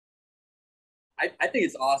I think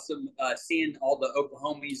it's awesome seeing all the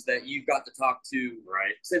Oklahomies that you've got to talk to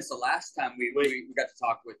Right. since the last time we got to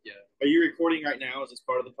talk with you. Are you recording right now? Is this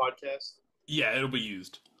part of the podcast? Yeah, it'll be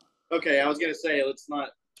used. Okay, I was gonna say let's not.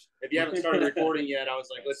 If you haven't started recording yet, I was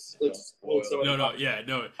like, let's hold some.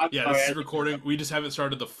 This is recording. We just haven't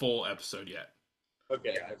started the full episode yet.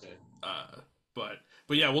 Okay. But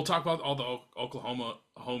yeah, we'll talk about all the Oklahoma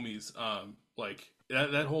homies. Like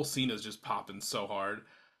that whole scene is just popping so hard.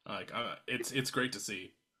 Like it's great to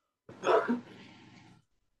see.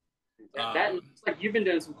 That looks like you've been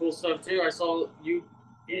doing some cool stuff too. I saw you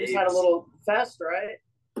just had a little fest, right?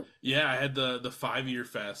 Yeah, I had the 5-year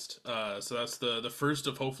fest. So that's the first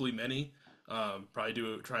of hopefully many.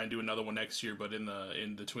 Probably try and do another one next year, but in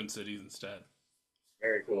the Twin Cities instead.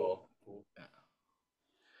 Very cool. Yeah.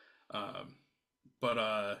 I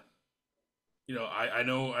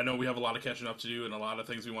know we have a lot of catching up to do and a lot of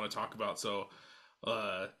things we want to talk about. So,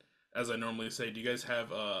 as I normally say, do you guys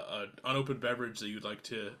have an unopened beverage that you'd like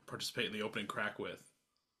to participate in the opening crack with?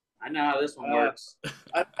 I know how this one works.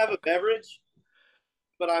 I have a beverage,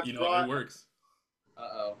 but it works.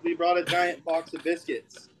 We brought a giant box of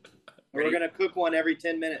biscuits. We're gonna cook one every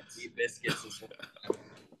 10 minutes. Eat biscuits.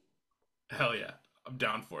 Hell yeah, I'm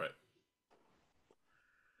down for it.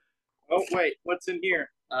 Oh wait, what's in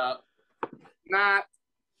here? Not.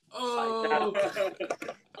 Oh.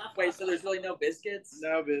 Wait, so there's really no biscuits?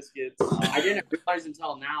 No biscuits. I didn't realize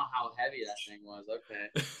until now how heavy that thing was. Okay.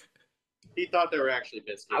 He thought they were actually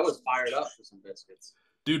biscuits. I was fired up for some biscuits.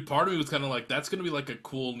 Dude, part of me was kind of like, that's going to be like a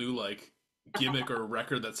cool new like gimmick or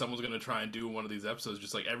record that someone's going to try and do in one of these episodes.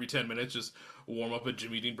 Just like every 10 minutes, just warm up a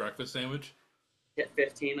Jimmy Dean breakfast sandwich. Get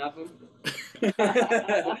 15 of them. 15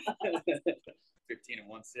 in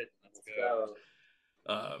one sit. Let's go.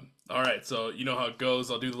 All right, so you know how it goes.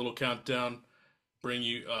 I'll do the little countdown.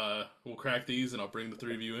 We'll crack these, and I'll bring the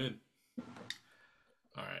three of you in.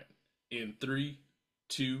 All right, in 3,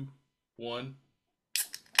 2, 1.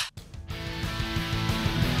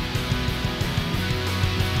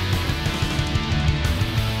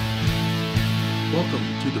 Welcome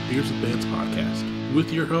to the Beers with Bands podcast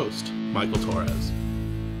with your host, Michael Torres.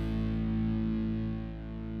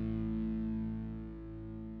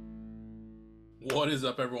 What is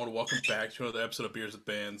up, everyone? Welcome back to another episode of Beers with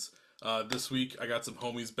Bands. This week, I got some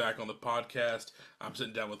homies back on the podcast. I'm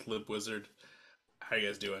sitting down with Limp Wizurdz. How you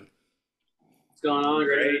guys doing? What's going on?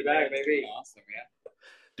 Great to be back, baby. Awesome, yeah.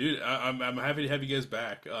 Dude, I'm happy to have you guys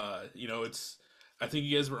back. I think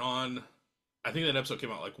you guys were on. I think that episode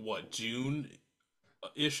came out like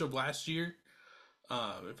June-ish of last year,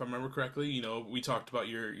 if I remember correctly. You know, we talked about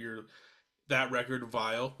your that record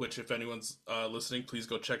Vile, which if anyone's listening, please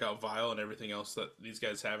go check out Vile and everything else that these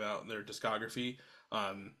guys have out in their discography.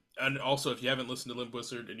 And also, if you haven't listened to Limp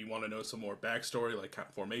Wizurdz and you want to know some more backstory, like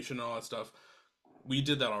formation and all that stuff, we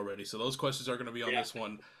did that already. So those questions are going to be on this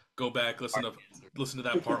one. Go back, listen to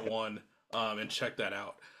that part 1, and check that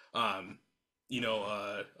out. A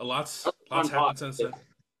lot's happened since then.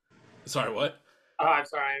 Sorry, what? Oh, I'm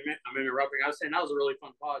sorry, I'm interrupting. I was saying that was a really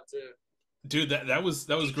fun pod too. Dude, that was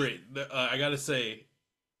great. I gotta say,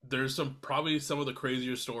 there's probably some of the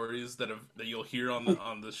crazier stories that you'll hear on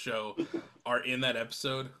the show are in that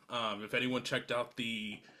episode. If anyone checked out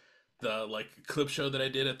the like clip show that I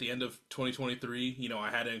did at the end of 2023, I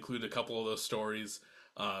had to include a couple of those stories,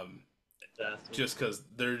 just because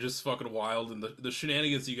they're just fucking wild, and the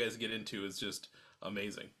shenanigans you guys get into is just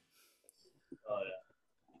amazing. Oh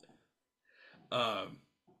yeah.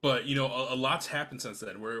 But a lot's happened since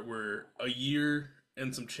then. We're a year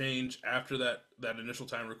and some change after that initial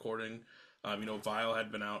time recording. Vile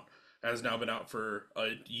has now been out for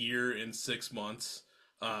a year and 6 months.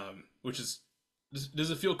 Which is, does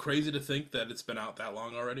it feel crazy to think that it's been out that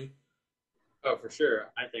long already? Oh, for sure,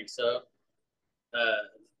 I think so.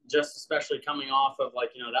 Just especially coming off of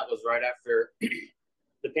that was right after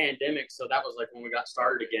the pandemic, so that was like when we got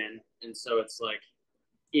started again, and so it's like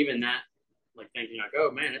even that. Like thinking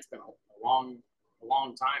oh man, it's been a long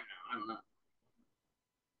time now. I don't know.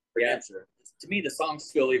 Yeah, sure. To me, the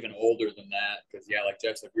songs feel even older than that because like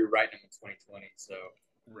Jeff said, we were writing them in 2020, so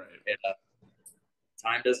right.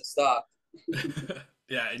 Time doesn't stop.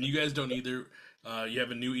 Yeah, and you guys don't either. You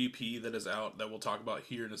have a new EP that is out that we'll talk about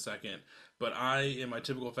here in a second. But in my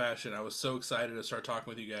typical fashion, I was so excited to start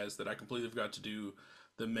talking with you guys that I completely forgot to do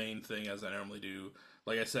the main thing as I normally do.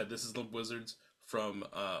 Like I said, this is Limp Wizurdz from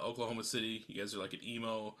Oklahoma City. You guys are like an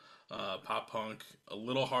emo, pop punk, a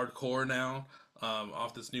little hardcore now,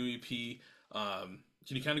 off this new EP. Can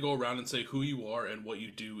you kind of go around and say who you are and what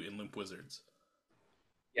you do in Limp Wizurdz?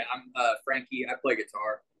 Yeah, I'm Frankie. I play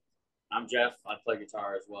guitar. I'm Jeff. I play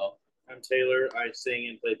guitar as well. I'm Taylor. I sing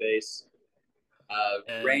and play bass.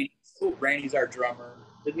 And Rainey's our drummer.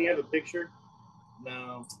 Didn't he have a picture?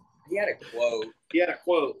 No. He had a quote. He had a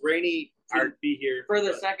quote. Rainey couldn't be here. For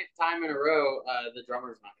the second time in a row, the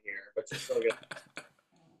drummer's not here, but you're still good.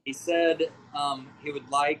 He said he would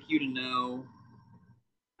like you to know.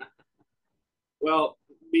 Well,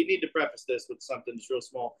 we need to preface this with something that's real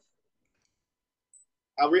small.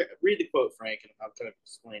 I'll read the quote, Frank, and I'll kind of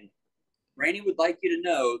explain. Rainey would like you to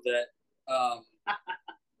know that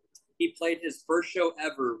he played his first show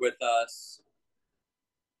ever with us,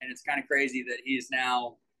 and it's kind of crazy that he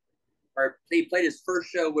played his first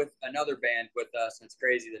show with another band with us, and it's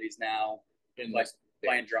crazy that he's now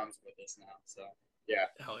playing drums with us now. So yeah,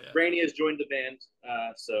 hell yeah. Rainey has joined the band,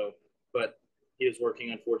 but he was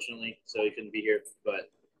working unfortunately, so he couldn't be here.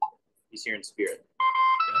 But he's here in spirit.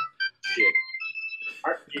 Yeah.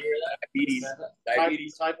 You hear that?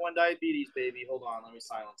 Diabetes. Type 1 diabetes, baby. Hold on, let me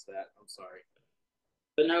silence that. I'm sorry.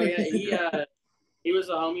 But no, yeah, he was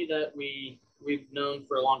a homie that we've known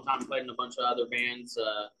for a long time. Played in a bunch of other bands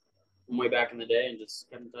from way back in the day, and just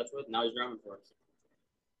kept in touch with. Now he's drumming for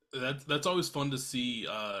us. That's always fun to see.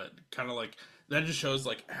 Kind of like that just shows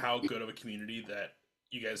like how good of a community that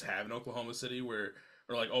you guys have in Oklahoma City, or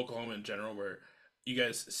like Oklahoma in general, where you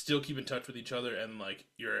guys still keep in touch with each other, and like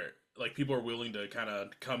people are willing to kind of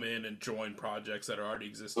come in and join projects that are already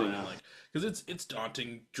existing, and like because it's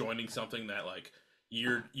daunting joining something that like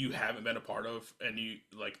you haven't been a part of, and you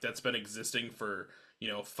like that's been existing for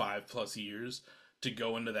 5+ years, to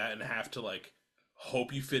go into that and have to like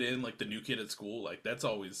hope you fit in like the new kid at school. Like that's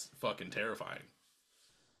always fucking terrifying.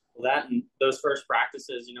 Well, that and those first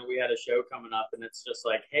practices, we had a show coming up, and it's just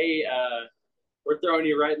like, hey, we're throwing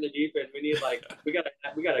you right in the deep end. We need we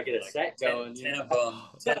gotta get a set going. 10 of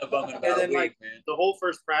them in about a week, man. The whole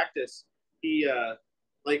first practice, he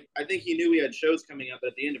I think he knew we had shows coming up.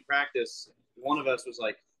 But at the end of practice, one of us was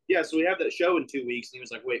like, "Yeah, so we have that show in 2 weeks." And he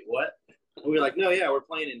was like, "Wait, what?" And we were like, "No, yeah, we're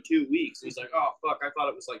playing in 2 weeks." And he's like, "Oh fuck, I thought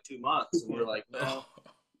it was like 2 months." And we were like, "No."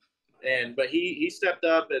 But he stepped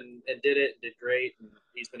up and did it, did great, and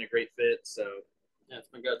he's been a great fit. So yeah, it's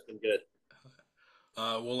been good. It's been good.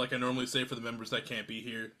 Well, like I normally say for the members that can't be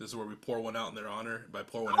here, this is where we pour one out in their honor. By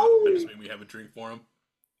pour one out, I just mean we have a drink for them.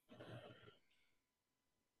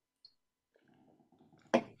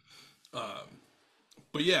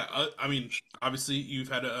 But yeah, I mean, obviously you've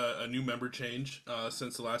had a new member change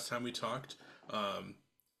since the last time we talked.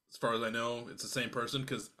 As far as I know, it's the same person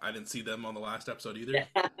because I didn't see them on the last episode either.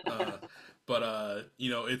 But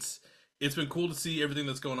it's been cool to see everything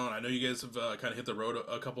that's going on. I know you guys have kind of hit the road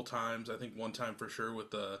a couple times. I think one time for sure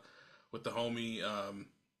with the homie. I'm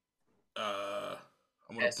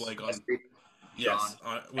gonna blank on. Yes,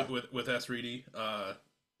 with S. Reedy.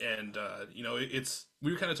 It's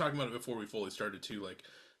we were kind of talking about it before we fully started too. Like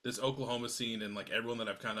this Oklahoma scene and like everyone that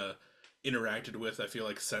I've kind of interacted with, I feel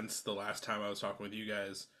like since the last time I was talking with you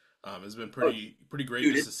guys, has been pretty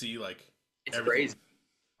great just to see like. It's everything. Crazy.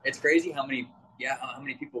 It's crazy how many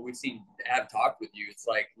people we've seen have talked with you. It's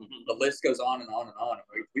like the list goes on and on and on.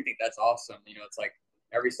 We think that's awesome. It's like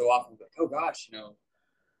every so often, like, oh gosh,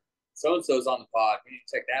 so and so's on the pod. We need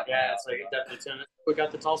to check that one out. Yeah, it's like definitely. We got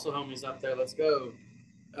the Tulsa homies up there. Let's go.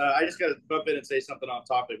 I just got to bump in and say something off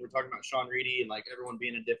topic. We're talking about Sean Reedy and like everyone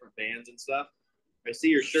being in different bands and stuff. I see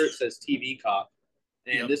your shirt says TV Cop,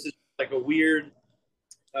 and This is like a weird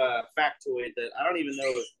factoid that I don't even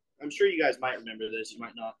know. I'm sure you guys might remember this. You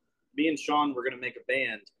might not. Me and Sean were going to make a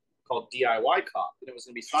band called DIY Cop, and it was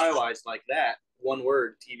going to be stylized like that. One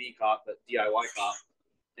word, TV Cop, but DIY Cop.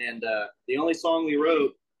 And the only song we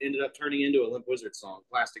wrote ended up turning into a Limp Wizurdz song,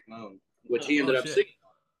 Plastic Moan, which he ended up singing.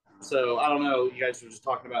 So I don't know. You guys were just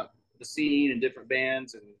talking about the scene and different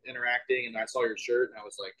bands and interacting, and I saw your shirt, and I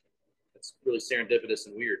was like, it's really serendipitous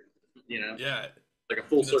and weird, Yeah. Like a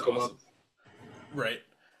full circle awesome. Right.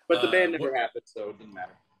 But the band never happened, so it didn't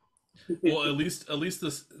matter. Well, at least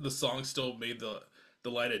the song still made the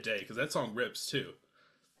light of day, because that song rips too.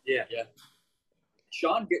 Yeah.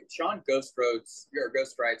 Sean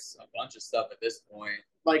ghostwrites a bunch of stuff at this point.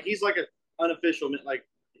 Like he's like an unofficial, like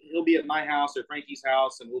he'll be at my house or Frankie's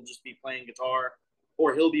house, and we'll just be playing guitar,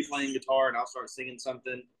 or he'll be playing guitar and I'll start singing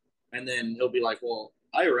something, and then he'll be like, "Well,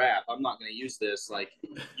 I rap. I'm not going to use this. Like,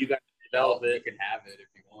 you guys develop it. You can have it if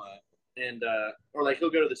you want." And or like he'll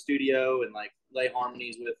go to the studio and like lay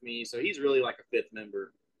harmonies with me. So he's really like a fifth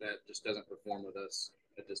member that just doesn't perform with us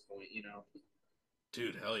at this point,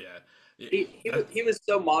 Dude, hell yeah. He was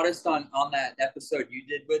so modest on that episode you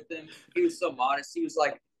did with him. He was so modest. He was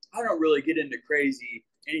like, I don't really get into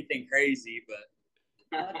anything crazy,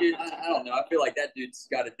 but dude, I don't know. I feel like that dude's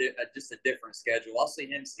got just a different schedule. I'll see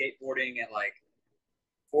him skateboarding at like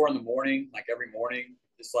 4 a.m, like every morning,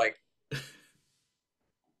 just like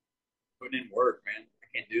putting in work, man.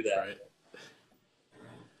 I can't do that. Right.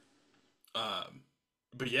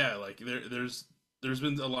 But yeah, like there's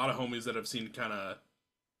been a lot of homies that I've seen kind of.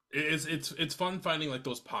 It's fun finding like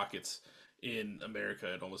those pockets in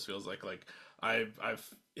America. It almost feels like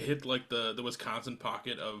I've hit like the Wisconsin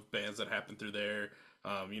pocket of bands that happen through there.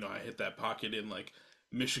 You know, I hit that pocket in like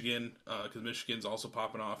Michigan because Michigan's also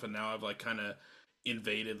popping off, and now I've like kind of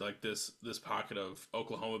invaded like this pocket of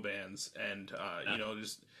Oklahoma bands, and you know,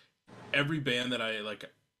 just every band that I like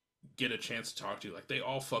get a chance to talk to, like they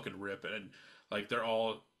all fucking rip, and like they're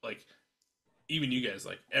all like, even you guys,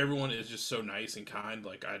 like everyone is just so nice and kind.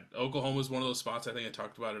 Like Oklahoma is one of those spots. I think I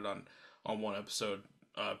talked about it on one episode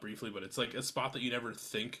briefly, but it's like a spot that you never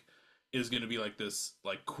think is going to be like this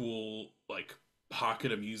like cool like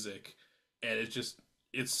pocket of music, and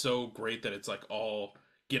it's so great that it's like all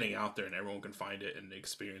getting out there and everyone can find it and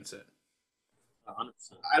experience it. 100%.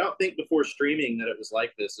 I don't think before streaming that it was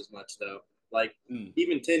like this as much though. Like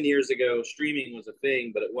even 10 years ago, streaming was a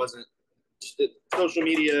thing, but it wasn't. Social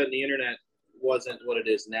media and the internet wasn't what it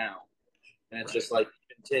is now, and it's just like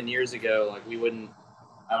 10 years ago, like we wouldn't.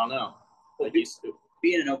 I don't know. Like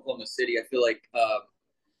being in Oklahoma City, I feel like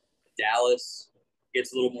Dallas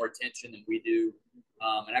gets a little more attention than we do,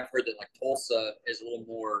 and I've heard that like Tulsa is a little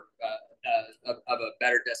more of a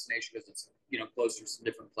better destination because it's closer to some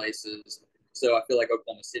different places. So I feel like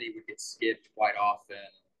Oklahoma City would get skipped quite often.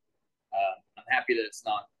 I'm happy that it's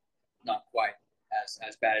not quite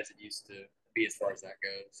as bad as it used to be as far as that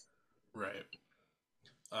goes. Right.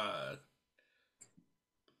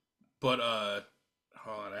 But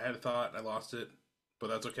hold on, I had a thought, I lost it, but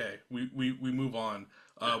that's okay. We move on.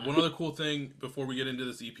 One other cool thing before we get into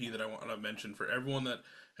this EP that I want to mention for everyone that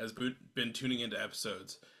has been tuning into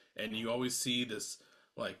episodes, and you always see this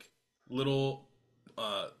like little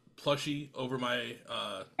plushie over my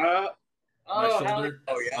shoulder.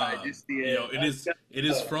 Oh yeah, I do see it. You know, it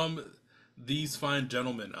is from These Fine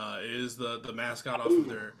Gentlemen. It is the mascot off of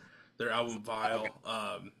their album Vile.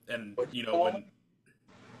 And you know when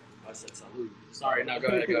I said something. Sorry, no, go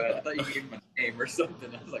ahead. I thought you gave him a name or something.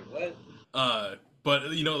 I was like, what?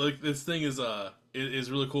 But you know, like this thing is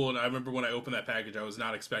really cool, and I remember when I opened that package, I was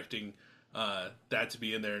not expecting that to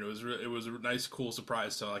be in there, and it was a nice, cool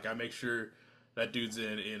surprise. So like, I make sure that dude's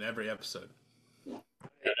in every episode. Yeah,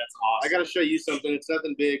 that's awesome. I got to show you something. It's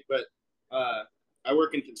nothing big, but I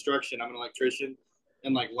work in construction. I'm an electrician,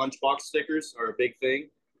 and like lunchbox stickers are a big thing,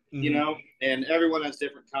 you know. And everyone has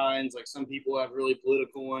different kinds. Like some people have really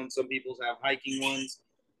political ones, some people have hiking ones,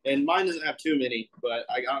 and mine doesn't have too many. But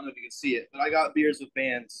I don't know if you can see it, but I got beers with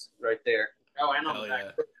bands right there. Oh, I know. Hell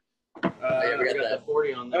yeah. We got the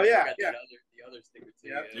 40 on there. Oh yeah, the other sticker too.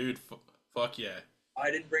 Yeah. Dude, fuck yeah. I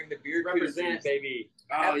didn't bring the beer Represent, koozies. baby.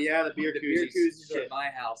 Oh yeah, the beer koozies. are at my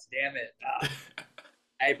house. Damn it.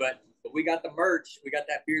 Hey, but we got the merch. We got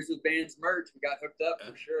that Beers with Bands merch. We got hooked up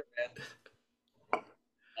for sure, man. That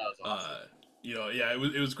was awesome. You know, yeah,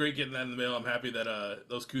 it was great getting that in the mail. I'm happy that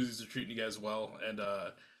those koozies are treating you guys well, and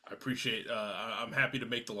I appreciate. I'm happy to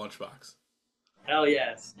make the lunchbox. Hell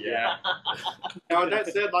yes. Yeah. Now that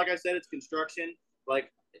said, like I said, it's construction.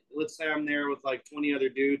 Like, let's say I'm there with like 20 other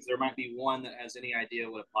dudes. There might be one that has any idea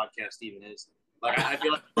what a podcast even is. Like, I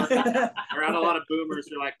feel like around a lot of boomers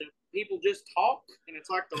who are like, people just talk and it's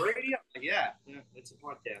like the radio. Like, yeah, it's a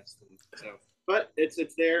podcast. And so, but it's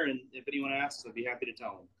there, and if anyone asks, I'd be happy to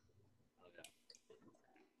tell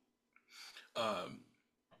them.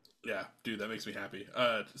 Yeah, dude, that makes me happy.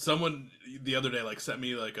 Someone the other day like sent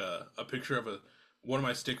me like a picture of one of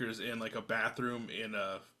my stickers in like a bathroom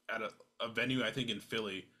at a venue, I think in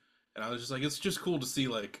Philly, and I was just like, it's just cool to see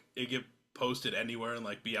like it get posted anywhere and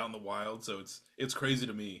like be out in the wild. So it's crazy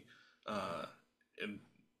to me, and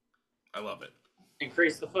I love it.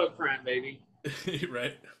 Increase the footprint, baby.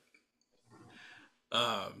 Right.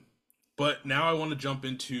 But now I want to jump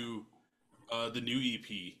into the new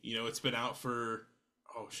EP. You know, it's been out for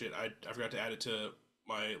I forgot to add it to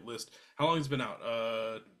my list. How long has it been out?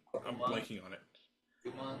 I'm blanking on it.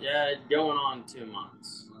 2 months. Yeah, going on 2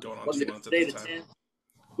 months. Going on What's 2 it, months at today this the time. 10th?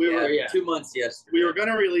 We were 2 months yesterday. we were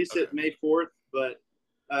gonna release it Okay. May 4th, but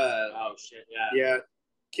Oh shit, yeah. yeah,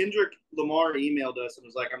 Kendrick Lamar emailed us and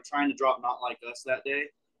was like, "I'm trying to drop Not Like Us that day,"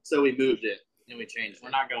 so we moved it and we changed We're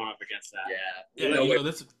it. not going up against that. Yeah. Yeah, No you way. know,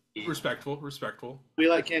 that's respectful. We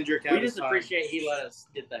let Kendrick have We his just time. appreciate he let us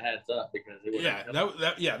get the heads up because it was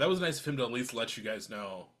Yeah, that was nice of him to at least let you guys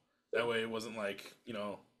know. That way it wasn't like, you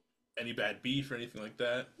know, any bad beef or anything like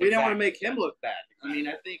that. We didn't want to make him look bad. I mean,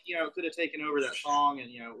 I think, it could have taken over that song, and,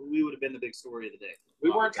 we would have been the big story of the day. We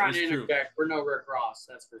weren't trying to That's true. interject. We're no Rick Ross,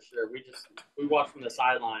 that's for sure. We watched from the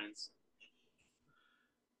sidelines.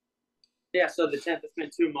 Yeah, so the 10th, it's been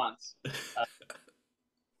 2 months.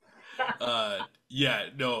 Yeah,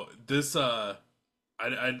 no, this I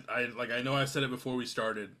know I said it before we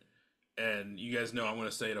started, and you guys know I'm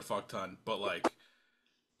gonna say it a fuck ton, but like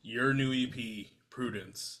your new EP,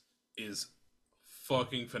 Prudence, is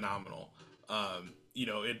fucking phenomenal.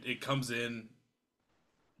 It comes in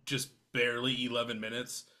just barely 11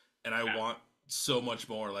 minutes, and I want so much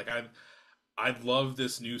more. Like I love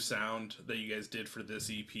this new sound that you guys did for this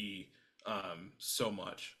EP so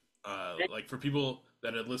much. Like for people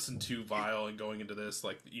that had listened to Vile and going into this,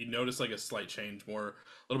 like you notice like a slight change, more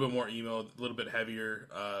a little bit more emo, a little bit heavier,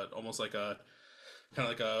 almost like a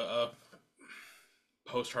kind of like a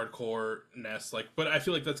post-hardcore ness. Like, but I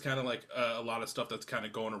feel like that's kind of like a lot of stuff that's kind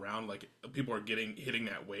of going around. Like people are hitting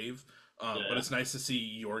that wave. But it's nice to see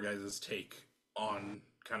your guys' take on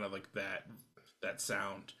kind of like that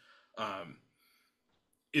sound.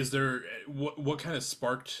 Is there what kind of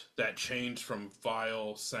sparked that change from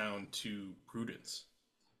Vile sound to Prudence?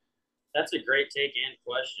 That's a great take and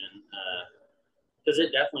question, because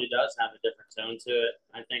it definitely does have a different tone to it.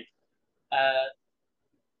 I think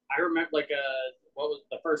I remember what was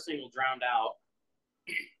the first single, Drowned Out.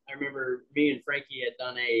 I remember me and Frankie had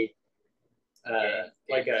done a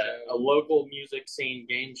local music scene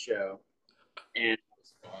game show, and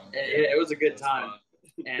it was a good time.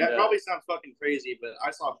 And that probably sounds fucking crazy, but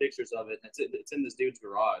I saw pictures of it. And it's in this dude's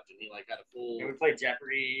garage, and he like had a full. And we played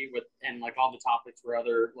Jeopardy and like all the topics were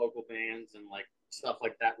other local bands and like stuff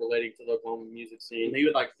like that relating to the Oklahoma music scene. And he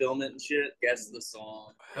would like film it and shit, guess the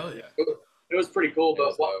song. Hell yeah! It was pretty cool.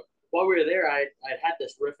 But while we were there, I had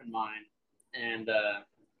this riff in mind, and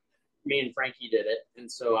me and Frankie did it,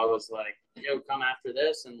 and so I was like, "Yo, come after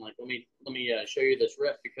this, and like let me show you this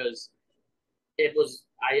riff," because it was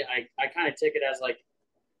I kind of took it as like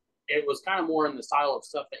it was kind of more in the style of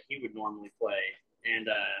stuff that he would normally play, and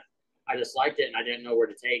I just liked it, and I didn't know where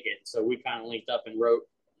to take it, so we kind of linked up and wrote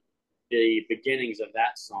the beginnings of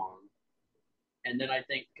that song, and then I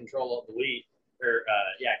think Control Alt Delete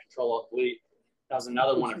Control Alt Delete. That was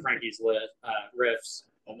another one of Frankie's riffs.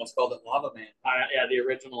 Almost called it Lava Man. The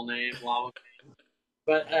original name, Lava Man.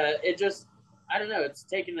 But it just, I don't know, it's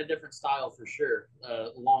taken a different style for sure.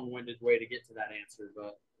 Long-winded way to get to that answer,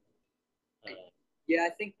 but. Yeah, I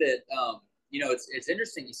think that, it's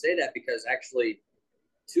interesting you say that because actually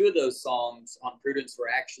 2 of those songs on Prudence were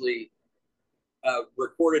actually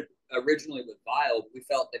recorded originally with Vile. We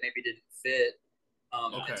felt they maybe didn't fit.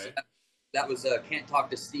 Okay. So that was Can't Talk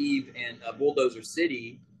to Steve and Bulldozer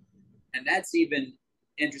City. And that's even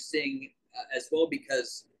interesting as well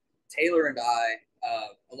because Taylor and I,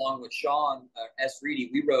 along with Sean S. Reedy,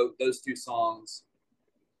 we wrote those 2 songs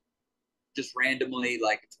just randomly,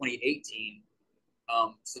 like 2018.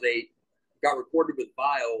 So they got recorded with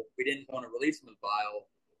Vile. We didn't want to release them with Vile,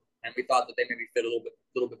 and we thought that they maybe fit a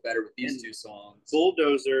little bit better with these 2 songs.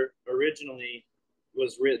 Bulldozer originally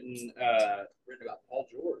was written about Paul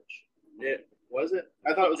George. It was it?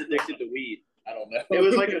 I thought it was Addicted to Weed. I don't know. It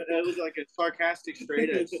was like a sarcastic straight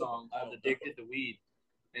edge song called Addicted to Weed,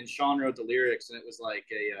 and Sean wrote the lyrics, and it was like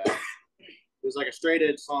a straight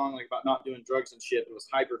edge song like about not doing drugs and shit. It was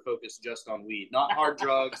hyper focused just on weed, not hard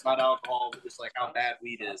drugs, not alcohol, but just like how bad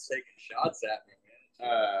weed is. Taking shots at me,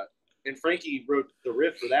 man. And Frankie wrote the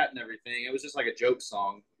riff for that and everything. It was just like a joke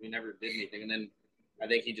song. We never did anything, and then I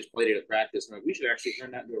think he just played it at practice. And like, we should actually turn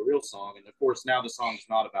that into a real song. And of course, now the song's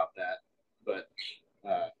not about that. But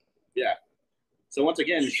yeah. So once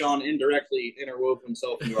again, Sean indirectly interwove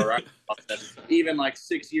himself into our writing process, even like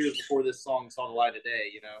 6 years before this song saw the light of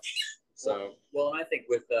day. So and I think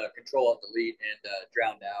with Control Alt Delete and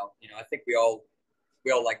Drowned Out, I think we all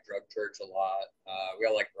like Drug Church a lot. We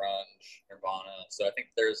all like grunge, Nirvana. So I think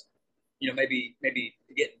there's, maybe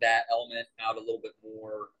getting that element out a little bit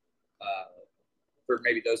more for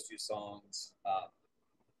maybe those 2 songs.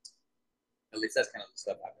 At least that's kind of the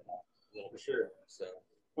stuff I've been on a little bit. Sure. So,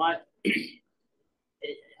 but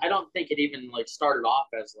I don't think it even like started off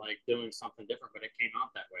as like doing something different, but it came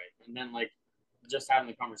out that way. And then like just having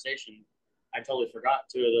the conversation, I totally forgot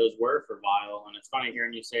 2 of those were for Vile. And it's funny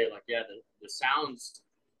hearing you say like, yeah, the sounds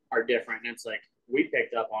are different. And it's like, we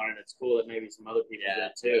picked up on it. It's cool that maybe some other people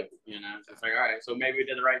did too. So it's like, all right, so maybe we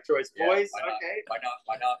did the right choice, boys. Why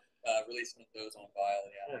not releasing those on Vile?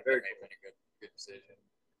 Yeah, very cool. A good decision.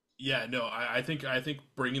 Yeah, no, I think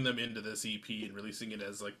bringing them into this EP and releasing it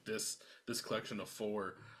as like this collection of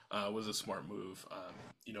 4 was a smart move.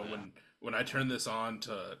 When I turned this on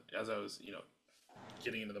as I was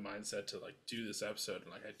getting into the mindset to like do this episode,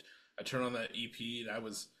 and like I turned on that EP and I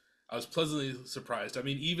was pleasantly surprised. I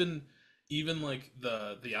mean, even like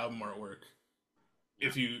the album artwork,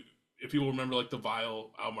 if you if people remember like the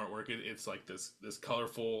Vile album artwork, it's like this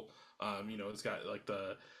colorful. It's got like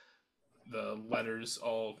the letters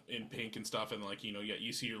all in pink and stuff, and like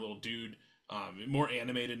you see your little dude, more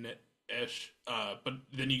animated ish. But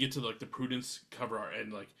then you get to like the Prudence cover art,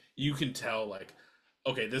 and like you can tell like,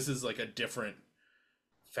 okay, this is like a different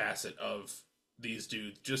facet of these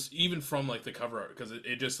dudes, just even from like the cover art, because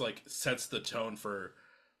it just like sets the tone for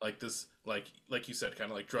like this, like you said, kind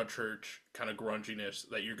of like drug church kind of grunginess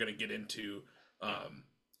that you're gonna get into, and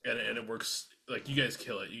it works. Like you guys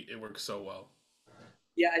kill it. It works so well.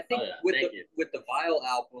 Yeah, I think with the Vile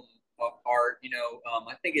album art,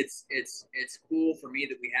 I think it's cool for me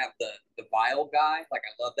that we have the Vile guy. Like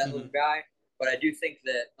I love that little guy, but I do think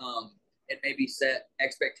that it maybe set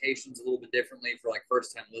expectations a little bit differently for like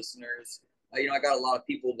first time listeners. I got a lot of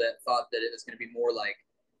people that thought that it was going to be more like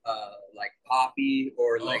poppy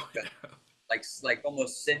or like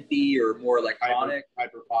almost synthy or more electronic,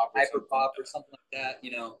 hyper pop or something like that.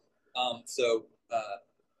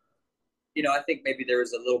 I think maybe there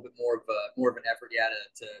was a little bit more of an effort,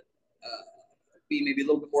 to be maybe a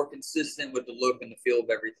little bit more consistent with the look and the feel of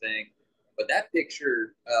everything. But that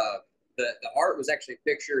picture, the art was actually a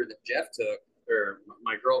picture that Jeff took, or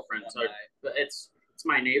my girlfriend took. But it's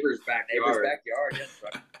my neighbor's backyard. Yes.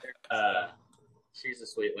 She's a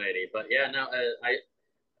sweet lady. But yeah, no,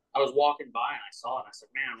 I was walking by and I saw it. And I said,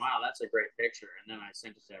 "Man, wow, that's a great picture." And then I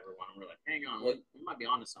sent it to everyone. And we're like, "Hang on, we might be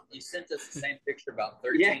onto something." You sent us the same picture about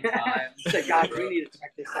 13 times. Like, God, we need to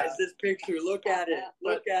check this out. This picture. Look at it.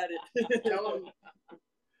 Look at it. Tell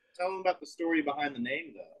them about the story behind the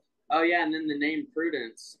name, though. Oh yeah, and then the name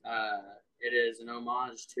Prudence. It is an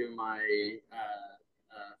homage to my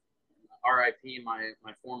R.I.P.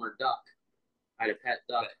 my former duck. I had a pet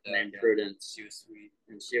duck named Prudence. She was sweet,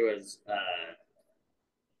 and she was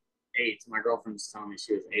 8. My girlfriend was telling me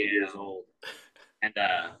she was 8 years old, and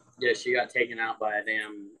she got taken out by a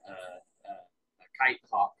damn kite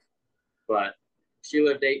hawk. But she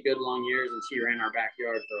lived 8 good long years, and she ran our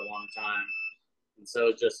backyard for a long time, and so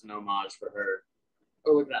it's just an homage for her.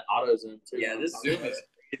 Oh, look at that auto zoom too. Yeah, this zoom is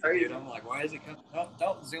crazy. I'm like, why is it coming?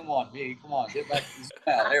 Don't zoom on me. Come on, get back to the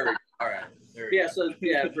zoom. There we go. All right. There we go.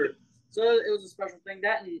 So it was a special thing.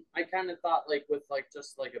 That, and I kind of thought like with like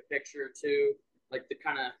just like a picture too, like the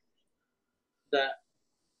kind of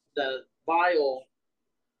the Vile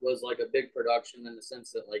was like a big production in the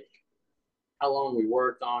sense that like how long we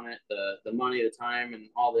worked on it, the money, the time, and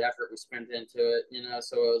all the effort we spent into it.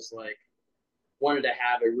 So it was like wanted to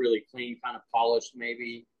have a really clean, kind of polished,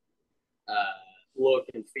 maybe look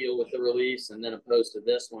and feel with the release, and then opposed to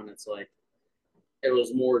this one, it's like it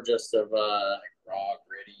was more just of raw,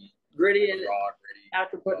 gritty, and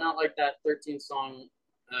after putting out like that 13 song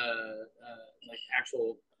like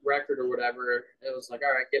actual record or whatever, it was like,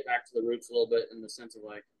 all right, get back to the roots a little bit in the sense of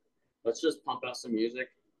like, let's just pump out some music,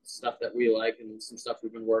 stuff that we like, and some stuff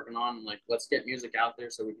we've been working on, and like let's get music out there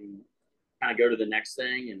so we can kind of go to the next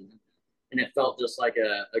thing. And it felt just like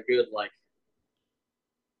a good like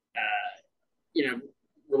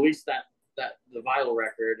release the Vile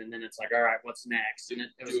record, and then it's like, all right, what's next? And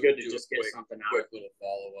it was good to just get something out, quick little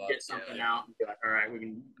follow up, get something out, and be like, all right, we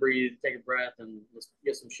can breathe, take a breath, and let's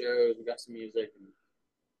get some shows. We got some music, and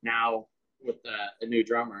now with a new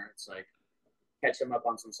drummer, it's like catch him up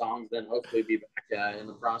on some songs, then hopefully be back in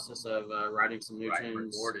the process of writing some new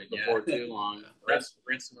tunes before too long.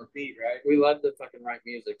 Rinse and repeat, right? We love to fucking write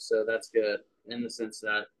music, so that's good in the sense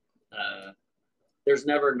that there's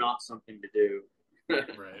never not something to do.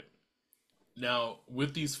 Right. Now,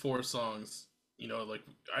 with these 4 songs, like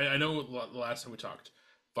I know the last time we talked,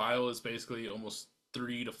 Vile is basically almost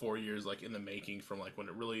 3 to 4 years like in the making from like when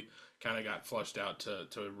it really kind of got flushed out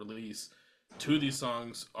to release. 2 of these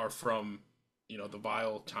songs are from the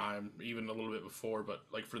Vile time, even a little bit before, but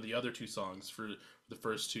like for the other 2 songs, for the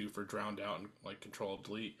first 2 for Drowned Out and like Control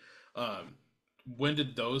Delete, when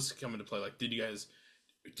did those come into play? Like did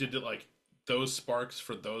it like those sparks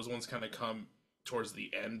for those ones kind of come towards the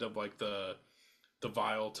end of like the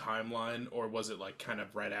Vile timeline, or was it like kind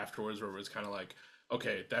of right afterwards where it was kind of like,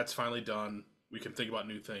 okay, that's finally done, we can think about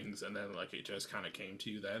new things, and then like it just kind of came to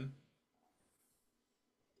you then?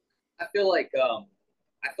 I feel like I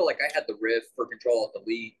had the riff for Control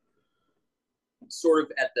Delete sort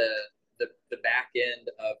of at the back end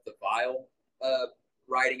of the Vile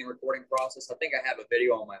writing and recording process. I think I have a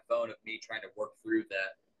video on my phone of me trying to work through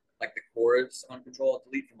that, like the chorus on Control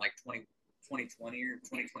Delete from like 2020 or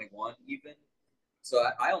 2021 even. So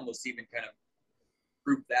I almost even kind of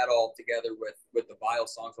grouped that all together with the Vile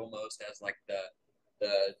songs almost as like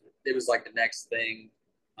it was like the next thing.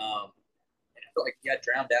 And I felt like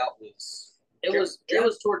Drowned Out was it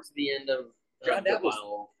was towards the end of Drowned Out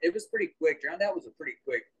it was pretty quick. Drowned Out was a pretty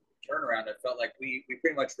quick turnaround. I felt like we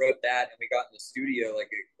pretty much wrote that and we got in the studio like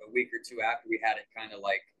a week or two after we had it kind of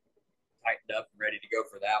like tightened up and ready to go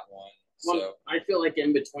for that one. Well, So I feel like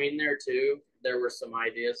in between there too, there were some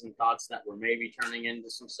ideas and thoughts that were maybe turning into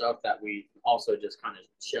some stuff that we also just kind of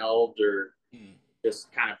shelved or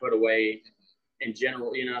just kind of put away in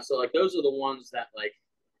general, you know. So like those are the ones that like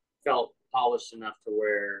felt polished enough to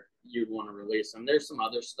where you'd want to release them. There's some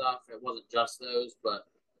other stuff. It wasn't just those, but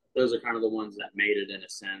those are kind of the ones that made it in a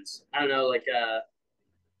sense. I don't know, like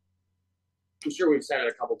I'm sure we've said it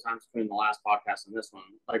a couple times between the last podcast and this one,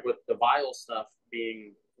 like with the Vile stuff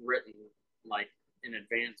being written like in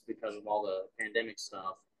advance because of all the pandemic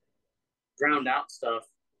stuff, Drowned Out stuff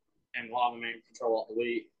and Law of the Man Control Alt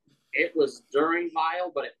Delete, it was during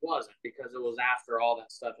Vile, but it wasn't because it was after all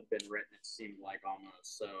that stuff had been written, it seemed like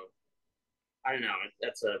almost. So I don't know,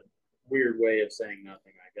 that's a weird way of saying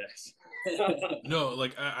nothing, I guess. No,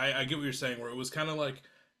 like I get what you're saying, where it was kind of like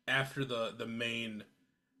after the main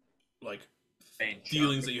like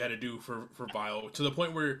dealings that you had to do for Vile, to the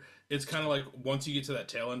point where it's kind of like once you get to that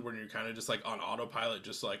tail end where you're kind of just like on autopilot,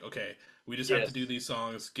 just like, okay, we just have to do these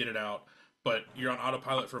songs, get it out, but you're on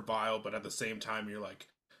autopilot for Vile, but at the same time you're like,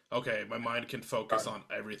 okay, my mind can focus on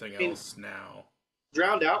everything else now.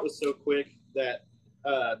 Drowned Out was so quick that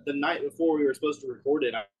the night before we were supposed to record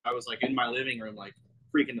it, I was like in my living room like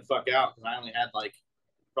freaking the fuck out because I only had like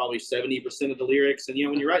probably 70% of the lyrics, and you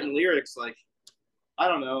know when you're writing lyrics, like I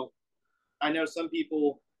don't know, I know some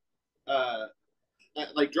people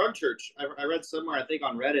like Drug Church. I read somewhere, I think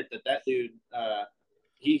on Reddit, that dude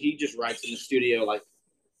he just writes in the studio like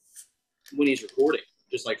when he's recording,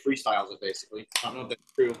 just like freestyles it basically. I don't know if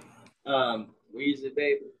that's true. Weezy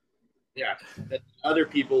baby. Yeah, other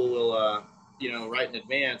people will write in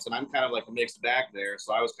advance, and I'm kind of like a mixed bag there.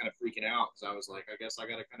 So I was kind of freaking out because I was like, I guess I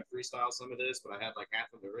got to kind of freestyle some of this, but I had like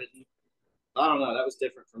half of it written. I don't know. That was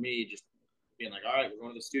different for me, just being like, all right, we're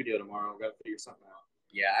going to the studio tomorrow. We got to figure something out.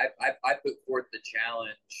 Yeah, I put forth the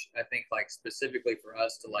challenge. I think like specifically for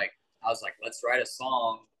us to like, I was like, let's write a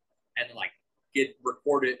song and then like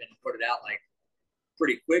record it and put it out like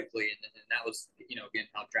pretty quickly. And that was, again,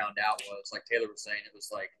 how Drowned Out was. Like Taylor was saying, it was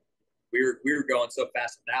like we were going so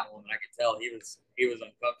fast with that one, and I could tell he was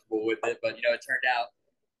uncomfortable with it. But it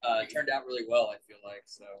turned out really well, I feel like.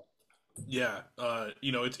 So yeah,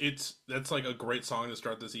 it's that's like a great song to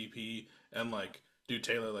start this EP, and like, dude,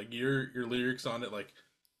 Taylor, like your lyrics on it, like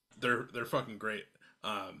they're fucking great.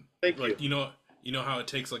 Thank like, you. You know how it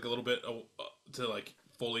takes like a little bit to like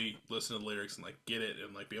fully listen to the lyrics and like get it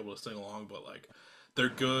and like be able to sing along, but like they're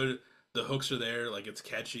good. The hooks are there, like it's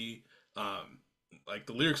catchy. Like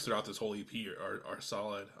the lyrics throughout this whole EP are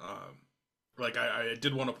solid. Like I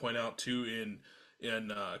did want to point out too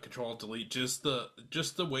in Control Alt Delete, just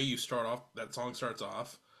the way you start off. That song starts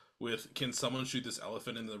off with "Can someone shoot this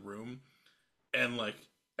elephant in the room?" and like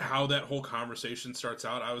how that whole conversation starts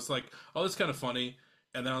out. I was like, oh, that's kind of funny,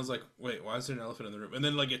 and then I was like, wait, why is there an elephant in the room? And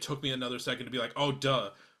then like it took me another second to be like, oh,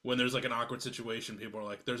 duh. When there's like an awkward situation, people are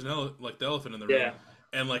like, there's the elephant in the room. Yeah.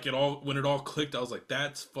 And like when it all clicked, I was like,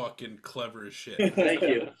 that's fucking clever as shit. Thank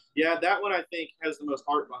you. Yeah, that one I think has the most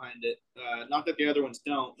heart behind it. Not that the other ones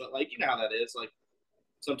don't, but like, you know how that is. Like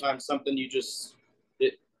sometimes something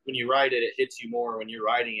when you write it, it hits you more when you're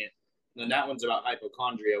writing it. And then that one's about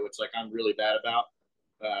hypochondria, which like I'm really bad about.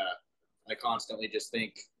 I constantly just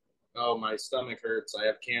think, oh, my stomach hurts, I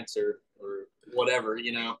have cancer or whatever,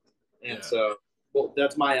 And so, well,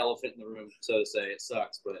 that's my elephant in the room, so to say. It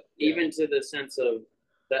sucks, but even to the sense of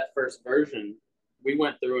that first version, we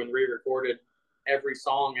went through and re-recorded every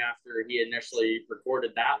song after he initially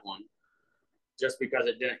recorded that one, just because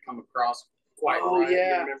it didn't come across quite right.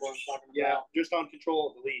 Yeah. You remember what I'm talking about? Just on Control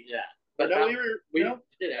Alt Delete. Yeah. But no, we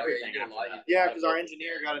did everything. Yeah, because our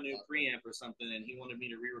engineer got a new preamp or something, and he wanted me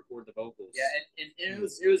to re-record the vocals. Yeah, and it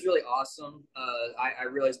was really awesome. I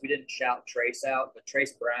realized we didn't shout Trace out, but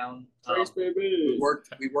Trace Brown, baby.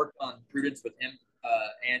 We worked on Prudence with him,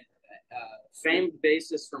 and famed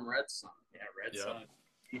bassist from Red Sun. Yeah, Red Sun.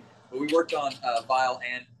 But we worked on Vile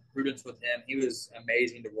and Prudence with him. He was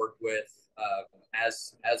amazing to work with,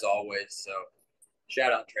 as always. So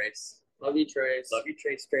shout out Trace. Love you, Trace. Love you,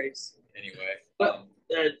 Trace. Anyway, but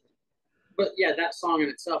yeah, that song in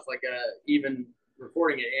itself, like even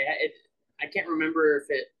recording it, I can't remember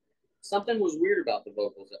if something was weird about the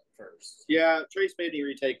vocals at first. Yeah, Trace made me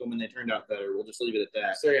retake them, and they turned out better. We'll just leave it at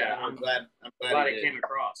that. So yeah, I'm glad it came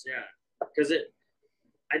across. Yeah, because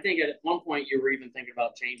I think at one point you were even thinking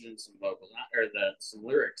about changing some vocals or some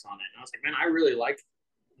lyrics on it, and I was like, man, I really like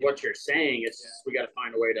what you're saying. It's just we got to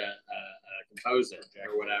find a way to compose it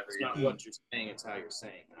or whatever. It's not what you're saying; it's how you're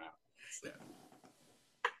saying.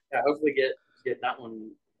 Yeah, hopefully get that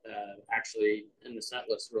one actually in the set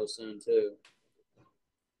list real soon too.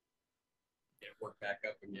 Yeah, work back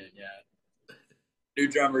up again. Yeah, new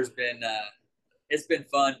drummer's been it's been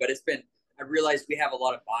fun, but I realized we have a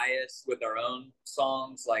lot of bias with our own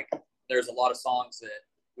songs. Like there's a lot of songs that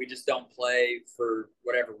we just don't play for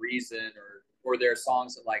whatever reason, or there are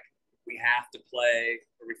songs that like we have to play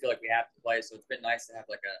or we feel like we have to play. So it's been nice to have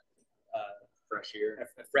like a fresh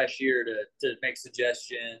ear to make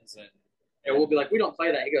suggestions and we'll be like, we don't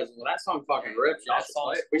play that. He goes, well, that song fucking rips. Y'all should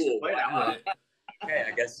play it. We should play that one. Okay,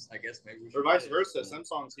 I guess maybe we should. Or vice versa. Some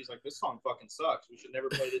songs he's like, this song fucking sucks. We should never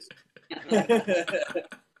play this.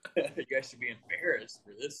 You guys should be embarrassed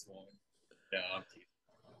for this one. No, I'm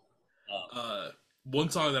teasing. One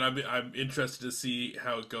song that I'm interested to see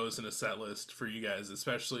how it goes in a set list for you guys,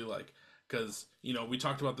 especially like because we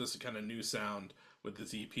talked about this kind of new sound with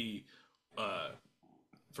this EP.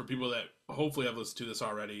 For people that hopefully have listened to this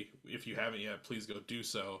already, if you haven't yet, please go do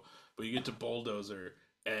so. But you get to Bulldozer,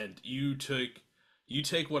 and you take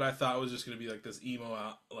what I thought was just going to be like this emo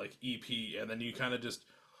out like EP, and then you kind of just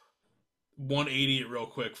 180 it real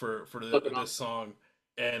quick for this song,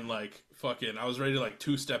 and like fucking, I was ready to like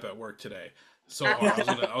two-step at work today. So hard.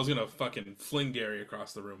 I was gonna fucking fling Gary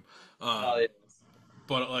across the room.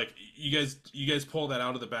 But like you guys pull that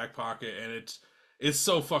out of the back pocket, and it's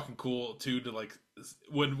so fucking cool too to like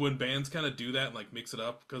when bands kind of do that and like mix it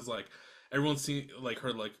up, because like everyone's seen like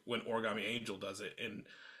heard like when Origami Angel does it, and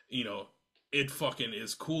it fucking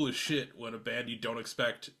is cool as shit when a band you don't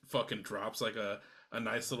expect fucking drops like a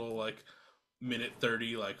nice little like minute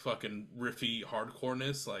 30 like fucking riffy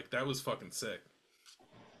hardcoreness. Like that was fucking sick.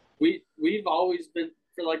 We've always been,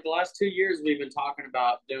 for like the last 2 years, we've been talking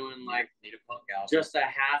about doing like Need a Punk album. just a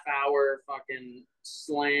half hour fucking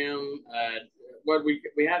slam. What we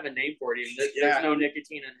have a name for it even. There's no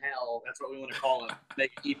nicotine in hell. That's what we want to call it.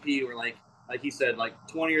 Make an EP where like he said, like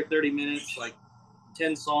 20 or 30 minutes, like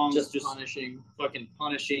 10 songs, just punishing.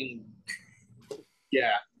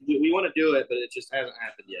 Yeah, we want to do it, but it just hasn't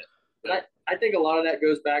happened yet. But I think a lot of that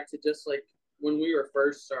goes back to just like when we were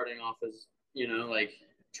first starting off as like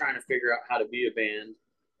trying to figure out how to be a band.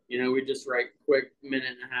 We just write quick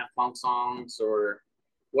minute-and-a-half punk songs, or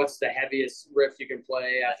what's the heaviest riff you can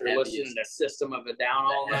play after listening to System of a Down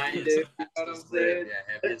all night, dude. You know what I'm saying?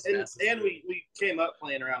 Yeah, and we came up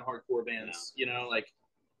playing around hardcore bands. Like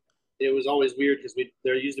it was always weird because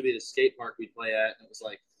there used to be this skate park we'd play at, and it was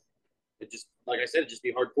like it just, like I said, it'd just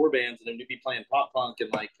be hardcore bands, and then we'd be playing pop punk,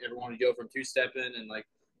 and like everyone would go from two-stepping and like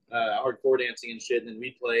hardcore dancing and shit, and then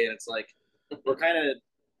we'd play, and it's like we're kind of,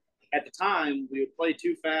 at the time, we would play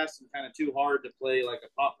too fast and kind of too hard to play like a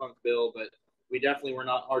pop punk bill, but we definitely were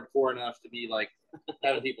not hardcore enough to be like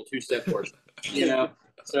having people two-step for us,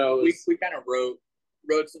 So we kind of wrote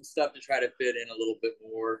some stuff to try to fit in a little bit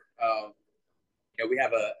more. We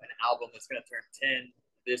have an album that's going to turn 10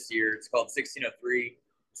 this year. It's called 1603.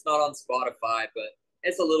 It's not on Spotify, but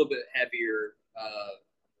it's a little bit heavier.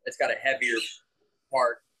 It's got a heavier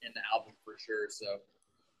part in the album for sure. So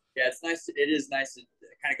yeah, it's nice. It is nice to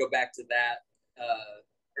kind of go back to that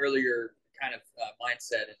earlier kind of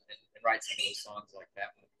mindset and write some of those songs like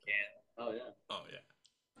that when we can. Oh yeah.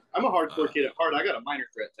 I'm a hardcore kid at heart. I got a Minor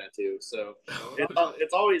Threat tattoo, so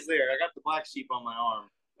it's always there. I got the black sheep on my arm.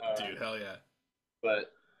 Dude, hell yeah.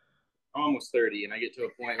 But I'm almost 30, and I get to a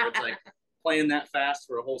point where it's like playing that fast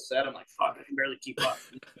for a whole set. I'm like, fuck, I can barely keep up.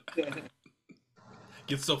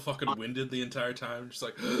 Get so fucking winded the entire time, just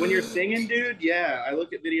like when you're singing, dude. Yeah, I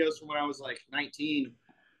look at videos from when I was like 19,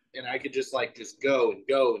 and I could just go and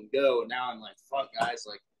go and go, and now I'm like, fuck, guys,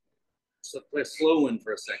 like, so play a slow one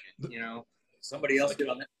for a second, Somebody else get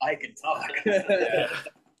on the mic and talk.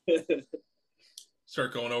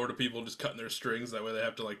 Start going over to people, just cutting their strings. That way, they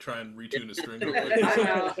have to like try and retune a string.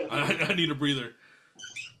 I need a breather.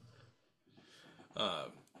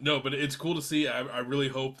 No, but it's cool to see. I really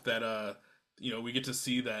hope that we get to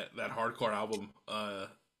see that hardcore album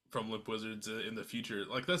from Limp Wizurdz in the future.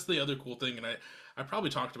 Like that's the other cool thing, and I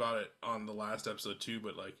probably talked about it on the last episode too.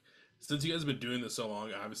 But like since you guys have been doing this so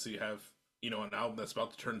long, obviously you have an album that's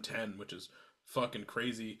about to turn 10, which is fucking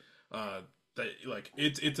crazy. That like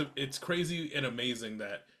it's crazy and amazing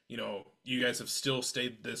that you guys have still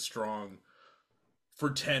stayed this strong for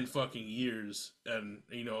 10 fucking years. And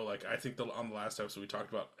like I think on the last episode we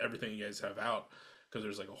talked about everything you guys have out, because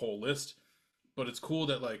there's like a whole list. But it's cool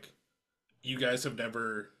that like you guys have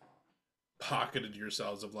never pocketed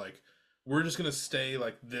yourselves of like, we're just gonna stay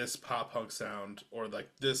like this pop punk sound or like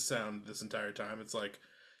this sound this entire time. It's like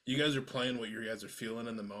you guys are playing what you guys are feeling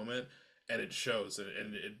in the moment, and it shows,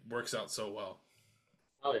 and it works out so well.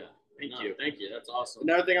 Oh yeah, Thank you. That's awesome.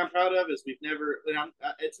 Another thing I'm proud of is we've never.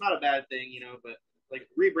 It's not a bad thing, but like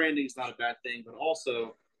rebranding is not a bad thing. But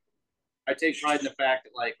also, I take pride in the fact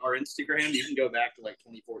that like our Instagram, you can go back to like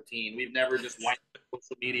 2014. We've never just wiped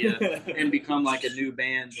social media and become like a new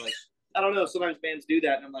band. Like I don't know. Sometimes bands do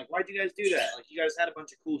that, and I'm like, why'd you guys do that? Like you guys had a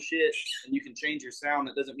bunch of cool shit, and you can change your sound.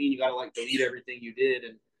 That doesn't mean you got to like delete everything you did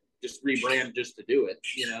and just rebrand just to do it.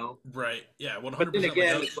 Right? Yeah, 100%. But then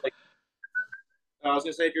again, it's like I was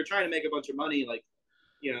gonna say, if you're trying to make a bunch of money, like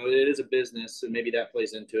it is a business, and maybe that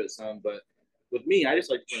plays into it some. But with me, I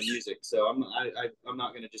just like to play music, so I'm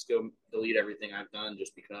not gonna just go delete everything I've done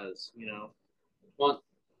just because. Well,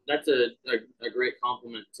 that's a great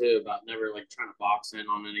compliment too about never like trying to box in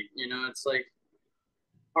on any. It's like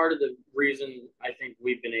part of the reason I think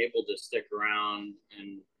we've been able to stick around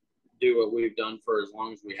and do what we've done for as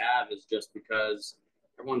long as we have is just because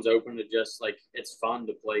everyone's open to just like it's fun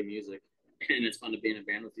to play music and it's fun to be in a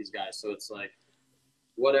band with these guys. So it's like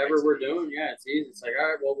whatever we're doing, yeah, it's easy. It's like, all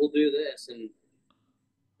right, well, we'll do this, and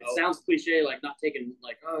it sounds cliche, like not taking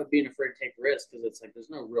like being afraid to take risks because it's like there's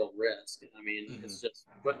no real risk. I mean, it's just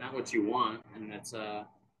putting out what you want, and it's I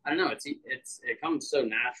don't know, it comes so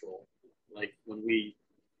natural. Like when we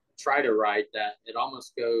try to write that, it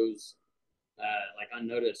almost goes like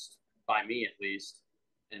unnoticed by me at least,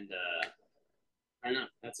 and I don't know.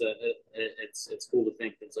 It's cool to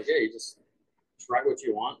think that it's like, yeah, you just write what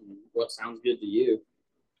you want and what sounds good to you.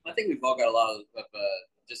 I think we've all got a lot of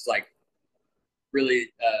just like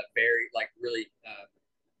really really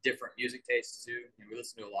different music tastes too. We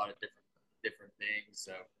listen to a lot of different things,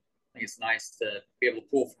 so I think it's nice to be able to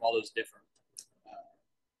pull from all those different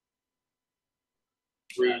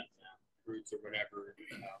roots or whatever.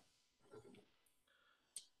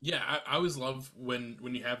 Yeah, I always love when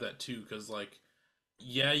you have that too, because like,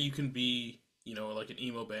 yeah, you can be like an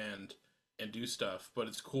emo band and do stuff, but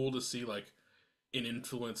it's cool to see like an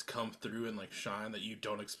influence come through and like shine that you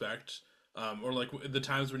don't expect, or like the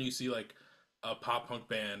times when you see like a pop punk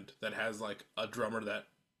band that has like a drummer that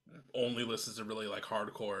only listens to really like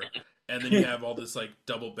hardcore, and then you have all this like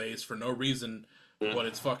double bass for no reason, but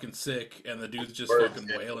it's fucking sick, and the dude's just fucking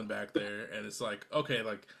wailing back there, and it's like, okay,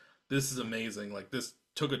 like this is amazing, like this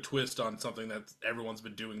took a twist on something that everyone's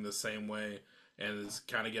been doing the same way and is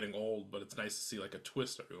kind of getting old, but it's nice to see like a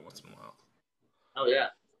twist every once in a while. Oh yeah.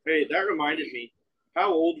 Hey, that reminded me.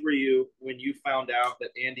 How old were you when you found out that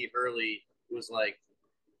Andy Hurley was like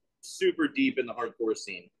super deep in the hardcore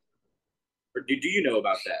scene? Or do you know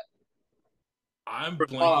about that? I'm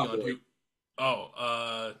blanking on who. Oh,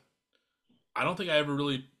 I don't think I ever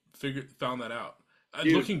really found that out.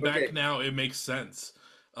 Dude, looking back now, it makes sense.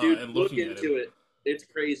 Dude, and look into it. It's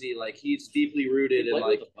crazy. Like he's deeply rooted in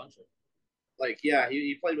like, yeah,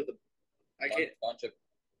 he played with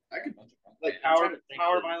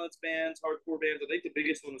power violence bands, hardcore bands. I think the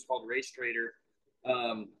biggest one was called Race Trader,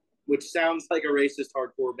 which sounds like a racist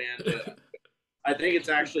hardcore band, but I think it's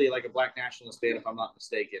actually like a black nationalist band if I'm not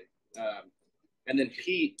mistaken. And then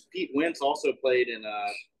Pete Wentz also played in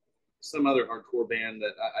some other hardcore band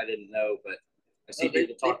that I didn't know, but I see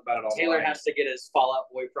people talk about it all. Taylor has to get his Fall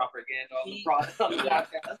Out Boy propaganda on the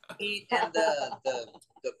podcast. Pete and the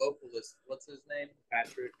vocalist, what's his name?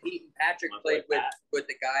 Patrick. Pete and Patrick played with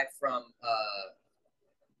the guy from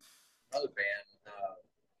another band.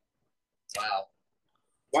 Wow.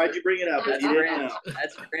 Why'd you bring it up? That's cringe.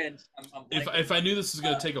 That's cringe. If I knew this was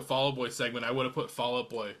gonna take a Fall Out Boy segment, I would have put Fall Out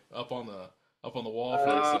Boy up on the wall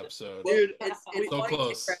for this episode. Dude, it's so funny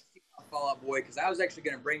close. Fall Out Boy, because I was actually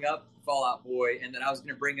going to bring up Fall Out Boy, and then I was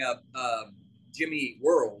going to bring up Jimmy Eat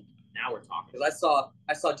World. Now we're talking. Because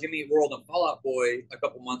I saw Jimmy Eat World and Fall Out Boy a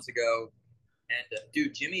couple months ago, and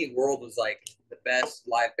dude, Jimmy Eat World was like the best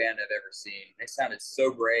live band I've ever seen. They sounded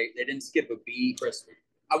so great. They didn't skip a beat. Crispy.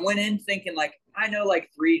 I went in thinking like, I know like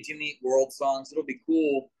 3 Jimmy Eat World songs. It'll be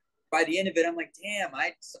cool. By the end of it, I'm like, damn,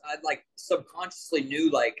 I like subconsciously knew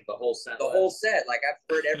like the whole set. Like I've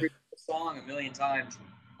heard every song a million times.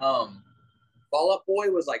 Fall Out Boy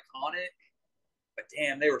was iconic, but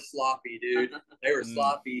damn, they were sloppy, dude. They were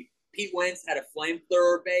sloppy. Pete Wentz had a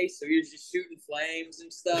flamethrower bass, so he was just shooting flames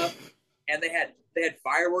and stuff. And they had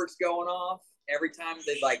fireworks going off every time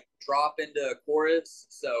they'd like drop into a chorus.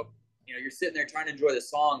 So you're sitting there trying to enjoy the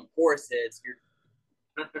song, chorus hits, you're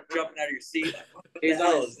jumping out of your seat. Like, what the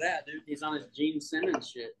hell is that, dude? He's on his Gene Simmons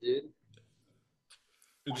shit, dude.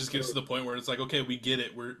 It just gets to the point where it's like, okay, we get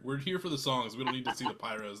it. We're here for the songs. We don't need to see the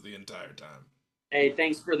pyros the entire time. Hey,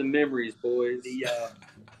 thanks for the memories, boys.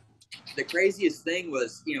 The craziest thing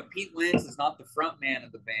was, Pete Wentz is not the front man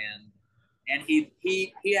of the band, and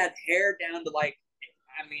he had hair down to like,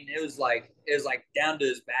 I mean, it was like down to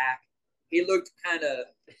his back. He looked kind of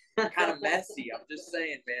kind of messy. I'm just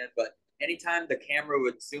saying, man. But anytime the camera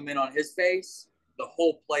would zoom in on his face, the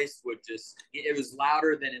whole place would it was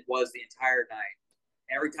louder than it was the entire night.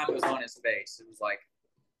 Every time it was on his face, it was like,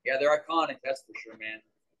 yeah, they're iconic. That's for sure, man.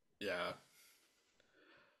 Yeah.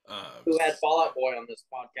 Who had Fall Out Boy on this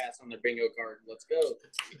podcast on their bingo card? Let's go.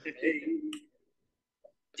 Hey.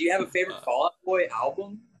 Do you have a favorite Fall Out Boy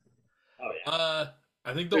album? Oh yeah.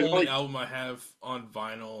 I think the only album I have on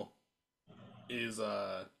vinyl is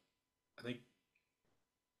I think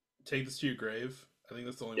Take This to Your Grave. I think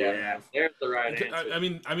that's the only one I have. There's the right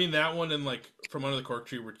answer. I mean that one and like From Under the Cork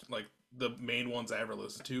Tree were like the main ones I ever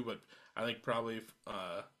listened to, but I think probably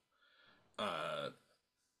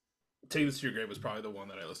Take This to Your Grave was probably the one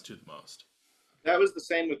that I listened to the most. That was the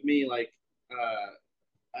same with me. Like,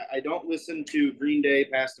 I don't listen to Green Day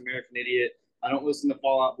past American Idiot. I don't listen to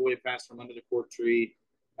Fall Out Boy past From Under the Cork Tree.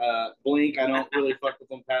 Blink, I don't really fuck with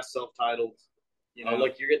them past Self-Titled. You know,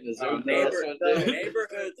 look, you're getting the Zoom. Neighborhoods,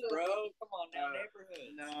 bro. Come on now,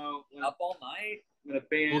 Neighborhoods. No, Up All Night. When a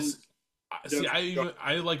band. Well,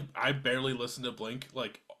 I barely listen to Blink.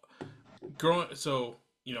 Like, so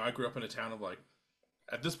you know, I grew up in a town of like,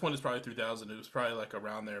 at this point it's probably 3,000. It was probably like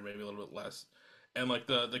around there, maybe a little bit less. And like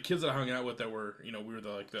the kids that I hung out with that were, you know, we were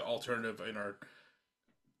the alternative in our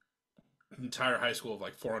entire high school of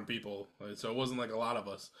like 400 people. So it wasn't like a lot of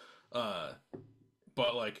us.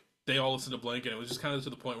 But like they all listened to Blink, and it was just kind of to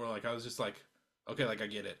the point where like I was just like, okay, like I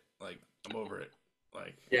get it. Like I'm over it.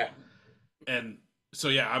 Like yeah. And so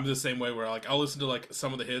yeah, I'm the same way where like I'll listen to like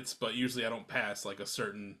some of the hits, but usually I don't pass like a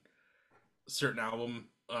certain album.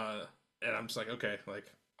 And I'm just like, okay, like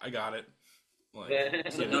I got it. Like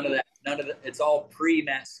so none of that. It's all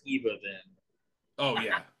pre-Matt Skiba then. Oh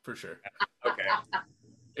yeah, for sure. Okay.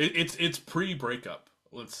 It's pre-breakup.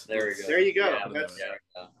 There we go. There you go.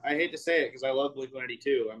 Yeah, I hate to say it because I love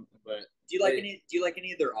Blink-182, but do you like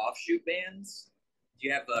any of their offshoot bands? Do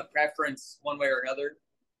you have a preference one way or another?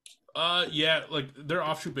 Yeah, like their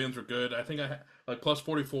offshoot bands were good. I think like Plus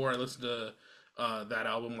 44. I listened to that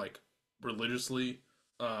album like religiously,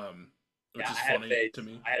 which is funny to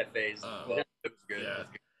me. I had a phase. Well, it was good.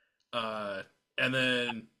 Yeah. And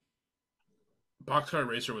then Boxcar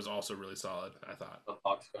Racer was also really solid, I thought.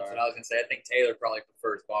 Boxcar. That's what I was gonna say. I think Taylor probably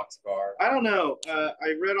prefers Boxcar. I don't know.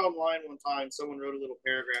 I read online one time. Someone wrote a little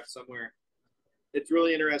paragraph somewhere. It's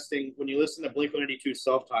really interesting when you listen to Blink-182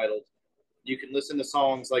 self-titled. You can listen to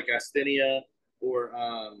songs like Asthenia or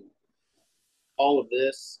All of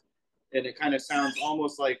This, and it kind of sounds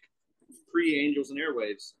almost like pre-Angels and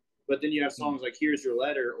Airwaves. But then you have songs like Here's Your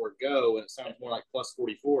Letter or Go, and it sounds more like Plus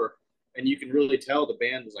 44. And you can really tell the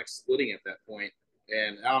band was like splitting at that point.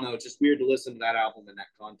 And I don't know, it's just weird to listen to that album in that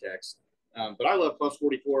context. But I love Plus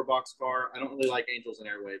 44, Boxcar. I don't really like Angels and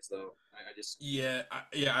Airwaves, though. I just...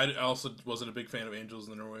 I also wasn't a big fan of Angels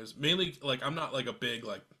and Airwaves. Mainly, like, I'm not like a big,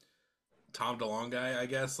 like, Tom DeLonge guy, I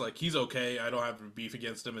guess. Like, he's okay. I don't have a beef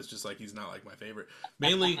against him. It's just like he's not like my favorite.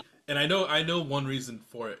 Mainly, and I know one reason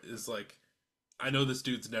for it is like I know this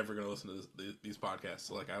dude's never gonna listen to these podcasts.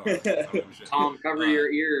 So like I don't give a shit. Tom, cover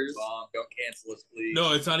your ears. Mom, don't cancel us, please.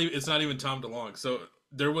 No, it's not even Tom DeLonge. So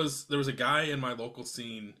there was a guy in my local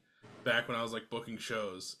scene back when I was like booking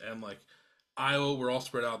shows, and like Iowa, we're all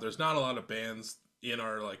spread out. There's not a lot of bands in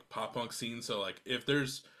our like pop punk scene. So like if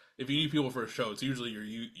you need people for a show, it's usually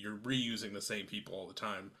you're reusing the same people all the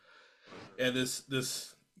time. And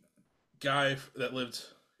this guy that lived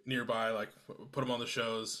nearby, like, put him on the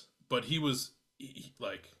shows, but he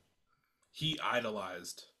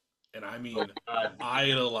idolized, and I mean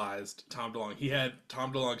idolized Tom DeLonge. He had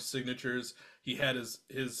Tom DeLonge's signatures. He had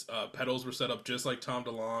his pedals were set up just like Tom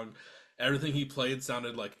DeLonge. Everything he played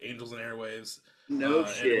sounded like Angels and Airwaves. No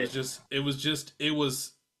shit. It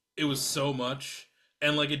was so much.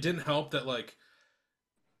 And like it didn't help that like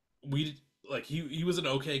he was an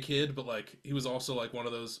okay kid, but like he was also like one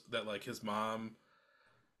of those that like his mom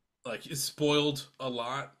like is spoiled a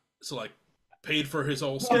lot, so like paid for his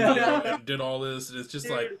whole studio and did all this, and it's just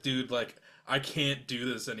like, dude, like I can't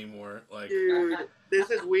do this anymore. Like, dude, this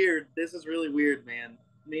is weird. This is really weird, man.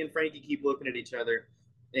 Me and Frankie keep looking at each other,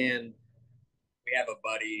 and we have a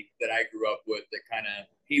buddy that I grew up with that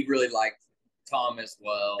he really liked Tom as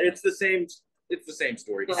well. It's the same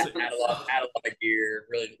story. had a lot of gear.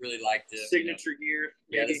 Really liked it. Signature gear.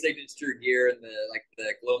 Yeah, the signature gear and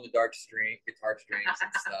the glow in the dark guitar strings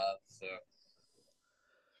and stuff. So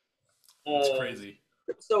it's crazy.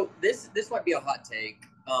 So this might be a hot take.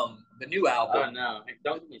 The new album. Oh no!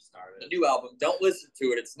 Don't get me started. The new album. Don't listen to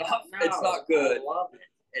it. It's not good. I love it.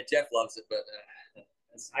 And Jeff loves it, but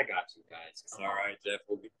I got you guys. It's all right, Jeff.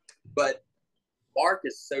 But Mark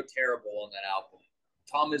is so terrible on that album.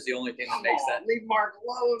 Tom is the only thing that makes that. Leave Mark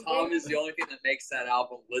alone. Tom is the only thing that makes that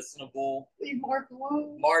album listenable. Leave Mark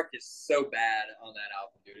alone. Mark is so bad on that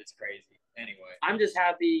album, dude. It's crazy. Anyway, I'm just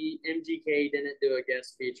happy MGK didn't do a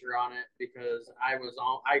guest feature on it because I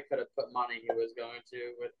could have put money he was going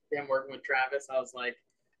to with him working with Travis. I was like,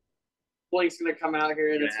 Blink's gonna come out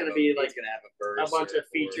here and it's gonna be like gonna have a bunch of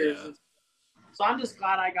features. Yeah. So I'm just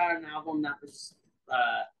glad I got an album that was.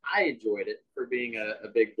 I enjoyed it for being a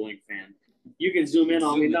big Blink fan. You can zoom in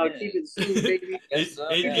on me. No, keep it zoomed, baby.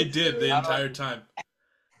 It did the entire time.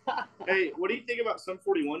 Hey, what do you think about Sum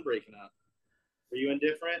 41 breaking up? Are you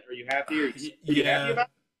indifferent? Are you happy? Are you happy about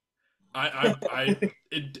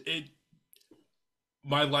it?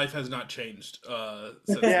 My life has not changed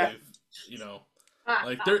since they've,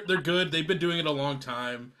 like they're good. They've been doing it a long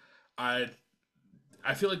time. I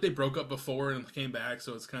feel like they broke up before and came back,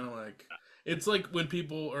 so it's kind of like it's like when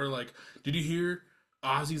people are like, "Did you hear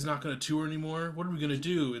Ozzy's not going to tour anymore? What are we going to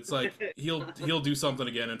do?" It's like he'll do something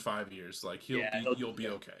again in 5 years. Like you'll be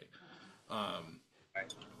okay.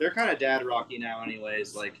 They're kind of dad rocky now,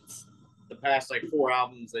 anyways. Like the past 4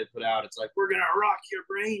 albums they put out, it's like we're gonna rock your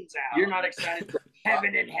brains out. You're not excited for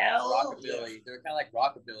Heaven and Hell? Rockabilly. They're kind of like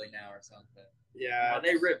rockabilly now or something. Yeah,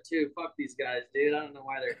 they rip too. Fuck these guys, dude. I don't know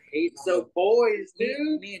why they're hating. So boys,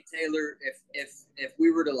 dude. Me and Taylor, if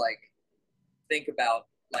we were to think about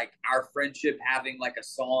our friendship having a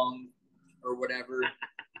song or whatever,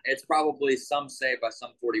 it's probably Some Say by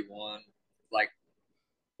Sum 41.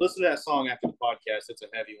 Listen to that song after the podcast. It's a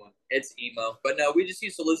heavy one. It's emo. But no, we just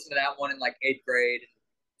used to listen to that one in 8th grade and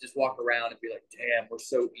just walk around and be like, damn, we're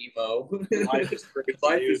so emo. Life is crazy.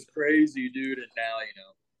 Life is crazy, dude. And now,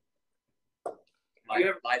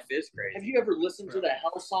 life is crazy. Have you ever listened to the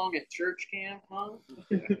Hell song at church camp, huh?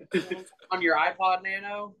 On your iPod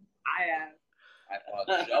Nano? I have.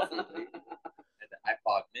 iPod Shuffle, dude. And the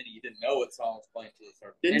iPod Mini. You didn't know what song was playing to the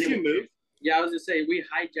start. Didn't you move? Yeah, I was going to say, we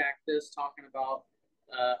hijacked this talking about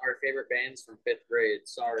our favorite bands from 5th grade.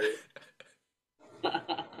 Sorry.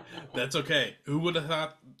 That's okay. Who would have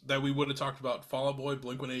thought that we would have talked about Fall Out Boy,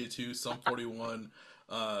 Blink-182, Sum 41,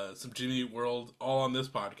 some Jimmy Eat World, all on this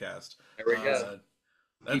podcast? There we go.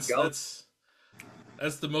 That's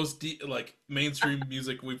the most mainstream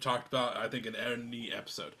music we've talked about, I think, in any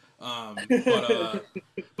episode. But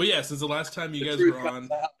yeah, since the last time you guys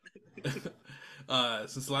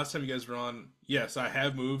were on, yes, I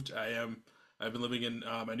have moved. I've been living in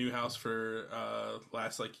my new house for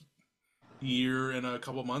last year and a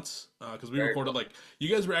couple months because we recorded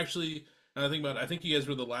you guys were actually. And I think you guys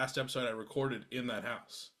were the last episode I recorded in that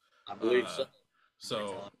house. I believe so.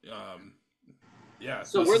 So yeah.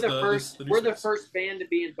 So we're the first band to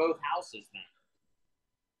be in both houses then.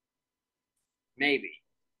 Maybe.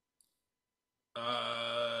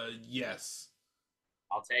 Yes.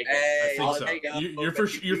 I'll take it. Hey, I think so.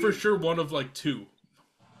 You're for sure one of 2.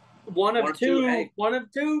 One of two. Hey. One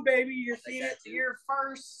of two, baby. You're seeing it here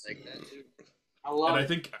first. Take that too. I love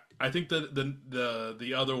it. I think that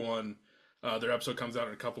the other one, their episode comes out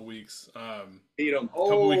in a couple weeks.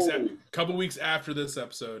 Couple weeks after this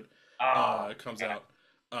episode comes out.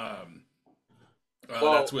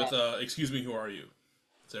 That's with Excuse Me, Who Are You?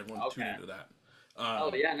 So everyone tune into that.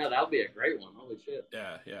 That'll be a great one. Holy shit.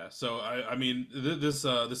 Yeah. So I mean, this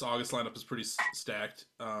August lineup is pretty stacked.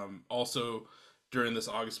 Also, during this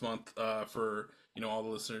August month, for all the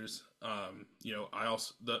listeners, I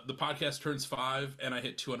also the podcast turns 5, and I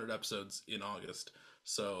hit 200 episodes in August.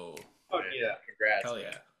 So, yeah, congrats! Hell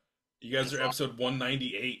yeah! You guys are episode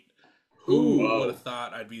 198. Who would have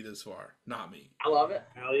thought I'd be this far? Not me. I love it.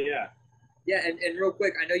 Hell yeah! Yeah, and real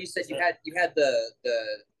quick, I know you said you had the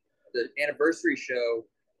anniversary show.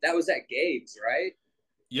 That was at Gabe's, right?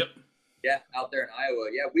 Yep. Yeah, out there in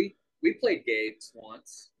Iowa. Yeah, we played Gabe's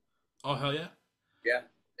once. Oh hell yeah! Yeah,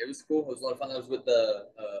 it was cool. It was a lot of fun. That was with the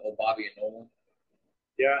old Bobby and Nolan.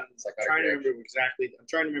 Yeah, I'm trying to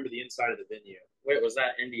remember the inside of the venue. Wait, was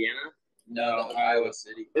that Indiana? No, Iowa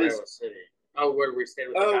City. Iowa City. Oh, where we stayed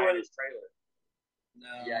with the guy in his trailer.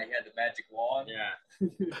 No. Yeah, he had the magic wand. Yeah.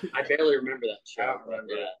 I barely remember that show. I don't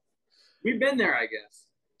remember that. We've been there, I guess.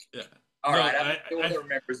 Yeah. All right, I'm the one that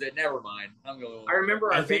remembers it. Never mind. I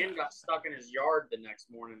remember our van got stuck in his yard the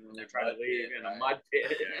next morning when they tried to leave in a mud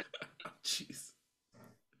pit. Jeez.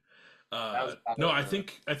 No, I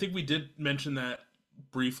think we did mention that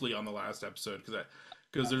briefly on the last episode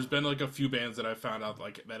because there's been a few bands that I found out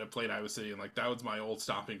that have played Iowa City, and that was my old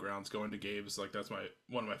stomping grounds. Going to Gabe's, that's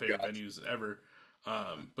one of my favorite venues ever.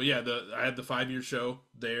 But yeah, I had the 5-year show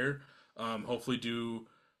there. Hopefully do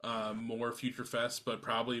more Future Fest, but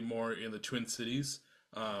probably more in the Twin Cities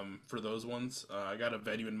for those ones. I got a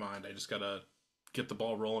venue in mind. I just gotta get the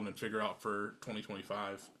ball rolling and figure out for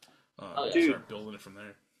 2025. Start building it from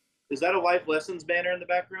there. Is that a Life Lessons banner in the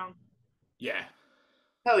background? Yeah.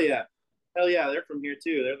 Hell yeah. They're from here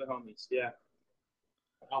too. They're the homies. Yeah.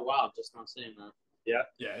 Oh wow, just not seeing that. Yeah.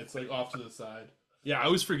 Yeah, it's like off to the side. Yeah, I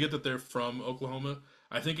always forget that they're from Oklahoma.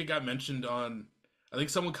 I think it got mentioned on. I think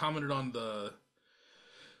someone commented on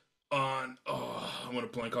I'm gonna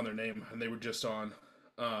blank on their name, and they were just on.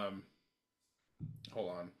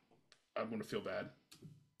 Hold on, I'm gonna feel bad.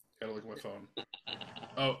 Gotta look at my phone.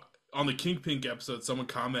 Oh, on the King Pink episode, someone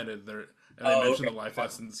commented there, and they mentioned the Life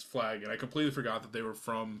Lessons flag, and I completely forgot that they were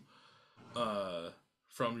from your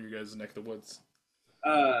guys' neck of the woods.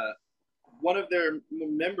 One of their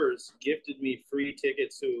members gifted me free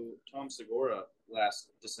tickets to Tom Segura last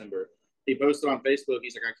December. He posted on Facebook.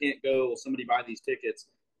 He's like, I can't go. Will somebody buy these tickets?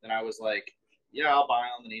 And I was like, yeah, I'll buy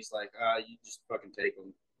them. And he's like, you just fucking take them.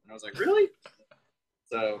 And I was like, really?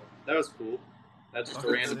 So that was cool. That's just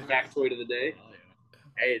a random factoid of the day.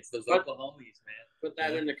 Hey, it's those Oklahomies, man. Put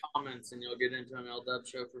that in the comments and you'll get into an L-Dub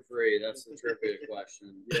show for free. That's the trivia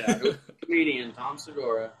question. Yeah. Comedian Tom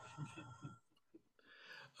Segura.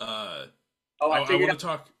 I want to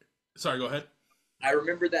talk. Sorry, go ahead. I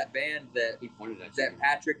remember that band that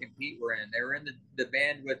Patrick and Pete were in. They were in the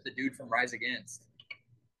band with the dude from Rise Against.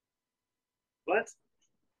 What?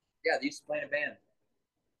 Yeah, they used to play in a band.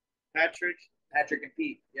 Patrick and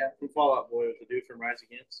Pete. Yeah. From Fall Out Boy with the dude from Rise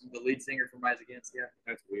Against. The lead singer from Rise Against. Yeah.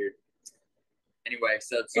 That's weird. Anyway,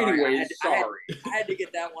 so sorry. I had to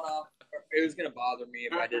get that one off. It was gonna bother me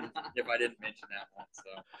if I didn't mention that one.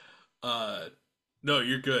 So. No,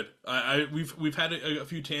 you're good. We've had a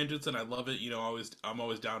few tangents, and I love it. I'm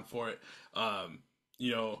always down for it. I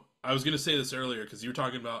was gonna say this earlier because you were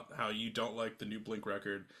talking about how you don't like the new Blink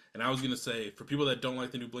record, and I was gonna say for people that don't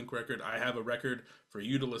like the new Blink record, I have a record for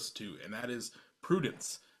you to listen to, and that is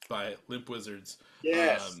Prudence by Limp Wizurdz.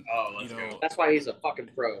 Yes. Let's go. That's why he's a fucking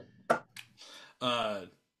pro.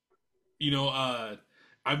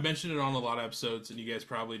 I've mentioned it on a lot of episodes, and you guys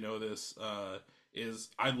probably know this. Is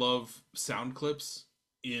I love sound clips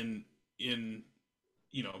in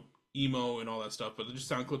emo and all that stuff, but just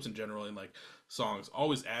sound clips in general and like songs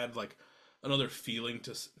always add like another feeling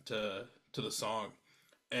to the song.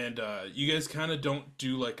 And you guys kind of don't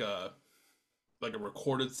do like a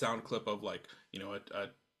recorded sound clip of like a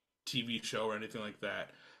TV show or anything like that,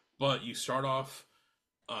 but you start off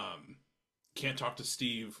Can't Talk to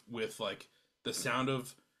Steve with like the sound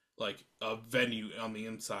of like a venue on the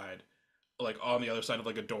inside, like on the other side of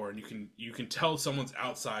like a door, and you can tell someone's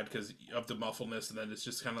outside because of the muffledness, and then it's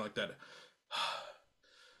just kind of like that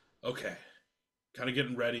okay, kind of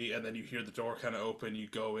getting ready, and then you hear the door kind of open, you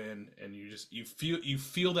go in, and you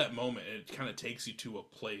feel that moment, and it kind of takes you to a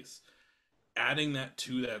place. Adding that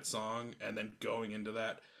to that song and then going into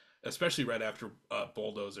that, especially right after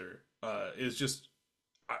Bulldozer, is just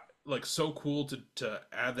like so cool to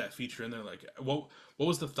add that feature in there. Like what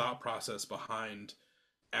was the thought process behind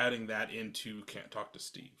adding that into Can't Talk to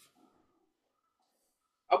Steve?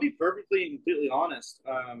 I'll be perfectly and completely honest.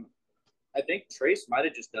 I think Trace might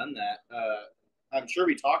have just done that. I'm sure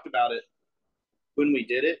we talked about it when we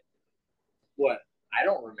did it. What? I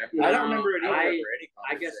don't remember. I don't remember it either.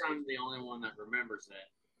 I guess I'm the only one that remembers it.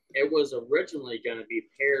 It was originally going to be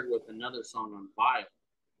paired with another song on Vile.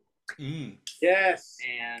 Yes.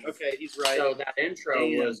 And okay, he's right. So that intro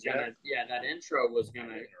was gonna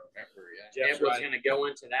go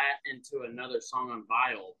into another song on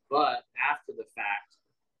Vile. But after the fact,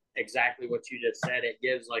 exactly what you just said, it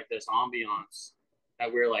gives like this ambiance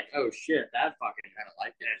that we're like, oh shit, that fucking kind of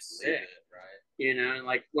like that's sick, right? And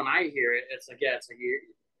like when I hear it, it's like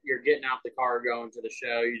you're getting out the car going to the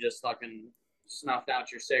show, you just fucking snuffed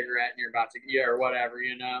out your cigarette and you're about to or whatever,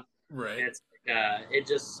 Right. And it's like, it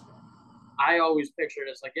just. I always pictured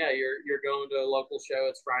it's like, you're going to a local show.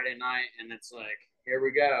 It's Friday night, and it's like, here we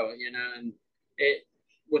go, and it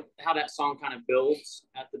with how that song kind of builds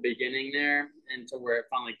at the beginning there, and to where it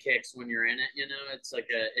finally kicks when you're in it. It's like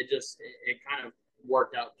it kind of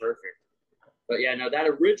worked out perfect. But yeah, no, that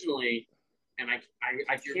originally, and I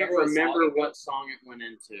can't remember what song it went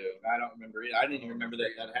into. I don't remember it. I didn't even remember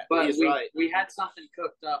that. But we had something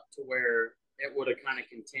cooked up to where it would have kind of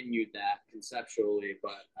continued that conceptually,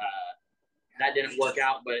 but. That didn't work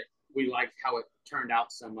out, but we liked how it turned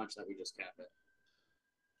out so much that we just kept it.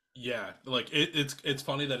 Yeah, like it's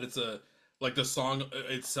funny that it's like the song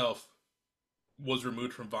itself was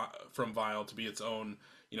removed from Vile to be its own,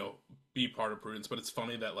 be part of Prudence. But it's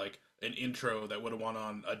funny that like an intro that would have won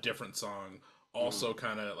on a different song also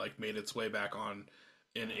kind of like made its way back on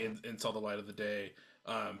and saw the light of the day.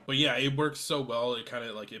 But yeah, it works so well. It kind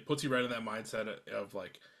of like it puts you right in that mindset of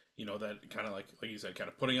like, you know, that kind of like you said, kind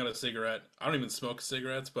of putting out a cigarette. I don't even smoke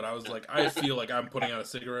cigarettes, but I was like, I feel like I'm putting out a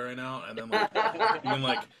cigarette right now, and then like, even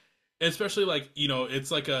like, especially like, you know,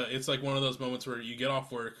 it's like one of those moments where you get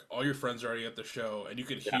off work, all your friends are already at the show, and you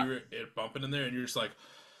can hear it bumping in there, and you're just like,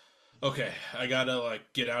 okay, I gotta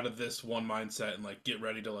like get out of this one mindset and like get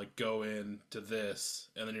ready to like go in to this,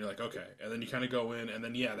 and then you're like, okay, and then you kind of go in, and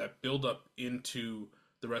then yeah, that build up into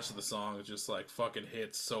the rest of the song is just like fucking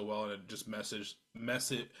hits so well, and it just meshes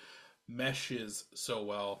so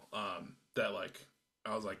well, that like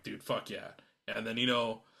I was like, dude, fuck yeah. And then, you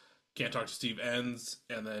know, Can't Talk to Steve ends,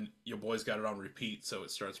 and then your boys got it on repeat, so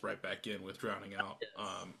it starts right back in with Drowning Out,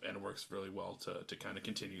 and it works really well to kind of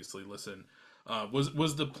continuously listen.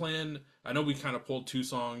 Was the plan? I know we kind of pulled two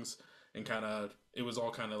songs, and kind of it was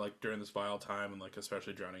all kind of like during this vile time, and like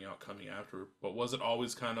especially Drowning Out coming after. But was it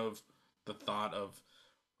always kind of the thought of?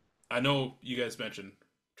 I know you guys mentioned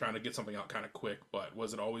trying to get something out kind of quick, but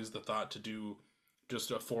was it always the thought to do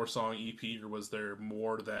just a 4-song EP, or was there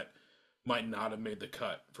more that might not have made the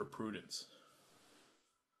cut for Prudence?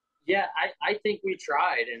 Yeah, I think we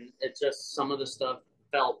tried, and it just some of the stuff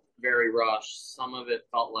felt very rushed. Some of it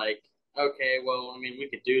felt like, okay, well, I mean, we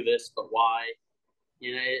could do this, but why?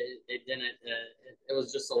 You know, it didn't. It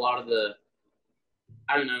was just a lot of the,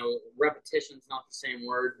 I don't know, repetition's not the same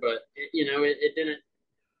word, but you know, it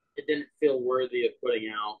didn't feel worthy of putting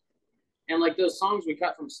out. And like those songs we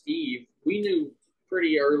cut from Steve, we knew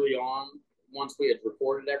pretty early on, once we had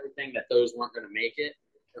recorded everything, that those weren't going to make it.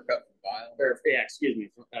 Or cut from Vile. Or yeah, excuse me,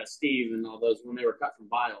 Steve and all those, when they were cut from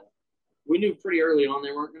Vile, we knew pretty early on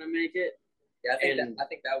they weren't going to make it. Yeah, I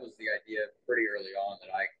think that was the idea pretty early on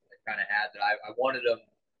that I kind of had, that I wanted them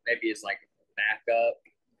maybe as like a backup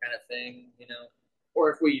kind of thing, you know.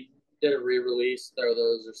 Or if we did a re-release, throw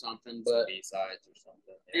those or something. But B-sides or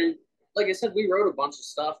something. Yeah. And like I said, we wrote a bunch of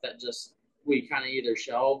stuff that just we kind of either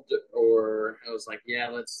shelved, or it was like, yeah,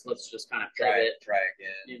 let's just kind of pivot, try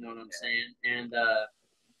again. You know what I'm saying? And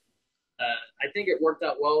I think it worked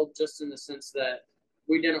out well, just in the sense that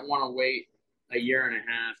we didn't want to wait a year and a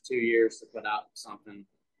half, 2 years to put out something.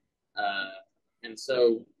 And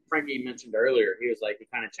so Frankie mentioned earlier, he was like, he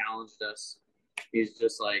kind of challenged us. He's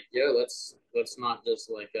just like, yo, let's not just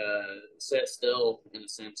like sit still, in a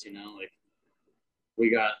sense, you know, like we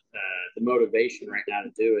got the motivation right now to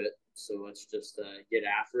do it. So let's just get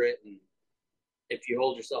after it. And if you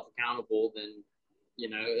hold yourself accountable, then, you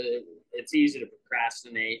know, it's easy to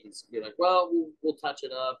procrastinate and be like, well, we'll touch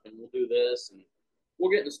it up and we'll do this and we'll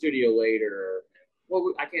get in the studio later.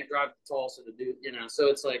 Well, I can't drive to Tulsa to do, you know. So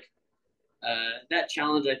it's like that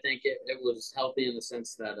challenge, I think it was healthy in the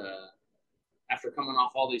sense that after coming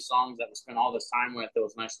off all these songs that we spent all this time with, it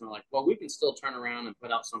was nice to know, like, well, we can still turn around and put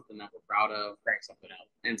out something that we're proud of, crank something out,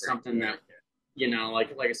 and something that, you know,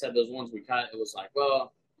 like I said, those ones we cut, it was like,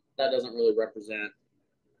 well, that doesn't really represent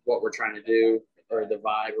what we're trying to do, or the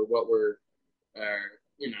vibe, or what we're,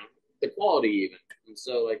 you know, the quality even. And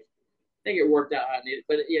so, like, I think it worked out how it needed.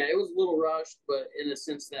 But yeah, it was a little rushed, but in the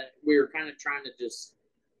sense that we were kind of trying to just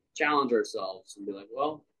challenge ourselves and be like,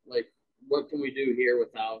 well, like, what can we do here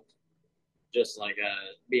without just like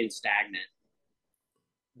being stagnant?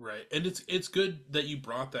 Right. And it's good that you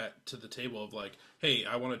brought that to the table of like, hey,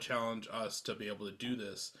 I want to challenge us to be able to do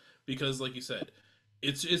this, because like you said,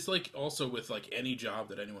 it's like also with like any job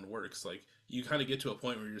that anyone works, like you kind of get to a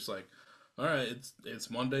point where you're just like, all right, it's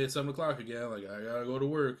Monday at 7 o'clock again, like I gotta go to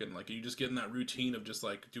work, and like you just get in that routine of just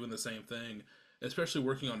like doing the same thing, especially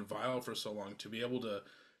working on Vile for so long, to be able to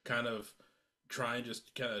kind of try and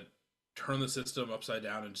just kind of turn the system upside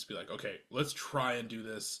down and just be like, okay, let's try and do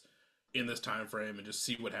this in this time frame and just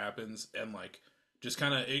see what happens. And like just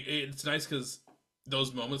kind of it's nice because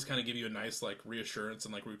those moments kind of give you a nice like reassurance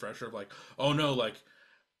and like refresher of like, oh no, like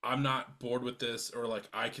I'm not bored with this, or like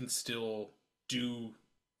I can still do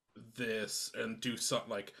this and do something,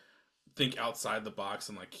 like think outside the box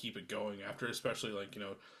and like keep it going after, especially like, you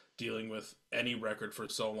know, dealing with any record for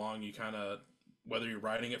so long, you kind of, whether you're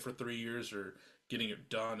writing it for 3 years or getting it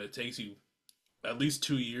done, it takes you at least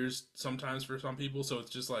 2 years sometimes for some people. So it's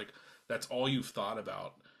just like that's all you've thought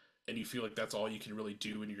about, and you feel like that's all you can really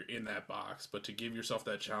do when you're in that box. But to give yourself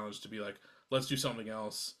that challenge to be like, let's do something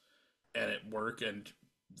else, and it work, and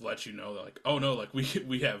let you know that like, oh no, like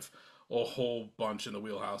we have a whole bunch in the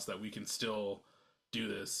wheelhouse that we can still do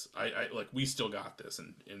this. I like we still got this,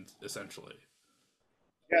 and essentially.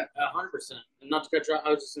 Yeah, 100%. And not to cut you off,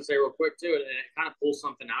 I was just gonna say real quick too, and it kind of pulls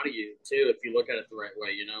something out of you too if you look at it the right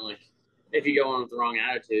way. You know, like if you go on with the wrong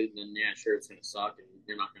attitude, then yeah, sure, it's gonna suck, and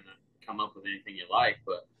you're not gonna come up with anything you like.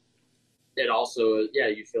 But it also, yeah,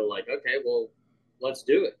 you feel like, okay, well, let's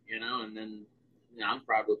do it, you know, and then I'm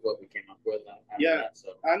proud with what we came up with. That, so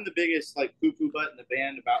I'm the biggest like poo-poo butt in the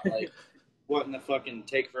band about like wanting to fucking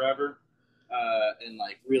take forever and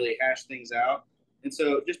like really hash things out. And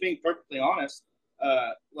so, just being perfectly honest,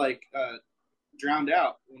 Drowned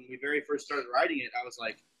Out, when we very first started writing it, I was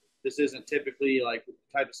like, this isn't typically like the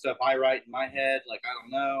type of stuff I write in my head. Like, I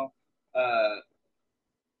don't know.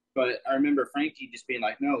 But I remember Frankie just being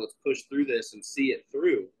like, no, let's push through this and see it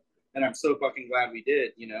through. And I'm so fucking glad we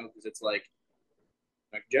did, because it's like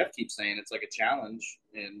Jeff keeps saying, it's like a challenge.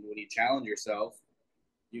 And when you challenge yourself,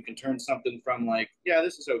 you can turn something from like, yeah,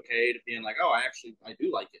 this is okay, to being like, oh, I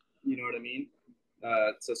do like it. You know what I mean?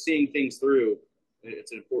 So seeing things through,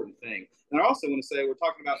 it's an important thing. And I also want to say, we're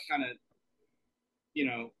talking about kind of,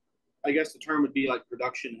 I guess the term would be like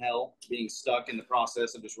production hell, being stuck in the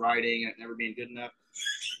process of just writing and it never being good enough.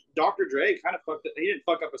 Dr. Dre kind of fucked it. He didn't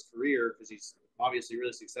fuck up his career because he's obviously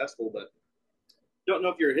really successful, but don't know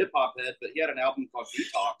if you're a hip hop head, but he had an album called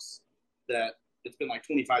Detox that it's been like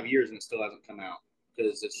 25 years and it still hasn't come out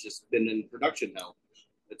because it's just been in production hell.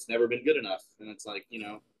 It's never been good enough. And it's like,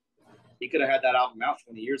 he could have had that album out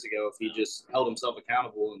 20 years ago if he just held himself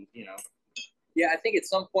accountable and, Yeah, I think at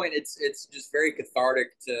some point it's just very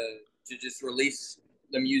cathartic to just release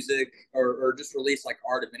the music or just release like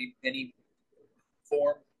art of any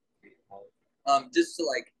form. Just to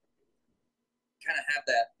like kind of have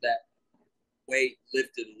that weight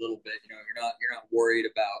lifted a little bit. You're not worried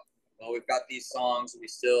about, well, we've got these songs we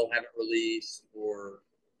still haven't released or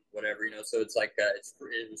whatever, so it's like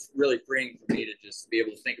it was really freeing for me to just be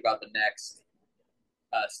able to think about the next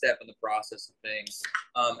step in the process of things.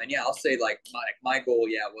 And yeah, I'll say like my goal,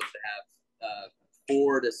 was to have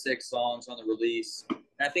 4 to 6 songs on the release. And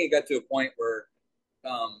I think it got to a point where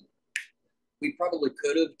we probably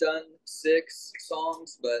could have done 6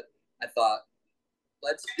 songs, but I thought,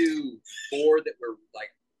 let's do 4 that we're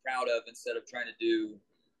like proud of instead of trying to do,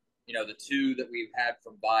 the 2 that we've had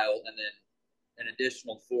from Vile and then an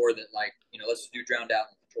additional 4 that like, let's do Drowned Out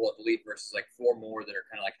and Control Alt Delete versus like 4 more that are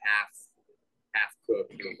kind of like half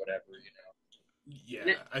cooked or whatever,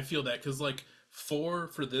 Yeah, I feel that because like 4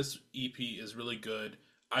 for this EP is really good.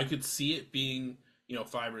 I could see it being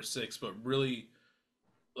 5 or 6, but really,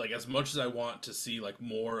 like, as much as I want to see like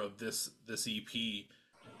more of this EP,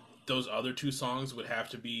 those other 2 songs would have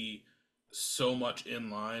to be so much in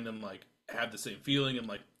line and like have the same feeling and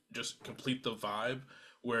like just complete the vibe.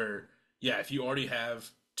 Where if you already have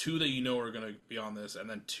 2 that are going to be on this and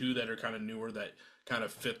then 2 that are kind of newer that kind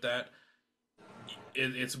of fit that,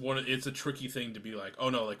 it's a tricky thing to be like, oh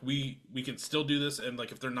no, like we can still do this, and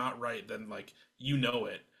like if they're not right, then like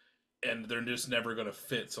it, and they're just never gonna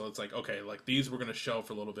fit. So it's like, okay, like these we're gonna show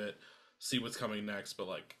for a little bit, see what's coming next, but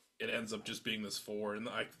like it ends up just being this 4, and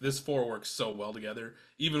like this 4 works so well together,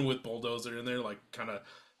 even with Bulldozer in there, like kind of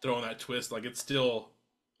throwing that twist. Like it's still,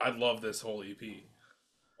 I love this whole EP.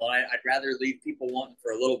 Well, I'd rather leave people wanting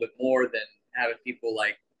for a little bit more than having people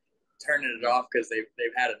like turning it off because they've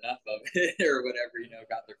had enough of it or whatever,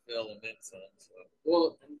 got their fill and then some. So.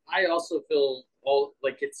 Well, I also feel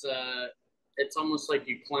it's almost like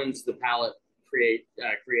you cleanse the palate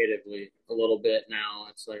creatively a little bit now.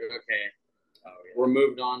 It's like, okay, we're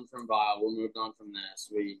moved on from Vile, we're moved on from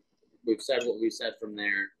this. We've said what we said from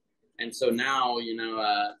there, and so now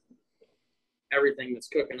everything that's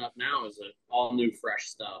cooking up now is all new, fresh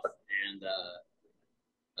stuff, and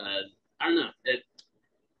I don't know,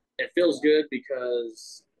 it feels good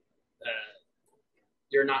because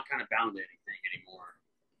you're not kind of bound to anything anymore.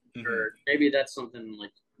 Mm-hmm. Or maybe that's something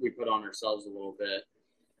like we put on ourselves a little bit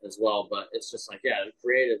as well, but it's just like,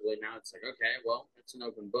 creatively now it's like, okay, well, it's an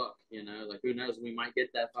open book, like who knows, we might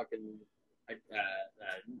get that fucking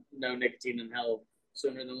no nicotine in hell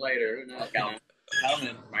sooner than later. Who knows?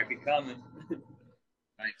 Coming, might be coming.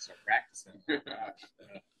 Might start practicing.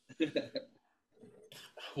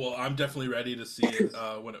 Well, I'm definitely ready to see it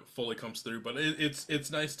when it fully comes through. But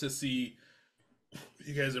it's nice to see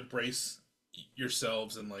you guys embrace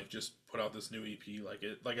yourselves and like just put out this new EP.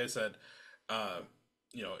 Like I said,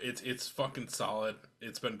 it's fucking solid.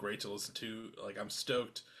 It's been great to listen to. Like I'm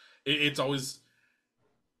stoked. It's always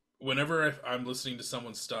whenever I'm listening to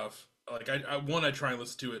someone's stuff. Like I try and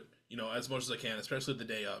listen to it, as much as I can, especially the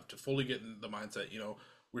day of, to fully get in the mindset.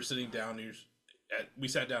 We're sitting down. We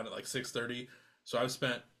sat down at like 6:30. So I've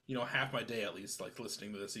spent, half my day at least, like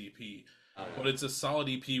listening to this EP. But it's a solid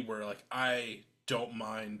EP where like I don't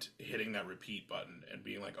mind hitting that repeat button and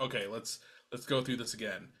being like, okay, let's go through this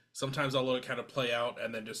again. Sometimes I'll let it kind of play out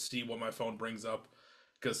and then just see what my phone brings up,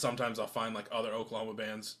 because sometimes I'll find like other Oklahoma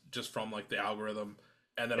bands just from like the algorithm,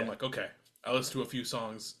 and then I'm like, okay, I listened to a few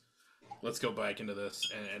songs, let's go back into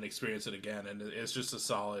this and experience it again. And it's just a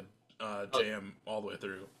solid jam all the way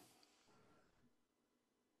through.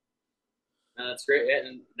 That's great,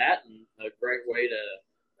 and a great way to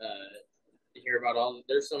hear about all.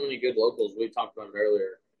 There's so many good locals. We talked about it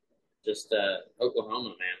earlier. Just Oklahoma,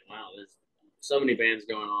 man. Wow, there's so many bands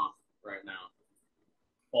going off right now.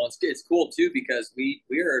 Well, it's cool too because we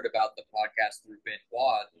heard about the podcast through Ben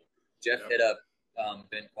Quad. Jeff hit up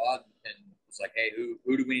Ben Quad and was like, "Hey,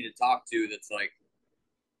 who do we need to talk to that's like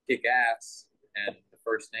kick ass?" And the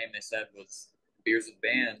first name they said was Beers with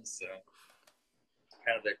Bands. So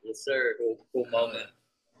kind of a cool moment.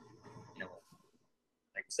 You know,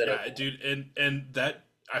 like I said, dude, and that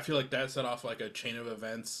I feel like that set off like a chain of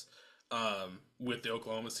events with the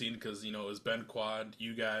Oklahoma scene because it was Ben Quad,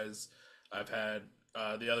 you guys. I've had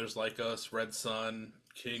the others like us, Red Sun,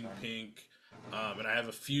 King Pink, and I have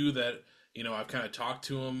a few that I've kind of talked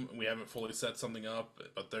to them and we haven't fully set something up,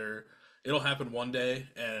 but it'll happen one day.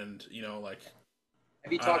 And like,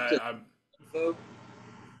 have you talked to info?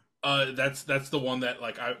 That's the one that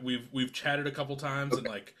like we've chatted a couple times and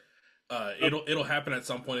like it'll happen at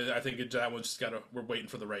some point. I think that one's just we're waiting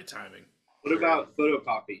for the right timing. What about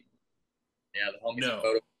Photocopy? Yeah, the homies No.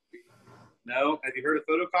 Photocopy. No, have you heard of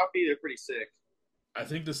Photocopy? They're pretty sick. I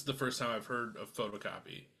think this is the first time I've heard of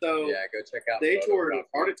Photocopy. So yeah, go check out. They toured with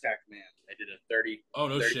Heart Attack Man. They did a 30. Oh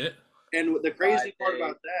no 30, shit! And the crazy part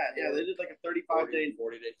about that, they did like a 35-day,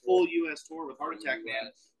 40-day full U.S. tour with Heart Attack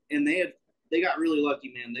Man, and they got really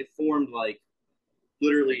lucky, man. They formed like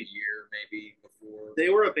literally a year maybe before. They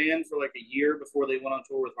were a band for like a year before they went on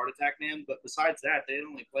tour with Heart Attack Man, but besides that, they had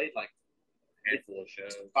only played like a handful of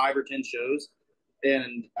shows, 5 or 10 shows,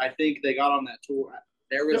 and I think they got on that tour.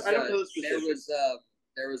 There was I don't know the specifics.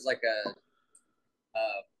 There was like a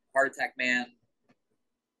Heart Attack Man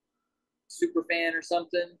super fan or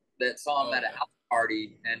something that saw him at a house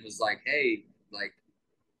party and was like, "Hey, like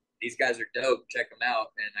these guys are dope. Check them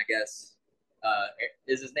out." And I guess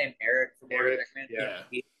is his name Eric from Heart Attack Man? Yeah.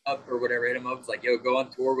 He up or whatever hit him up. Was like, "Yo, go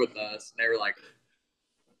on tour with us." And they were like,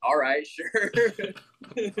 "All right, sure."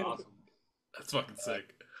 Awesome. That's fucking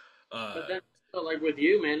sick. But then, like with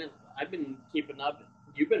you, man, I've been keeping up.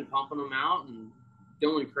 You've been pumping them out and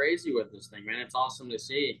going crazy with this thing, man. It's awesome to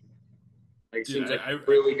see. Like, it seems like you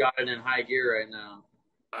really got it in high gear right now.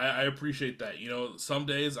 I appreciate that. Some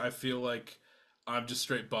days I feel like I'm just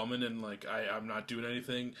straight bumming and like I'm not doing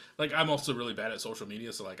anything. Like I'm also really bad at social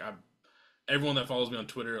media, so like everyone that follows me on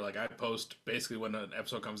Twitter, like I post basically when an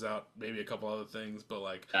episode comes out, maybe a couple other things, but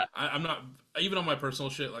like I'm not even on my personal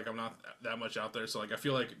shit. Like I'm not that much out there, so like I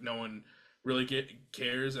feel like no one really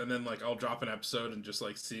cares. And then like I'll drop an episode and just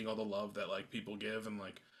like seeing all the love that like people give and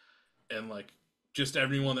like just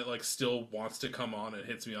everyone that like still wants to come on and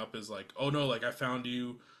hits me up is like, oh no, like I found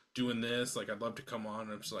you doing this, like I'd love to come on.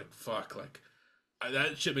 And I'm just like, fuck, like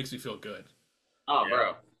that shit makes me feel good. Oh, yeah.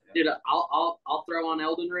 Bro, dude, I'll throw on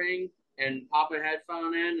Elden Ring and pop a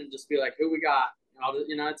headphone in and just be like, who we got?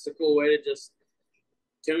 It's a cool way to just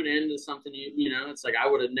tune into something. It's like I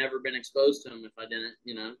would have never been exposed to them if I didn't,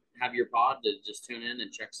 have your pod to just tune in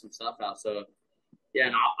and check some stuff out. So yeah,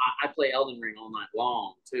 and I play Elden Ring all night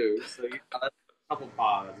long too. So that's a couple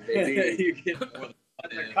pods, maybe. You get more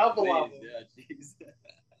than a couple of them. Yeah, jeez.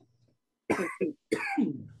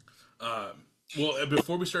 Well,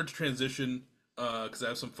 before we start to transition, because I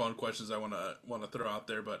have some fun questions I want to throw out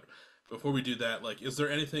there, but before we do that, like, is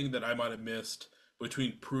there anything that I might have missed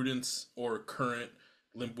between Prudence or current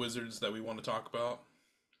Limp Wizurdz that we want to talk about?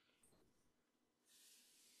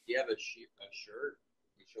 Do you have a shirt?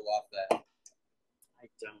 You show off that. I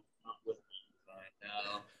don't. Not with me.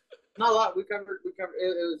 No. Not a lot. We covered. It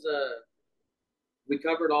was we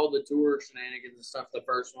covered all the tour shenanigans and stuff. The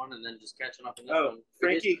first one, and then just catching up in this one.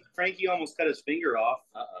 Frankie almost cut his finger off.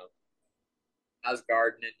 I was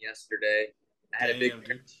gardening yesterday. I had a big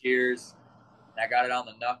pair of shears. I got it on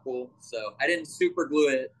the knuckle, so I didn't super glue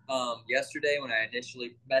it yesterday when I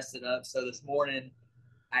initially messed it up. So this morning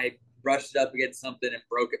I brushed it up against something and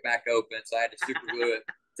broke it back open. So I had to super glue it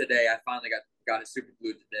today. I finally got it super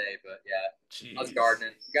glued today, but yeah, jeez. I was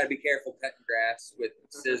gardening. You got to be careful cutting grass with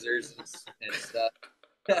scissors and stuff.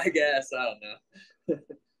 I guess I don't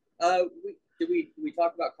know. Did we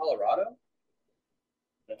talk about Colorado?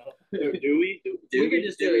 Do we? Did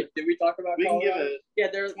we talk about? We can Colorado?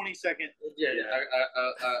 give a 20-second.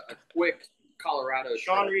 A quick Colorado.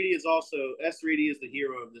 Sean Reedy is also Reedy is the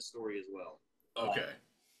hero of this story as well. Okay.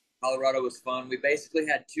 Colorado was fun. We basically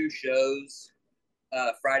had 2 shows,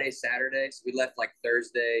 Friday, Saturday. So we left like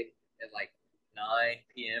Thursday at like 9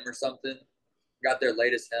 p.m. or something. Got there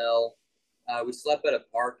late as hell. We slept at a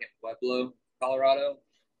park in Pueblo, Colorado,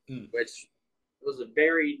 which was a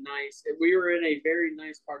very nice. We were in a very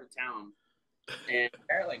nice part of town. And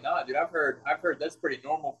Apparently not, dude. I've heard that's pretty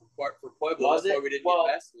normal for Pueblo. Was That's it? why we didn't Well,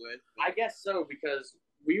 get Westwood. I guess so, because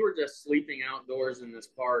we were just sleeping outdoors in this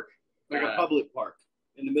park. Like a public park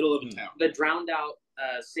in the middle of a town. The drowned out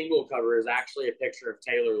single cover is actually a picture of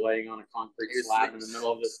Taylor laying on a concrete slab in the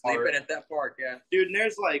middle of this park. Sleeping at that park, yeah. Dude, and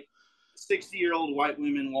there's like 60-year-old white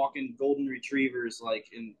women walking golden retrievers, like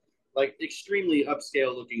in like extremely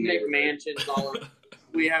upscale looking McMansions all over.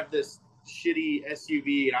 We have this shitty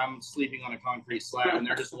SUV, and I'm sleeping on a concrete slab, and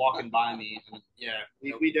they're just walking by me. And yeah,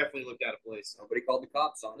 we definitely looked at a place. Nobody called the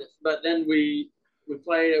cops on it. But then we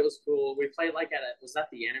played. It was cool. We played like was that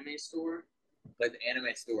the anime store? Played the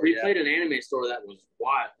anime store. We played an anime store that was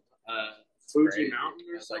wild. Fuji Mountain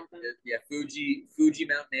or something. Like, Fuji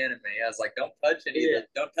Mountain Anime. I was like, don't touch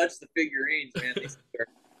don't touch the figurines, man.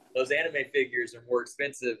 Those anime figures are more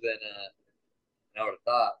expensive than I would have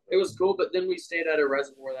thought. It was cool, but then we stayed at a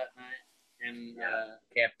reservoir that night and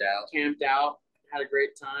camped out, had a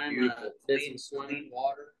great time. Did some swimming.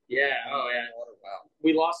 Water. Yeah. Oh yeah. Water. Wow.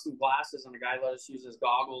 We lost some glasses, and the guy let us use his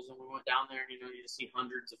goggles, and we went down there, and you just see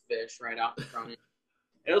hundreds of fish right out in front of you.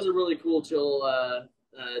 It was a really cool, chill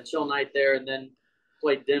night there, and then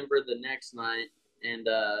played Denver the next night, and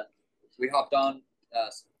we hopped on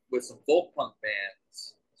with some folk punk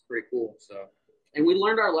bands. It's pretty cool. So, and we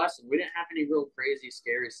learned our lesson. We didn't have any real crazy,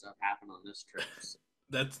 scary stuff happen on this trip. So.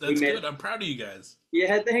 That's good. I'm proud of you guys.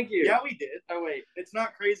 Yeah, thank you. Yeah, we did. Oh wait, it's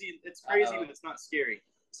not crazy. It's crazy, but it's not scary.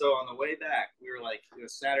 So on the way back, we were like, it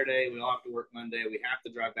was Saturday. We all have to work Monday. We have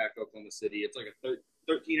to drive back to Oklahoma City. It's like a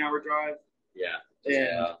 13-hour drive. Yeah.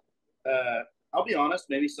 And I'll be honest,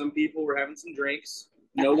 maybe some people were having some drinks.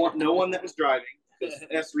 No one that was driving, because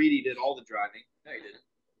S. Reedy did all the driving. No, you didn't.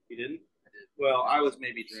 You didn't? I did. Well, I was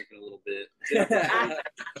maybe drinking a little bit.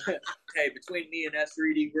 Hey, between me and S.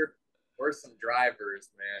 Reedy, we're some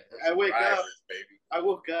drivers, man. I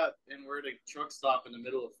woke up and we're at a truck stop in the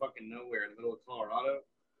middle of fucking nowhere, in the middle of Colorado,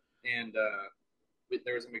 and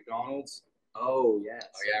there was a McDonald's. Oh yes.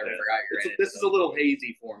 Oh yeah, I forgot this is a little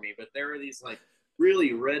hazy for me, but there were these like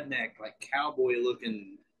really redneck, like cowboy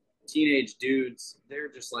looking teenage dudes. They're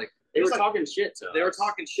just like they were talking shit to us. They were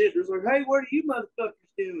talking shit. They was like, "Hey, what are you motherfuckers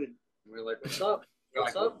doing?" And we were like, "What's up?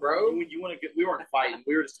 What's up, bro? You want to get?" We weren't fighting.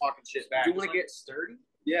 We were just talking shit back. Do you want to get sturdy?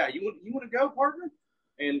 Yeah, you want to go, partner?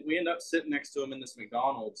 And we end up sitting next to him in this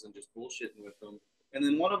McDonald's and just bullshitting with them. And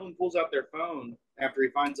then one of them pulls out their phone after he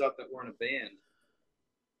finds out that we're in a band.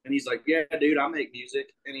 And he's like, "Yeah, dude, I make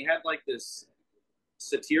music." And he had like this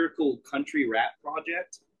satirical country rap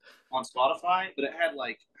project on Spotify, but it had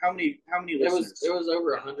like how many listeners? It was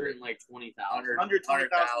over 120,000. 120,000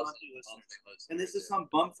 listeners. And this is some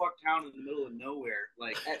bumfuck town in the middle of nowhere,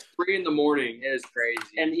 like at 3 a.m. It was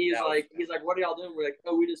crazy. And he's like, "What are y'all doing?" We're like,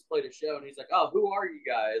 "Oh, we just played a show." And he's like, "Oh, who are you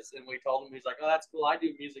guys?" And we told him. He's like, "Oh, that's cool. I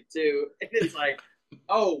do music too." And it's like,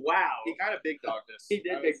 "Oh wow." He kind of big dogged us. He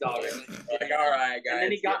did big dog us. Like, all right, guys. And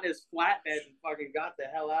then he got in his flatbed and fucking got the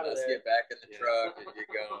hell out of there. Let's get back in the truck and get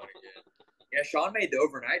going again. Yeah, Sean made the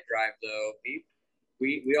overnight drive though.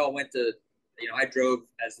 We all went to, I drove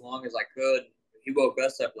as long as I could. He woke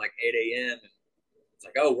us up like 8 a.m. and it's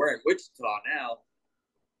like, oh, we're in Wichita now.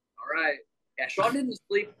 All right. Yeah, Sean didn't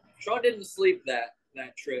sleep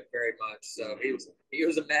that trip very much. So he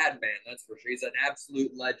was a madman, that's for sure. He's an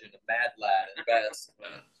absolute legend, a bad lad at best.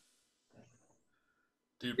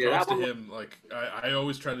 Dude, props to him. Like I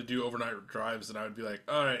always try to do overnight drives, and I would be like,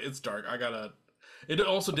 all right, it's dark. It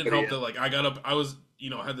also didn't help that like I got up. I was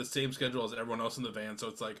had the same schedule as everyone else in the van, so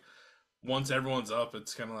it's like once everyone's up,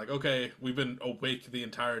 it's kind of like, okay, we've been awake the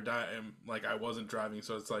entire time. Like I wasn't driving,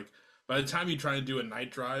 so it's like by the time you try to do a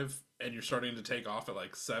night drive and you're starting to take off at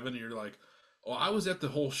like 7, you're like, oh, I was at the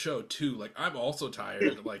whole show too. Like I'm also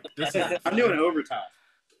tired. Like this is I'm doing overtime.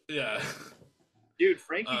 Yeah. Dude,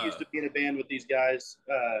 Frankie used to be in a band with these guys.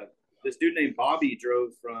 This dude named Bobby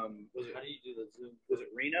drove from how do you do the Zoom? Was it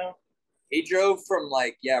Reno? He drove from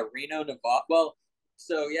Reno, Nevada. Well,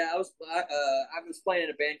 so yeah, I was playing in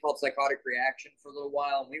a band called Psychotic Reaction for a little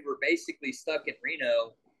while, and we were basically stuck in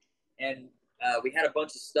Reno, and we had a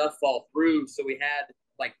bunch of stuff fall through. So we had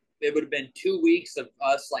it would have been 2 weeks of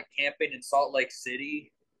us camping in Salt Lake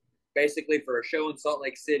City, basically for a show in Salt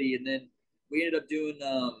Lake City, and then we ended up doing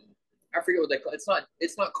I forget what they call it.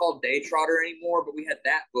 It's not called Day Trotter anymore, but we had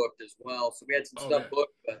that booked as well. So we had some stuff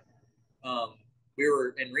booked, but we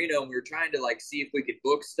were in Reno and we were trying to see if we could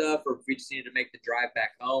book stuff or if we just needed to make the drive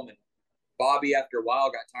back home. And Bobby, after a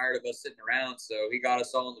while, got tired of us sitting around, so he got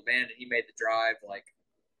us all in the van and he made the drive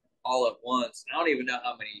all at once. And I don't even know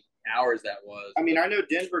how many hours that was. I mean, I know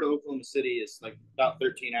Denver to Oklahoma City is about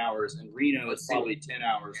 13 hours, and Reno is probably 10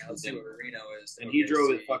 hours. Yeah, let's see what Reno is. And he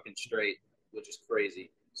drove it fucking straight, which is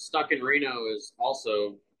crazy. Stuck in Reno is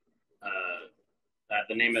also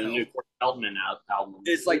the name of the new Corey Feldman album.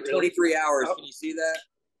 It's like 23 hours. Can you see that?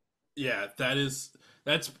 Yeah,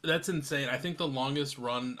 that's insane. I think the longest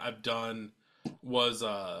run I've done was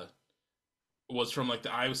from like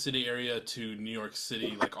the Iowa City area to New York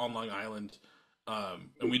City, like on Long Island.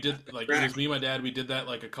 And we did like it was me and my dad. We did that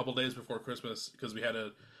like a couple days before Christmas because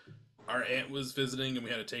our aunt was visiting and we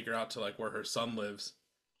had to take her out to like where her son lives.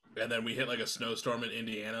 And then we hit like a snowstorm in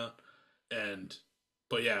Indiana,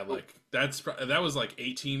 but yeah, like that was like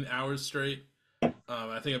 18 hours straight.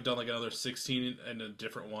 I think I've done like another 16 in a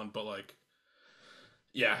different one, but like,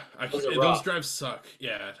 yeah, those drives suck.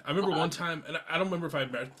 Yeah, I remember one time, and I don't remember if I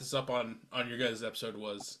brought this up on your guys' episode. It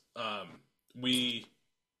was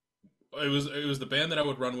the band that I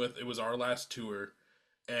would run with. It was our last tour,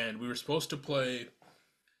 and we were supposed to play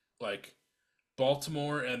like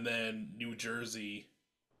Baltimore and then New Jersey.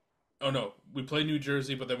 Oh no, we played New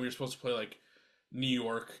Jersey, but then we were supposed to play like New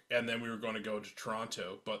York, and then we were going to go to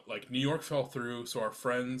Toronto. But like New York fell through, so our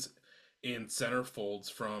friends in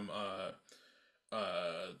Centerfolds from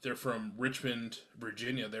they're from Richmond,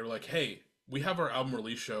 Virginia. They were like, "Hey, we have our album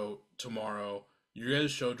release show tomorrow. Your guys'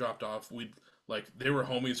 show dropped off. They were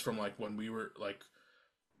homies from like when we were like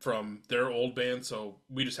from their old band, so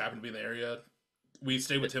we just happened to be in the area. We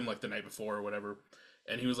stayed with him like the night before or whatever,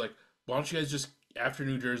 and he was like, "Why don't you guys just after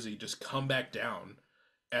New Jersey just come back down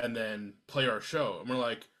and then play our show?" And we're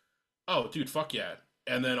like, "Oh, dude, fuck yeah!"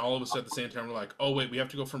 And then all of a sudden at the same time we're like, "Oh wait, we have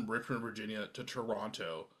to go from Richmond, Virginia to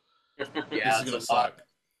Toronto. Yeah, this is gonna suck."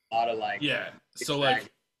 A lot of like Yeah, so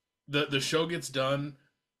like the show gets done.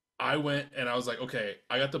 I went and I was like, okay,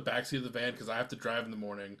 I got the backseat of the van because I have to drive in the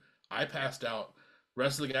morning. I passed out.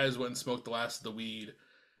 Rest of the guys went and smoked the last of the weed.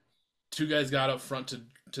 Two guys got up front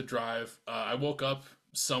to drive. I woke up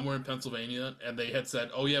somewhere in Pennsylvania and they had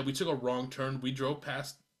said, "Oh yeah, we took a wrong turn. We drove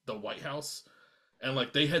past the White House." And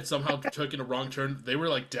like they had somehow taken a wrong turn. They were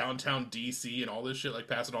like downtown DC and all this shit, like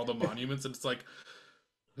passing all the monuments. And it's like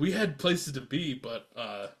we had places to be, but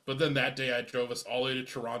then that day I drove us all the way to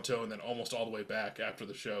Toronto and then almost all the way back after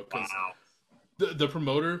the show because the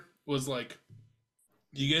promoter was like,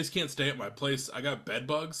 "You guys can't stay at my place. I got bed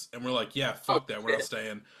bugs." And we're like, "Yeah, fuck that. We're not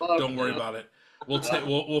staying. Don't worry about it.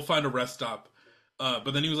 We'll find a rest stop."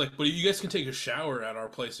 But then he was like, "But you guys can take a shower at our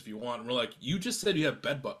place if you want." And we're like, "You just said you have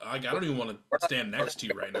bed bugs. Like, I don't even want to stand next to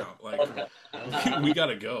you right now. Like, we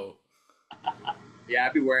gotta go." Yeah,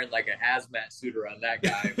 I'd be wearing like a hazmat suit around that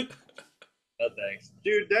guy. No thanks.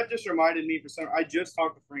 Dude, that just reminded me I just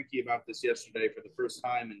talked to Frankie about this yesterday for the first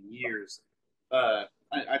time in years. I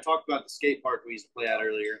talked about the skate park we used to play at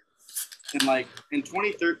earlier. And like in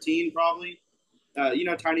 2013 probably,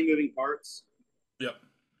 Tiny Moving Parts. Yep.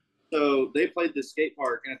 So they played the skate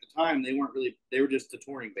park, and at the time they were just a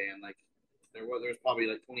touring band. Like there was probably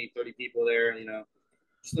like 20, 30 people there,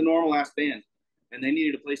 just a normal ass band. And they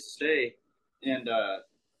needed a place to stay. And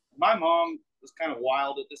my mom was kind of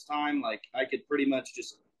wild at this time. Like I could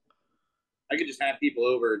just have people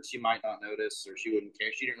over and she might not notice or she wouldn't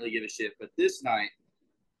care. She didn't really give a shit. But this night,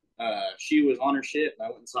 she was on her shit. And I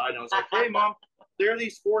went inside and I was like, "Hey, Mom, there are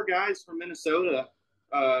these 4 guys from Minnesota.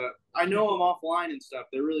 I know them offline and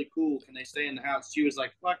stuff. They're really cool. Can they stay in the house?" She was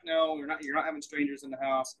like, "Fuck no, you're not having strangers in the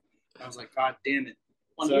house." And I was like, "God damn it."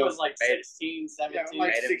 When he was like 16, 17. Yeah,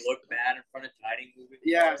 like made him look bad in front of Tiny Moving.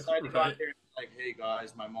 Yeah, so I had to go out there and like, "Hey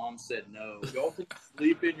guys, my mom said no. Y'all can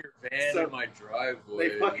sleep in your van in my driveway."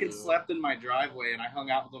 They fucking slept in my driveway, and I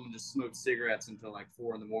hung out with them and just smoked cigarettes until like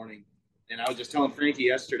 4 in the morning. And I was just telling Frankie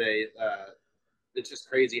yesterday, it's just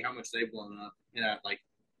crazy how much they've blown up.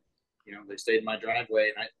 They stayed in my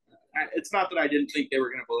driveway, and I it's not that I didn't think they were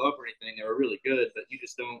going to blow up or anything. They were really good, but you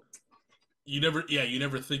just don't. You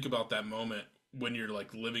never think about that moment when you're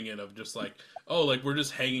like living it of just like, oh, like we're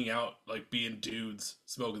just hanging out, like being dudes,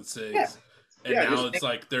 smoking cigs, and now it's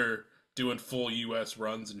like they're doing full U.S.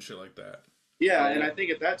 runs and shit like that. Yeah, and I think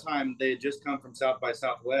at that time they had just come from South by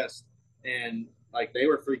Southwest, and like they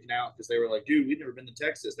were freaking out because they were like, "Dude, we've never been to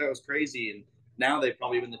Texas. That was crazy." And now they've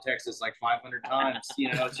probably been to Texas like 500 times.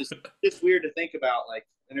 It's just weird to think about. Like,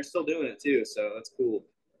 and they're still doing it too, so that's cool.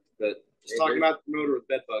 But just talking about the promoter with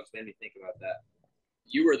bed bugs made me think about that.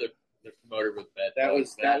 You were the promoter with bed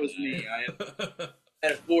bugs. That was me. I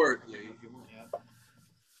metaphorically.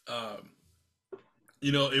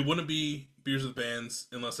 It wouldn't be Beers with Bands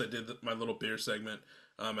unless I did my little beer segment.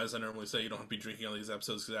 As I normally say, you don't have to be drinking on these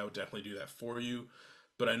episodes because I would definitely do that for you.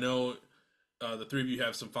 But I know the 3 of you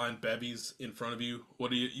have some fine bevies in front of you.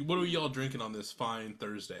 What are y'all drinking on this fine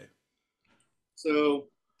Thursday? So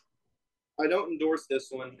I don't endorse this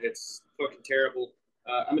one. It's fucking terrible.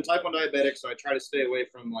 I'm a type 1 diabetic, so I try to stay away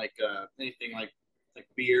from like anything like like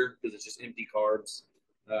beer because it's just empty carbs.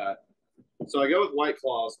 So I go with White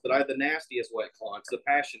Claws, but I have the nastiest White Claw. It's the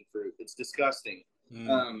passion fruit. It's disgusting.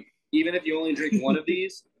 Even if you only drink one of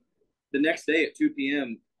these, the next day at 2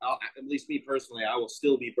 p.m., at least me personally, I will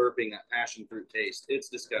still be burping that passion fruit taste. It's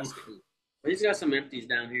disgusting. Well, he's got some empties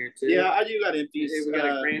down here too. Yeah, I do got empties. We got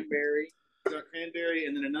a cranberry. We got cranberry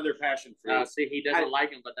and then another passion fruit. See, he doesn't like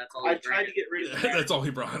them, but that's all. I tried to get rid of them. That's all he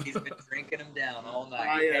brought. He's been drinking them down all night.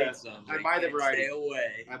 I buy the variety. Stay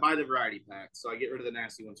away. I buy the variety pack, so I get rid of the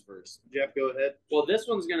nasty ones first. Jeff, go ahead. Well, this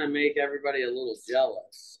one's gonna make everybody a little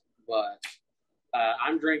jealous, but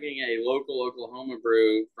I'm drinking a local Oklahoma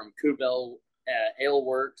brew from Kubel Ale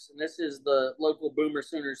Works, and this is the local Boomer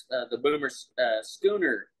Sooners, the Boomer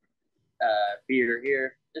Schooner beer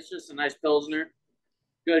here. It's just a nice Pilsner,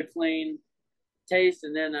 good, clean taste,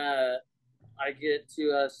 and then I get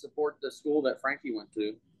to support the school that Frankie went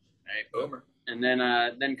to. Hey, Boomer. And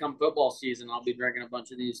then come football season, I'll be drinking a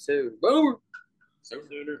bunch of these too. Boomer. So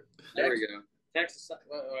Sooner. There we go. Texas.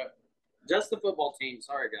 Just the football team.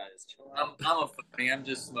 Sorry, guys. I'm a funny. I'm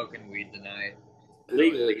just smoking weed tonight.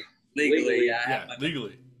 Legally. Yeah,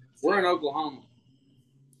 legally. We're in Oklahoma.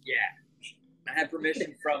 Yeah. I had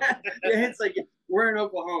permission from. Yeah, it's like we're in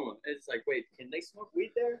Oklahoma. It's like, wait, can they smoke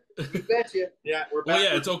weed there? You betcha. Yeah, we're Well, back.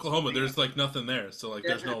 yeah, it's Oklahoma. There's like nothing there, so like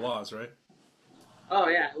there's no laws, right? Oh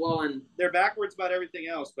yeah, well, and They're backwards about everything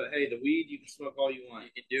else, but hey, the weed you can smoke all you want.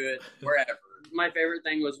 You can do it wherever. my favorite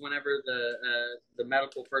thing was whenever the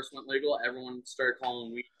medical first went legal, everyone started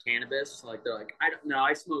calling weed cannabis. Like they're like, I don't know,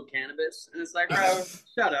 I smoke cannabis, and it's like, bro,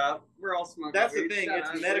 shut up. We're all smoking. That's weed. the thing. Shut It's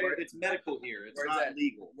up. medical. It's medical here. It's Where's not that?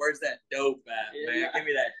 legal. Where's that dope at, man? Yeah. Give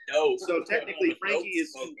me that dope. So technically, Frankie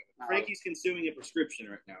is Dope smoking. Frankie's consuming a prescription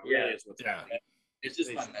right now. Yeah. Really is what's Yeah. happening. It's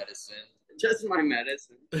just my medicine. Just my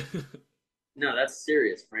medicine. No, that's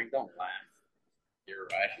serious, Frank. Don't laugh. You're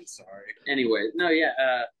right. I'm sorry. Anyway, no,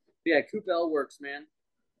 yeah, Coop L works, man.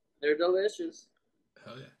 They're delicious.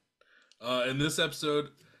 Hell yeah. In this episode,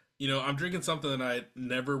 you know, I'm drinking something that I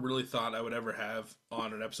never really thought I would ever have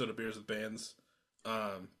on an episode of Beers with Bands,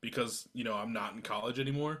 because, you know, I'm not in college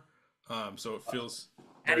anymore. So it feels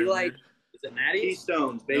How do you like? weird. Is it Natty?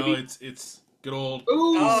 Keystones, baby. No, it's good old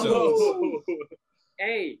Ooh. Keystones.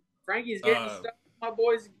 Hey, Frankie's getting Uh, stuff. My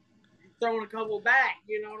boy's throwing a couple back.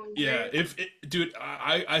 You know what I'm Yeah, saying? dude,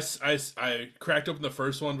 I cracked open the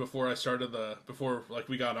first one before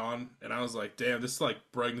we got on, and I was like, damn, this like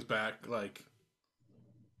brings back like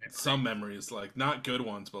some memories, like not good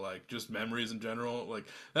ones, but like just memories in general. Like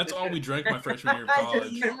that's all we drank my freshman year of Just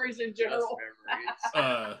college. memories in general.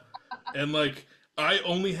 And like I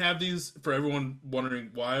only have these for everyone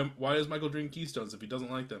wondering why is Michael drinking Keystones if he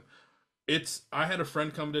doesn't like them. I had a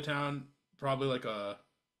friend come to town probably like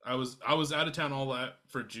I was out of town all that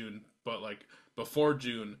for June, but like before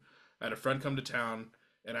June, I had a friend come to town,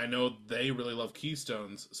 and I know they really love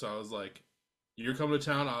Keystones, so I was like, "You're coming to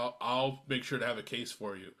town, I'll make sure to have a case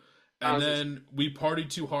for you." And then we partied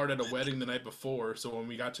too hard at a wedding the night before, so when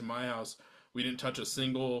we got to my house, we didn't touch a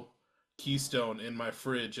single Keystone in my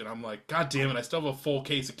fridge, and I'm like, "God damn it! I still have a full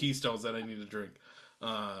case of Keystones that I need to drink."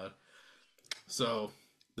 So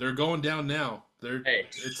they're going down now.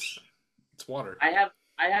 It's water.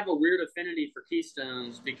 I have a weird affinity for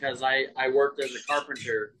Keystones because I worked as a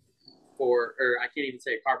carpenter or I can't even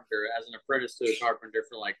say a carpenter, as an apprentice to a carpenter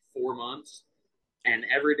for like 4 months. And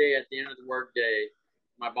every day at the end of the workday,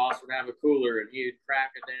 my boss would have a cooler and he would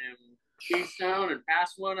crack a damn Keystone and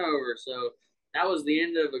pass one over. So that was the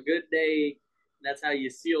end of a good day. That's how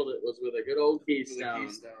you sealed it, was with a good old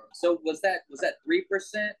Keystone. So was that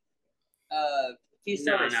 3%?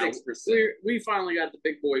 Keystone or 6%? We finally got the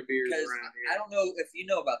big boy beers Because around here. I don't know if you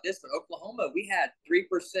know about this, but Oklahoma, we had 3%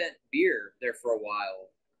 beer there for a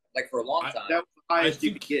while, like for a long time. That was the highest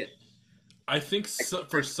you could get. I think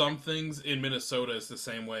for some things in Minnesota it's the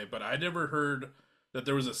same way, but I never heard that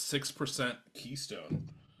there was a 6% Keystone.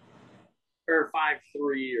 Or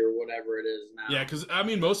 5.3 or whatever it is now. Yeah, because I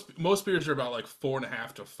mean most beers are about like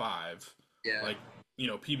 4.5 to 5. Yeah. Like, you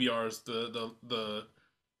know, PBRs,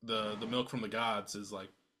 the milk from the gods is like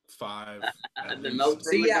 5. The milk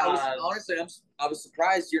See, from the yeah, gods. I was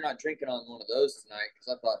surprised you're not drinking on one of those tonight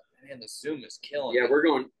because I thought, man, the Zoom is killing. Yeah, me. we're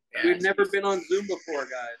going. Yeah, We've never been on Zoom before,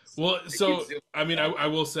 guys. Well, so keep Zoom- I mean, I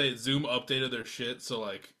will say Zoom updated their shit, so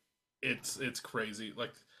like it's crazy.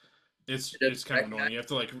 Like it's kind of annoying.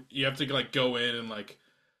 You have to go in and like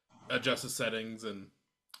adjust the settings and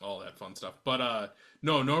all that fun stuff. But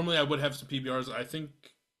no, normally I would have some PBRs. I think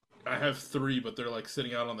I have 3, but they're like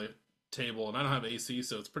sitting out on the table, and I don't have AC,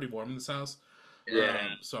 so it's pretty warm in this house.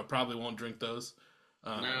 Yeah. So I probably won't drink those.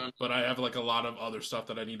 No. But I have like a lot of other stuff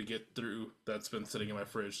that I need to get through that's been sitting in my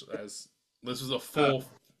fridge as This is a full,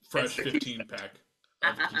 fresh 15 pack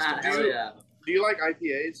of Keystone. Hell yeah. Do you like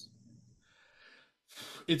IPAs?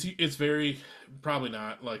 It's very probably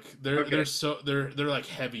not like they're like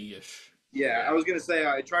heavy-ish. Yeah, I was gonna say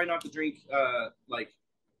I try not to drink like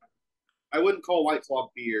I wouldn't call White Claw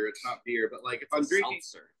beer. It's not beer, but like if I'm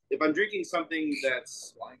drinking something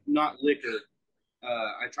that's like not liquor,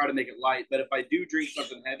 I try to make it light. But if I do drink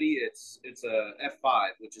something heavy, it's a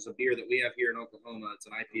F5, which is a beer that we have here in Oklahoma. It's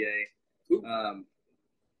an IPA.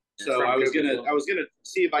 So I was gonna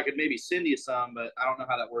see if I could maybe send you some, but I don't know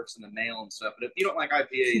how that works in the mail and stuff. But if you don't like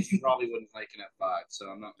IPAs, you probably wouldn't like an F5. So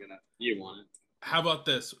I'm not gonna. You want it? How about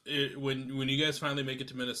this? When you guys finally make it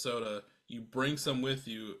to Minnesota, you bring some with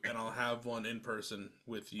you, and I'll have one in person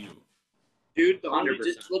with you. Dude,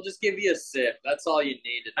 we'll just give you a sip. That's all you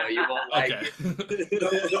need to know. You won't like it.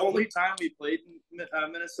 The only time we played in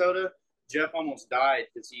Minnesota, Jeff almost died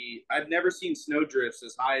because I've never seen snowdrifts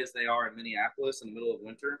as high as they are in Minneapolis in the middle of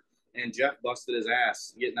winter, and Jeff busted his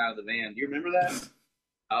ass getting out of the van. Do you remember that?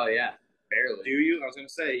 Oh, yeah. Barely. Do you? I was going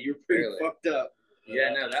to say, you're pretty fucked up. Yeah,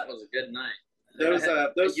 no, that was a good night. You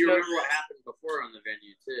remember what happened before on the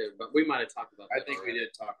venue, too, but we might have talked about that. I think we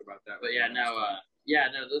did talk about that. But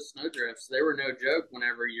no, those snowdrifts, they were no joke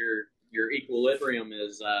whenever your equilibrium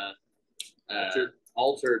is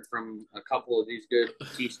altered from a couple of these good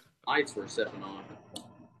nights we're sipping on.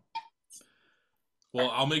 Well,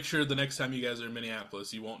 I'll make sure the next time you guys are in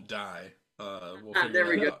Minneapolis, you won't die. We'll figure there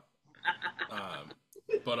we that go. out.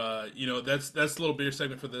 But that's a little beer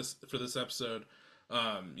segment for this episode.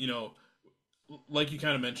 Like you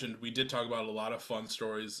kind of mentioned, we did talk about a lot of fun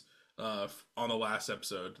stories on the last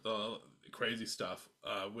episode, the crazy stuff.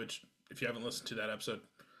 Which, if you haven't listened to that episode,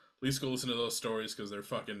 at least go listen to those stories because they're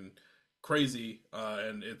fucking crazy.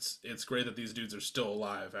 And it's great that these dudes are still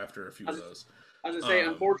alive after a few of those. I was gonna say,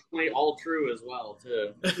 unfortunately, all true as well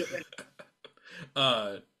too.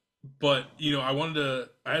 But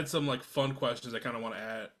I had some like fun questions I kind of want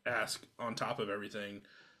to ask on top of everything.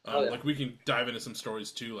 Like we can dive into some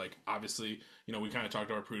stories too. Like obviously, we kind of talked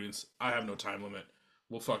about Prudence. I have no time limit.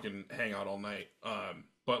 We'll fucking hang out all night.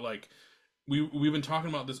 But like we've been talking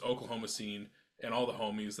about this Oklahoma scene and all the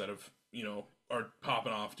homies that have are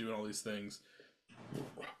popping off doing all these things.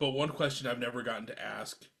 But one question I've never gotten to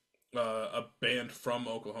ask a band from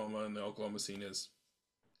Oklahoma and the Oklahoma scene is,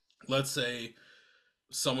 let's say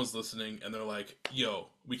someone's listening and they're like, yo,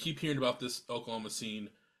 we keep hearing about this Oklahoma scene.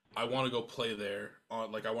 I want to go play there. I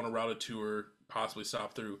want to route a tour, possibly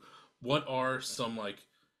stop through. What are some like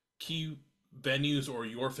key venues or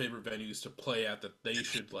your favorite venues to play at that they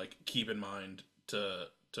should like keep in mind to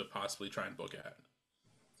possibly try and book at?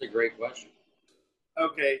 It's a great question.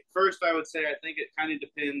 Okay, first I would say I think it kind of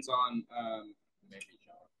depends on maybe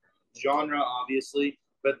genre, obviously,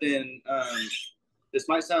 but then this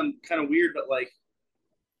might sound kind of weird, but like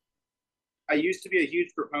I used to be a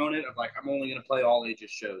huge proponent of like I'm only going to play all ages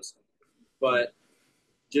shows, but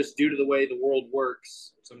just due to the way the world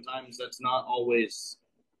works, sometimes that's not always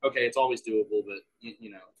okay. It's always doable, but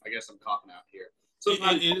I guess I'm copping out here.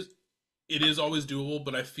 Sometimes it is always doable,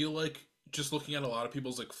 but I feel like just looking at a lot of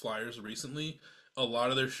people's like flyers recently, a lot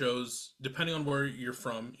of their shows, depending on where you're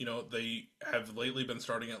from, they have lately been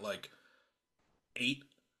starting at like 8.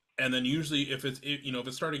 And then usually if it's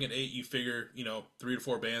starting at 8, you figure, 3 to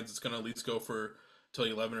 4 bands, it's going to at least go for till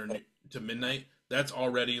 11 or to midnight. That's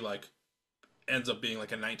already like ends up being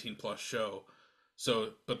like a 19 plus show. So,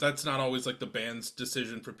 but that's not always like the band's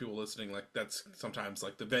decision for people listening. Like that's sometimes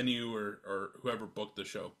like the venue or whoever booked the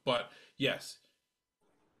show. But yes,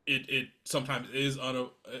 it sometimes is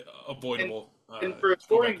unavoidable. And for a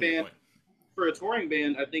touring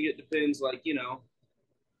band, I think it depends. Like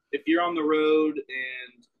if you're on the road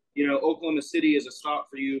and Oklahoma City is a stop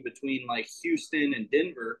for you between like Houston and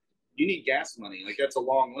Denver, you need gas money. Like that's a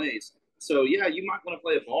long ways. So yeah, you might want to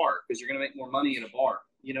play a bar because you're going to make more money in a bar.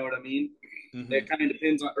 You know what I mean? Mm-hmm. It kind of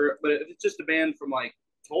depends on, but if it's just a band from like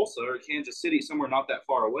Tulsa or Kansas City, somewhere not that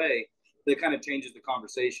far away, that kind of changes the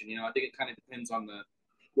conversation. I think it kind of depends on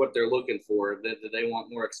what they're looking for. Do they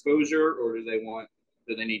want more exposure or do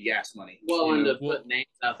they need gas money? Well, and to put names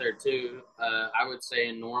out there too, I would say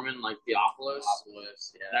in Norman, like Theopolis,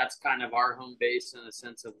 yeah. That's kind of our home base in the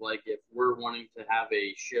sense of like if we're wanting to have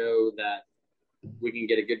a show that we can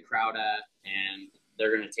get a good crowd at and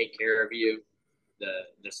they're going to take care of you,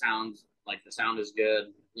 the sound is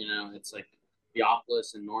good. It's like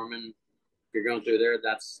Theopolis and Norman. If you're going through there,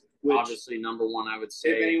 that's obviously number one, I would say.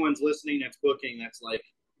 If anyone's listening that's booking, that's like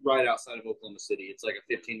right outside of Oklahoma City. It's like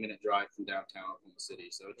a 15-minute drive from downtown Oklahoma City.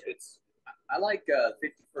 So it's I like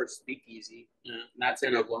 51st Speakeasy. Yeah, that's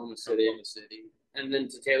in Oklahoma City. and then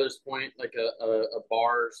to Taylor's point, like a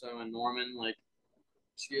bar or so in Norman, like,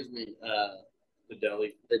 excuse me, the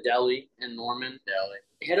deli in Norman. Deli.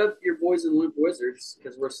 Hit up your boys in Limp Wizurdz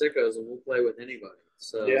because we're sickos and we'll play with anybody.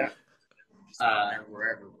 So Yeah.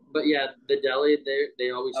 Wherever. But yeah, the deli they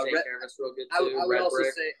always take care of us real good too.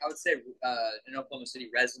 I would say in Oklahoma City,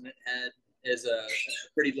 Resonant Head is a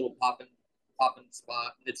pretty little poppin'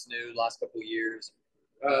 spot. It's new, last couple of years.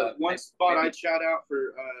 One spot I'd shout out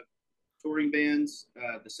for touring bands,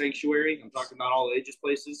 the Sanctuary. I'm talking about all ages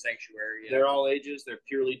places. Sanctuary. Yeah. They're all ages. They're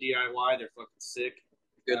purely DIY. They're fucking sick.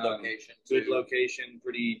 Good location. Good location.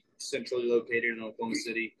 Pretty centrally located in Oklahoma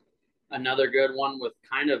City. Another good one with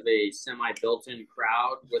kind of a semi-built-in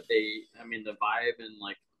crowd with the vibe and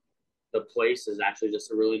like the place is actually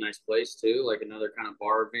just a really nice place too. Like another kind of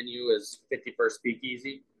bar venue is 51st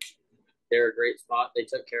Speakeasy. They're a great spot. They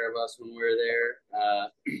took care of us when we were there.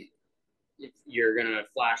 If you're going to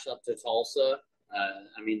flash up to Tulsa,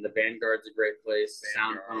 the Vanguard's a great place.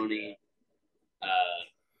 Sound Pony.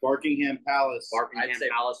 Barkingham Palace. Barkingham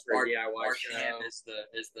Palace for DIY Barkingham show.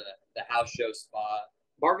 is the house show spot.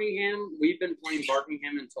 Barkingham, we've been playing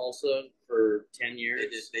Barkingham in Tulsa for 10 years.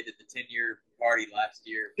 They did the 10-year party last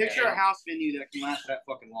year. Picture a house venue that can last that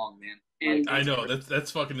fucking long, man. And I know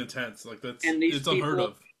that's fucking intense. Like it's people, unheard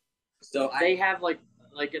of. So they have like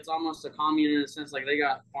it's almost a commune in a sense. Like they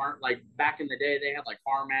got farm, like back in the day, they had like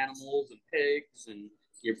farm animals and pigs, and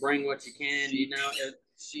you bring what you can.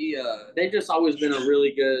 They've just always been a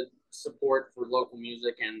really good support for local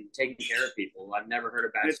music and taking care of people. I've never heard a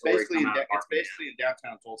bad story come out of It's basically in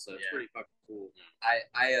downtown Tulsa. It's pretty fucking cool.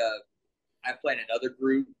 I play in another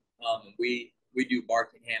group. We do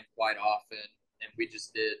Barkingham quite often, and we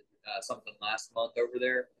just did something last month over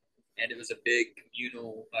there, and it was a big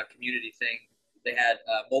community thing. They had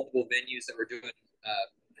multiple venues that were doing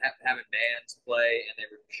having bands play, and they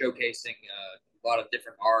were showcasing a lot of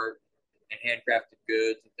different art and handcrafted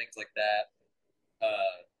goods and things like that.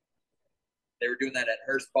 They were doing that at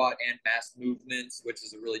her spot and Mass Movements, which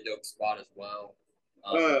is a really dope spot as well.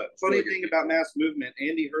 Funny thing about Mass Movement,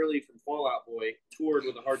 Andy Hurley from Fall Out Boy toured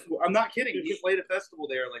with a hardcore. I'm not kidding. He played a festival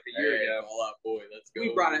there like a year ago. Fall Out Boy, let's go.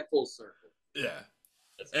 We brought it full circle. Yeah,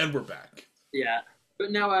 and we're back. Yeah,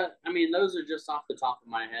 but no, those are just off the top of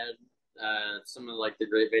my head. Some of like the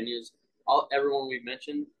great venues. Everyone we've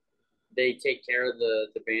mentioned, they take care of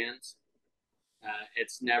the bands.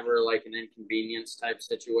 It's never like an inconvenience type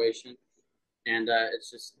situation. And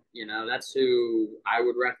it's just, that's who I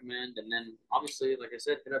would recommend. And then, obviously, like I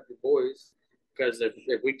said, hit up your boys. Because if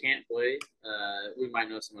we can't play, we might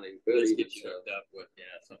know somebody who could. Let's get you hooked up with,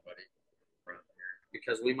 somebody from here.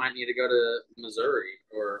 Because we might need to go to Missouri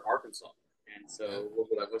or Arkansas. And so we'll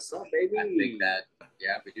be like, what's up, baby? I think that,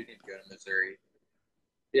 we do need to go to Missouri.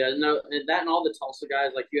 Yeah, no, that and all the Tulsa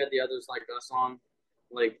guys, like you had the others like us on,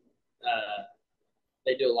 like,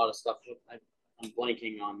 they do a lot of stuff. I'm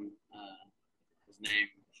blanking on name.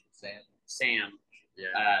 Sam.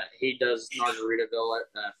 Yeah. He does Margaritaville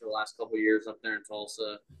for the last couple of years up there in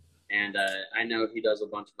Tulsa, and I know he does a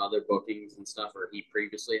bunch of other bookings and stuff, or he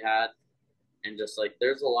previously had, and just like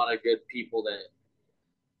there's a lot of good people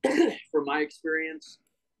that, from my experience,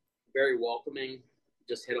 very welcoming.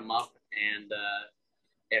 Just hit them up, and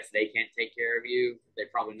if they can't take care of you, they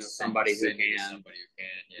probably know somebody who can.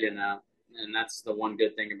 And that's the one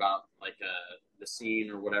good thing about like the scene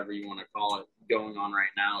or whatever you want to call it going on right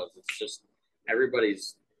now is it's just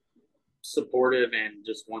everybody's supportive and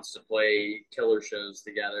just wants to play killer shows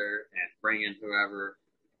together and bring in whoever.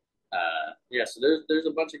 So there's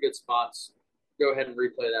a bunch of good spots. Go ahead and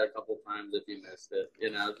replay that a couple times if you missed it.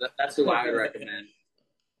 That's who I would recommend.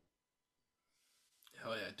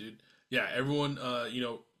 Hell yeah, dude. Yeah, everyone,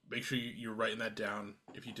 make sure you're writing that down.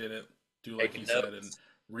 If you didn't, do like you said and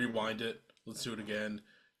rewind it. Let's do it again.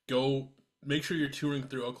 Go make sure you're touring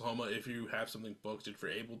through Oklahoma if you have something booked, if you're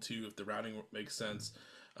able to, if the routing makes sense.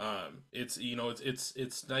 It's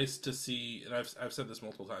nice to see, and I've said this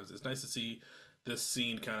multiple times. It's nice to see this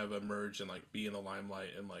scene kind of emerge and like be in the limelight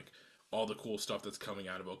and like all the cool stuff that's coming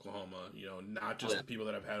out of Oklahoma. Not just the people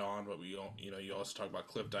that I've had on, but you also talk about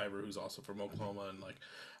Cliff Diver, who's also from Oklahoma, and like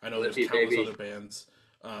I know there's countless other bands.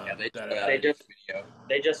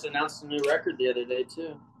 They just announced a new record the other day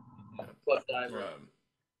too. Cliff Diver.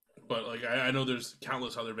 But like I know there's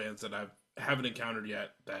countless other bands that I haven't encountered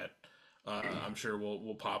yet that I'm sure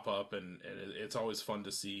will pop up, and it's always fun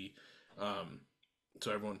to see.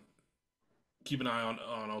 So everyone, keep an eye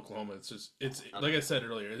on Oklahoma. It's like I said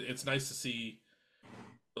earlier, it's nice to see.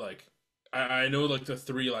 Like I know like the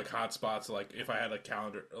three like hot spots. Like if I had a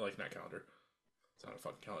calendar, like not calendar, it's not a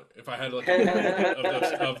fucking calendar. If I had like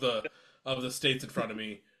of the states in front of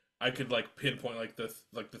me, I could like pinpoint like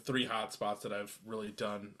the 3 hot spots that I've really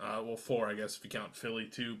done. Well, 4 I guess if you count Philly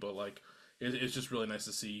too, but like it's just really nice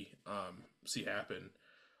to see happen.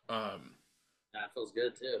 That feels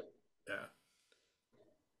good too. Yeah.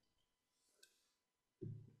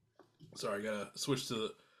 Sorry, I gotta switch to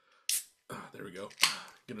the. There we go.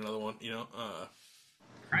 Get another one.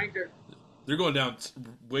 Cranker. They're going down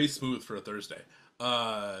way smooth for a Thursday.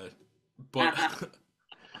 But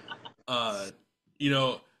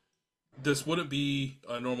this wouldn't be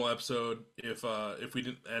a normal episode if we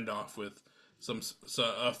didn't end off with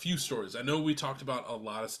a few stories. I know we talked about a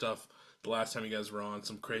lot of stuff the last time you guys were on,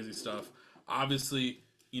 some crazy stuff. Obviously,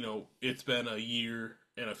 it's been a year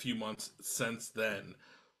and a few months since then.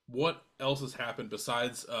 What else has happened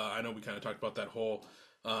besides, I know we kind of talked about that whole,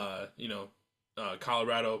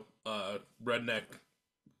 Colorado redneck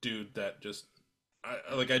dude that just,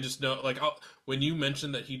 I just know, when you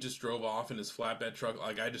mentioned that he just drove off in his flatbed truck,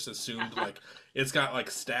 I just assumed, it's got,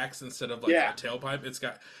 stacks instead of, a tailpipe.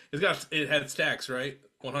 It had stacks, right?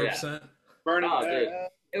 100%? Yeah. Burn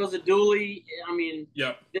it. It was a dually. I mean,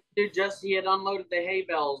 yep. This dude he had unloaded the hay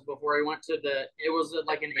bales before he went to it was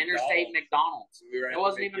like an interstate McDonald's. It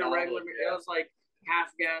wasn't even a regular, it was like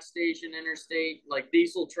half gas station, interstate, like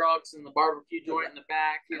diesel trucks and the barbecue joint in the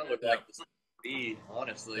back. It looked like the speed,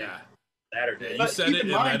 honestly. Yeah. Saturday. You said it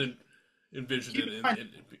and that envisioned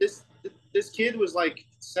it. This kid was like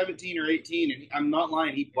 17 or 18, and I'm not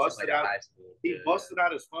lying. He busted out. He busted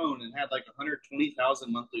out his phone and had like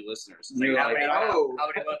 120,000 monthly listeners. How many monthly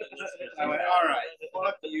listeners? I went, all right,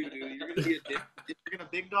 fuck you, dude. You're gonna be you're gonna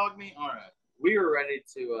big dog me. All right. We were ready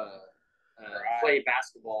to play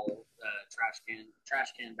basketball,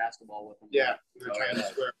 trash can basketball with him. Yeah, we were trying to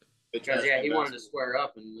square. Because he wanted to square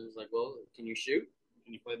up, and it was like, well, can you shoot?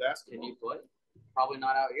 Can you play basketball? Can you play? Probably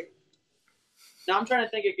not out here. Now I'm trying to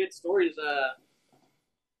think of good stories.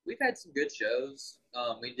 We've had some good shows.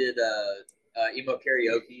 We did emo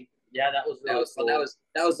karaoke. Yeah, that was really fun.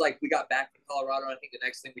 That was like we got back from Colorado. And I think the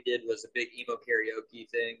next thing we did was a big emo karaoke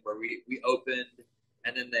thing where we opened,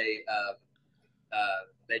 and then they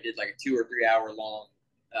did like a 2 or 3 hour long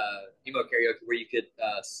emo karaoke where you could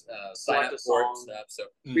sign up for it and stuff. So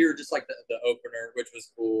we were just like the opener, which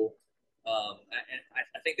was cool. And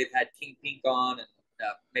I think they've had King Pink on and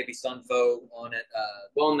maybe Sunfo on it.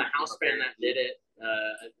 Well, in the house band that did it,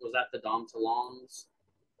 was that the Dom Talongs?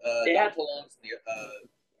 They had Talongs.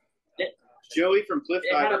 Joey from Cliff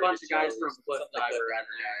Diver. They had a bunch of guys from Cliff Diver.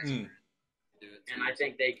 And I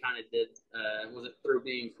think they kind of did. Was it Through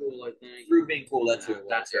Being Cool? I think Through Being Cool. That's who it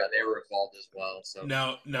was. They were involved as well. So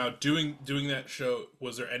now doing that show,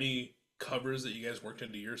 was there any covers that you guys worked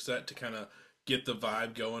into your set to kind of get the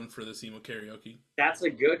vibe going for this emo karaoke? That's a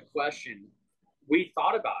good question. We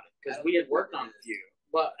thought about it because we had worked on a few,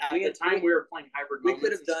 but at the time we were playing hybrid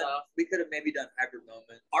moments. We could have maybe done hybrid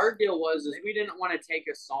moments. Our deal was we didn't want to take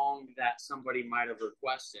a song that somebody might have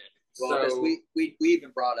requested. Well, so we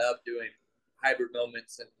even brought up doing hybrid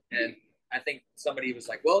moments, and I think somebody was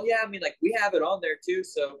like, well, yeah, I mean, like we have it on there too,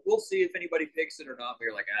 so we'll see if anybody picks it or not. We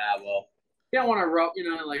were like, well, you don't want to rub,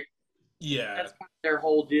 yeah, that's kind of their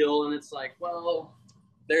whole deal, and it's like, well,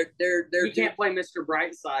 we can't play Mr.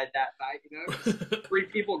 Brightside that night, 3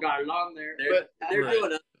 people got it on there. They're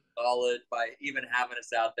doing us solid by even having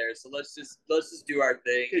us out there. So let's just do our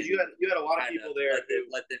thing. Because you had a lot of people there.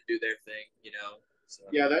 Let them do their thing, So.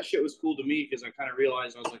 Yeah, that shit was cool to me because I kind of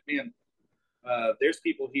realized, I was like, man, there's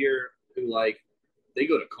people here who they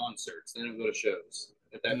go to concerts, they don't go to shows.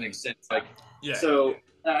 If that makes sense. So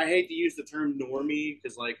I hate to use the term normie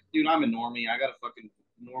because, dude, I'm a normie. I got a fucking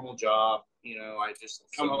normal job. I just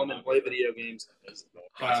come home and play video games.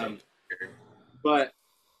 But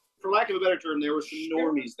for lack of a better term, there were some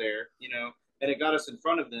normies there, and it got us in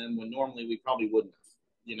front of them when normally we probably wouldn't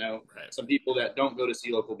have, Right. Some people that don't go to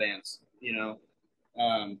see local bands,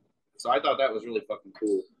 so I thought that was really fucking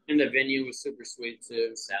cool. And the venue was super sweet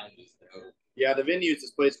too. Sound was dope. Yeah, the venue is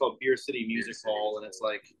this place called Beer City Music Hall, and it's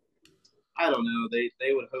like, I don't know,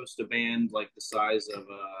 they would host a band like the size of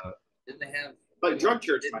didn't they have Drug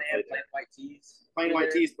Church? Didn't they have Plain White Tees? Plain White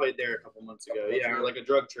Tees played there a couple months ago. Yeah, or like a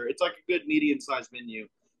Drug Church. It's like a good medium-sized venue,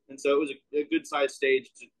 and so it was a good-sized stage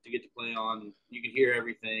to get to play on. You could hear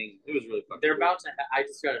everything. It was really fun. They're about to. I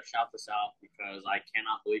just got to shout this out because I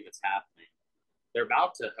cannot believe it's happening. They're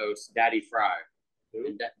about to host Daddy Fry.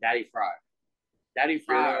 Daddy Fry. Daddy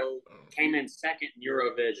Fry came in second in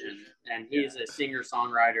Eurovision, and he's a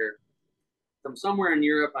singer-songwriter from somewhere in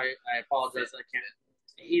Europe. I apologize. I can't.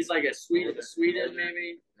 He's like a Sweden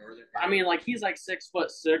maybe. I mean, he's like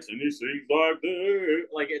 6'6", and he sings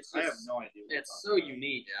like that. It's just, I have no idea. It's so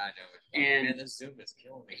unique. Yeah, I know. And the Zoom is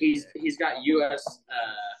killing me. He's got U.S.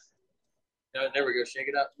 There we go. Shake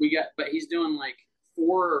it up. But he's doing like 4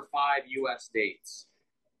 or 5 U.S. dates,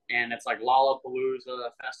 and it's like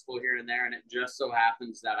Lollapalooza festival here and there. And it just so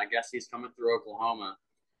happens that I guess he's coming through Oklahoma,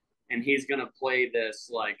 and he's gonna play this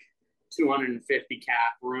like 250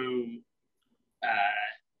 cap room.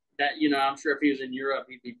 That I'm sure if he was in Europe,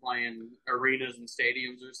 he'd be playing arenas and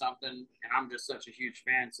stadiums or something. And I'm just such a huge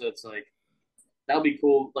fan, so it's like that'll be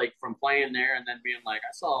cool. Like from playing there and then being like,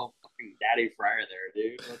 I saw fucking Daddy Fryer there,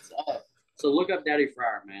 dude. What's up? So look up Daddy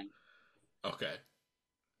Fryer, man. Okay.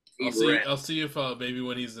 He's I'll see if maybe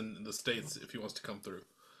when he's in the States, if he wants to come through.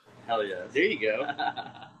 Hell yeah. There you go.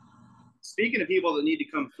 Speaking of people that need to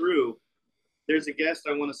come through, there's a guest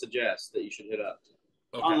I want to suggest that you should hit up.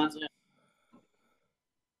 Okay. Oh, that's it.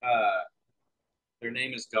 Their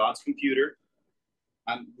name is God's Computer.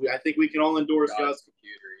 I think we can all endorse God's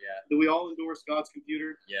Computer. Yeah. Do we all endorse God's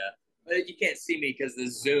Computer? Yeah. But you can't see me because the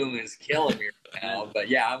Zoom is killing me right now. But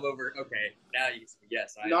yeah, I'm over. Okay, now you can see.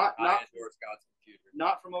 Yes, I endorse God's Computer.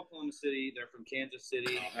 Not from Oklahoma City. They're from Kansas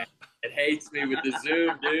City. It hates me with the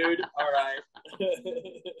Zoom, dude. All right.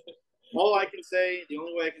 All I can say, the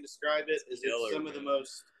only way I can describe it is it's some of the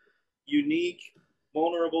most unique,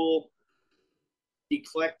 vulnerable,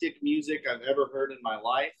 eclectic music I've ever heard in my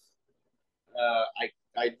life.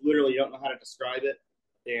 I literally don't know how to describe it.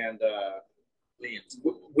 And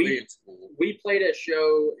we played a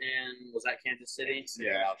show in, was that Kansas City?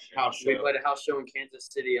 Yeah, house show. We played a house show in Kansas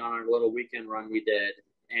City on our little weekend run we did.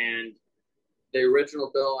 And the original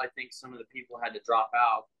bill, I think some of the people had to drop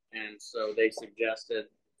out. And so they suggested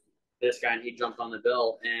this guy, and he jumped on the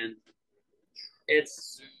bill. And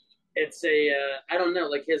it's a I don't know,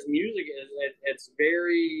 like his music is it's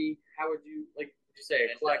very, how would you say,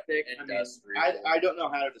 eclectic? I don't know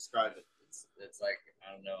how to describe it. It's like,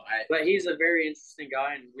 I don't know. But he's a very interesting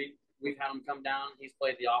guy, and we've had him come down. He's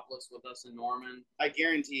played the Opolis with us in Norman. I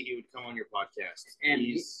guarantee he would come on your podcast. And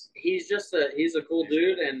he's just he's a cool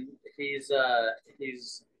dude, and he's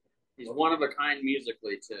one of a kind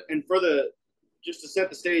musically too. And just to set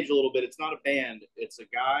the stage a little bit, it's not a band. It's a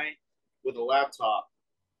guy with a laptop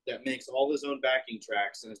that makes all his own backing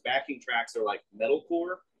tracks, and his backing tracks are like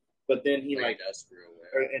metalcore, but then he like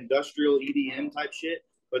industrial EDM type shit.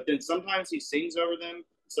 But then sometimes he sings over them,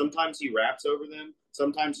 sometimes he raps over them,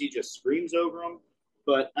 sometimes he just screams over them.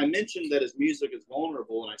 But I mentioned that his music is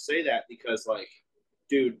vulnerable, and I say that because, like,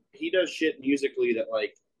 dude, he does shit musically that,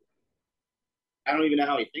 like, I don't even know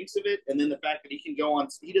how he thinks of it. And then the fact that he can go on,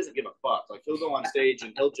 he doesn't give a fuck. Like, he'll go on stage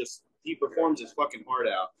and he performs his fucking heart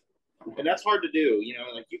out. And that's hard to do,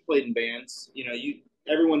 like you played in bands,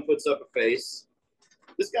 everyone puts up a face.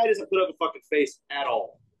 This guy doesn't put up a fucking face at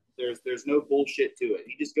all. There's no bullshit to it.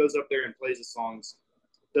 He just goes up there and plays his songs,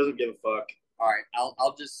 doesn't give a fuck. All right,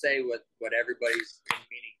 I'll just say what everybody's been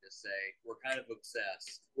meaning to say. We're kind of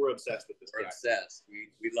obsessed. We're obsessed with this guy. We're obsessed.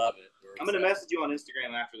 We love it. I'm going to message you on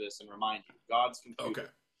Instagram after this and remind you. God's Computer. Okay.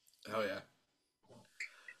 Hell yeah.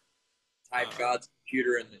 Type God's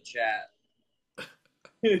Computer in the chat.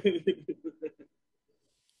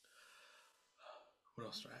 What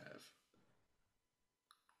else do I have?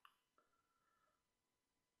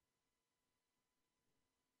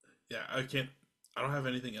 Yeah, I don't have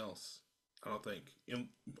anything else. I don't think.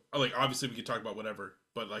 Like, obviously we could talk about whatever,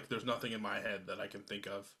 but like there's nothing in my head that I can think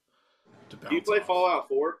of to bounce Do you play off. Fallout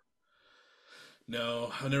 4?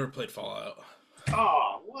 No, I never played Fallout.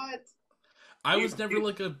 Oh, what? I was never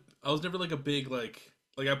like a big like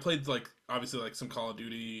I played like obviously like some Call of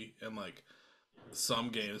Duty and like some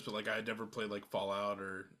games, but like I never played like Fallout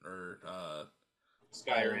or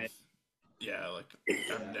Skyrim. Yeah, like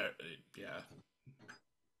yeah.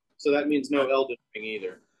 So that means no Elden Ring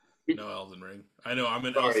either. No Elden Ring. I know, I'm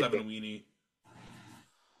an L7 weenie.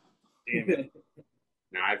 Damn it.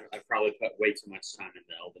 No, I've probably put way too much time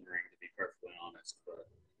into Elden Ring, to be perfectly honest. But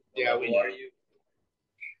yeah, we know. Are you?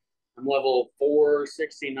 I'm level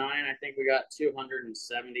 469. I think we got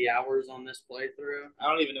 270 hours on this playthrough.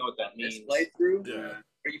 I don't even know what that means. This playthrough? Yeah.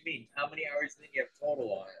 What do you mean? How many hours do you think you have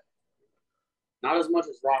total on it? Not as much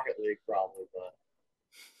as Rocket League, probably, but.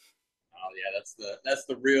 Oh yeah, that's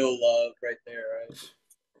the real love right there, right?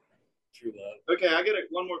 True love. Okay, I got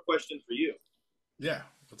one more question for you. Yeah,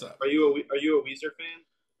 what's up? Are you a Weezer fan?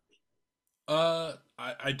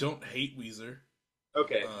 I don't hate Weezer.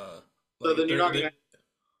 Okay. So then you're not gonna.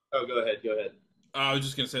 Oh, go ahead. I was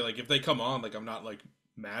just gonna say, like, if they come on, like, I'm not like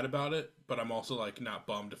mad about it, but I'm also like not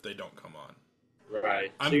bummed if they don't come on.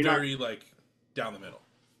 Right. I'm very like down the middle.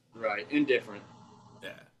 Right. Indifferent.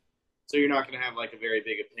 Yeah. So you're not going to have like a very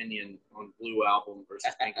big opinion on Blue Album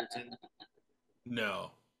versus Pinkerton?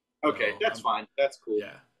 No. Okay, No, that's fine. That's cool.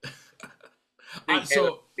 Yeah. I think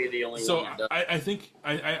Taylor would be the only one that does. I think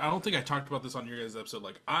I don't think I talked about this on your guys' episode.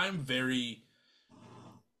 Like, I'm very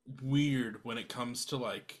weird when it comes to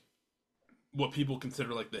like what people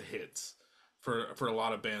consider like the hits for a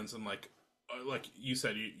lot of bands, and like you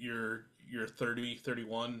said, you're 30,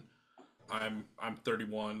 31. I'm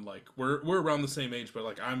 31. Like we're around the same age, but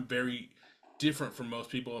like I'm very different from most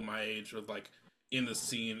people in my age with like in the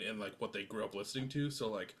scene and like what they grew up listening to. So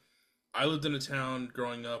like I lived in a town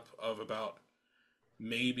growing up of about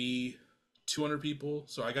maybe 200 people.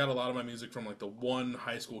 So I got a lot of my music from like the one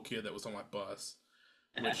high school kid that was on my bus,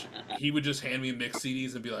 which he would just hand me mixed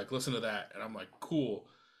CDs and be like, listen to that. And I'm like, cool.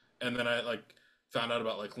 And then I like found out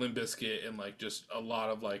about like Limp Bizkit and like just a lot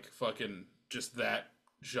of like fucking just that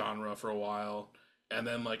genre for a while. And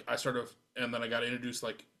then like and then I got introduced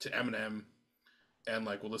like to Eminem and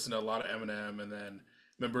like would listen to a lot of Eminem. And then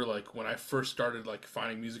remember like when I first started like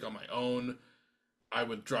finding music on my own, I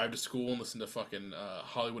would drive to school and listen to fucking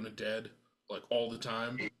Hollywood Undead like all the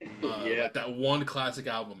time. Yeah. Like that one classic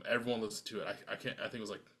album, everyone listened to it. I think it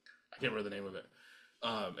was like, I can't remember the name of it.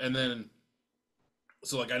 And then,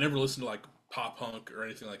 so like I never listened to like pop punk or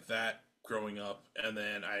anything like that growing up. And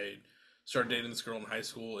then I started dating this girl in high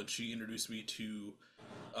school, and she introduced me to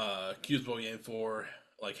Q's Boy 4,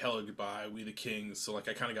 like Hello Goodbye, We the Kings. So like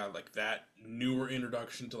I kind of got like that newer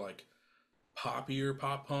introduction to like poppier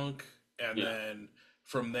pop punk, and then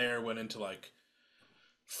from there went into like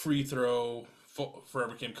Free Throw,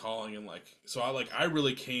 Forever Came Calling, and like so I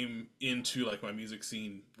really came into like my music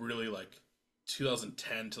scene really like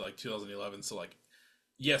 2010 to like 2011. So like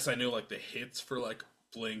yes, I know like the hits for like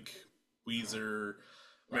Blink, Weezer,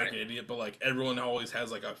 American Idiot, but like everyone always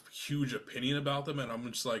has like a huge opinion about them, and I'm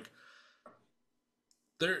just like,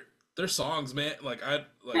 they're songs, man. Like I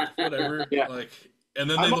like whatever. Like, and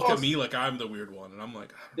then they look at me like I'm the weird one, and I'm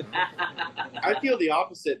like, I feel the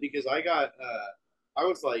opposite because I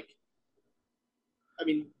was like, I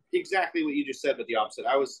mean, exactly what you just said, but the opposite.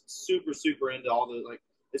 I was super into all the like,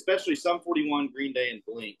 especially Sum 41, Green Day, and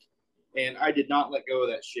Blink, and I did not let go of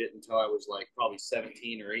that shit until I was like probably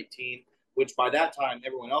 17 or 18. Which by that time,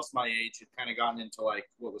 everyone else my age had kind of gotten into like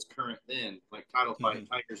what was current then, like Title Fight,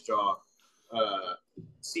 Tiger's Jaw,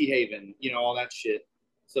 Sea Haven, you know, all that shit.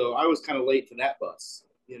 So I was kind of late to that bus,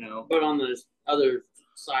 you know. But on the other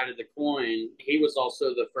side of the coin, he was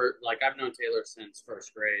also the first. Like I've known Taylor since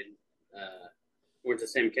first grade. Went to the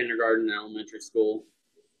same kindergarten and elementary school,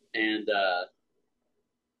 and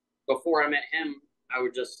before I met him, I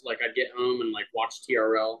would just like I'd get home and like watch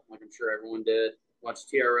TRL, like I'm sure everyone did. Watch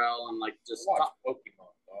TRL and like just watch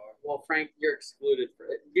Pokemon, dog. Well, Frank, you're excluded for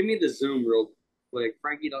it. Give me the Zoom real quick.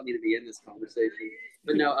 Frank, you don't need to be in this conversation.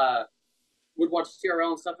 But no, would watch TRL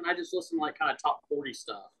and stuff, and I just listened to like kind of top 40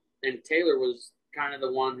 stuff. And Taylor was kind of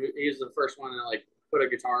the one he was the first one that like put a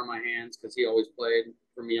guitar in my hands because he always played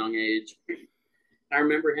from a young age. I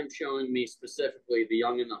remember him showing me specifically "The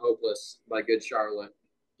Young and the Hopeless" by Good Charlotte,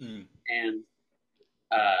 and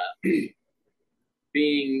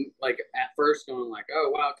being like at first going like,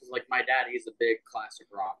 oh wow, because like my dad, he's a big classic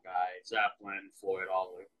rock guy, Zeppelin, Floyd,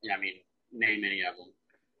 all the I mean, name any of them.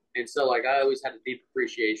 And so like I always had a deep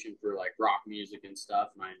appreciation for like rock music and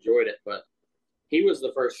stuff, and I enjoyed it. But he was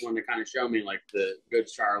the first one to kind of show me like the Good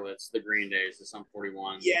Charlottes, the Green Days, the Sum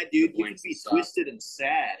 41. Yeah, dude, you can be twisted and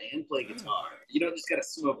sad and play guitar. You don't just gotta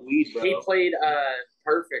smoke weed, bro. He played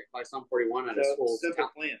Perfect by Sum 41 at his school. Simple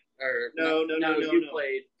Plan. No. You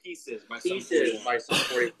played Pieces by Sum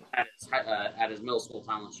 41 at his middle school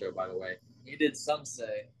talent show, by the way. You did Some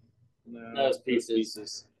Say. No, that was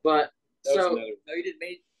Pieces. But so you did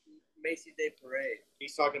Macy Day Parade.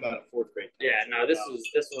 He's talking about a fourth grade. Yeah, no, this was.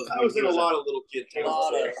 I was in a lot of little kid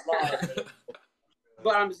towns.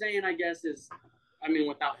 But I'm saying, I guess I mean,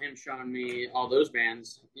 without him showing me all those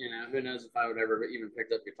bands, you know, who knows if I would ever even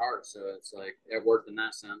picked up guitar. So it's like it worked in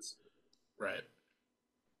that sense. Right.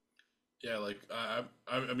 Yeah, like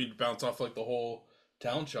I mean, bounce off like the whole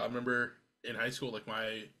talent show. I remember in high school, like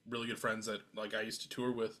my really good friends that like I used to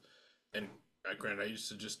tour with, and granted I used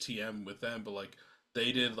to just TM with them, but like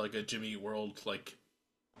they did like a Jimmy Eat World like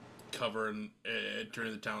cover and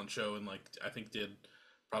during the talent show, and like I think did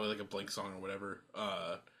probably like a Blink song or whatever.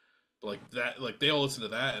 But like that, like they all listened to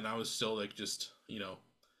that, and I was still like just, you know,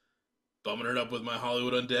 bumming it up with my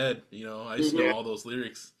Hollywood Undead. You know, I used to know all those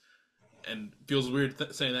lyrics, and it feels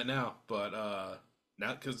weird saying that now, but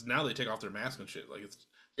now because now they take off their mask and shit. Like it's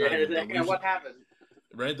what happened?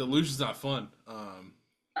 Right, the illusion's not fun.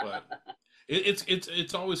 But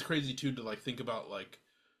it's always crazy too to like think about like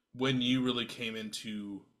when you really came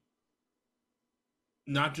into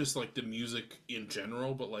not just like the music in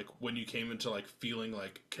general, but like when you came into like feeling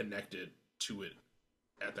like connected to it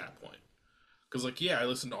at that point. Because, like, yeah, I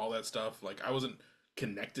listened to all that stuff. Like, I wasn't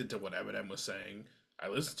connected to what Eminem was saying. I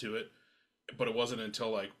listened to it, but it wasn't until,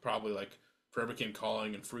 like, probably, like, Forever Came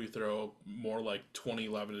Calling and Free Throw, more like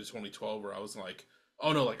 2011 to 2012, where I was like,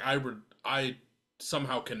 oh, no, like, I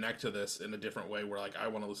somehow connect to this in a different way, where, like, I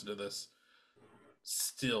want to listen to this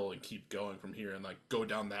still and keep going from here and, like, go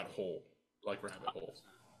down that hole, like, rabbit hole.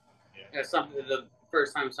 Yeah, something, the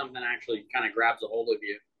first time something actually kind of grabs a hold of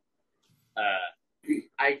you.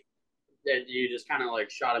 You just kind of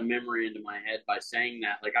like shot a memory into my head by saying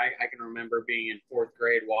that. Like I can remember being in 4th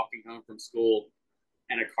grade, walking home from school,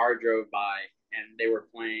 and a car drove by, and they were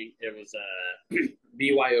playing. It was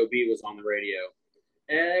BYOB was on the radio.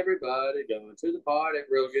 Everybody going to the party,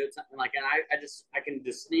 real good. Something like, and I can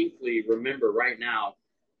distinctly remember right now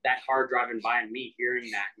that car driving by and me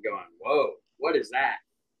hearing that and going, "Whoa, what is that?"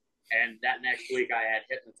 And that next week I had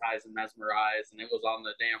Hypnotized and Mesmerized, and it was on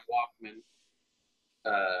the damn Walkman.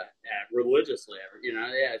 Religiously, you know,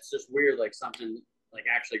 yeah, it's just weird, like something like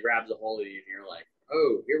actually grabs a hold of you and you're like,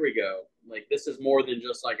 oh, here we go, like this is more than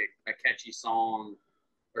just like a catchy song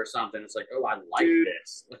or something. It's like, oh, I like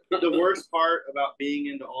this. The worst part about being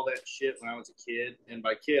into all that shit when I was a kid, and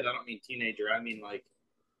by kid I don't mean teenager, I mean like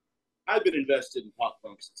I've been invested in pop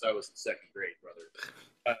punk since I was in 2nd grade, brother.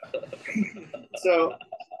 So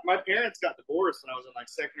my parents got divorced when I was in like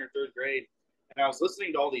 2nd or 3rd grade, and I was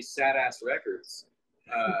listening to all these sad ass records.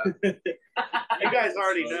 You guys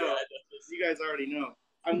already know. You guys already know.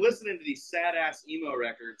 I'm listening to these sad ass emo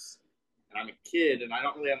records, and I'm a kid, and I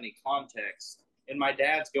don't really have any context. And my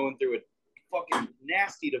dad's going through a fucking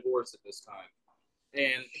nasty divorce at this time,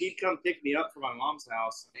 and he'd come pick me up from my mom's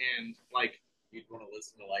house, and like you'd want to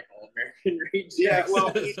listen to like All American Rejects. Yeah,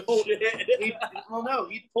 well, he'd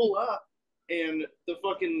pull up, and the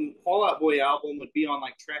fucking Fall Out Boy album would be on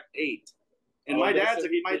like track 8. And my dad's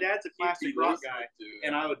a classic rock guy,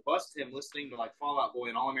 and I would bust him listening to like Fall Out Boy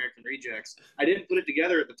and All American Rejects. I didn't put it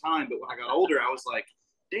together at the time, but when I got older, I was like,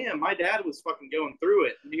 damn, my dad was fucking going through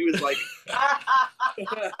it, and he was like,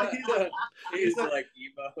 he's like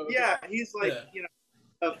emo. Yeah, he's like, you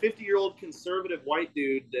know, a 50-year-old conservative white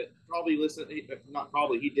dude that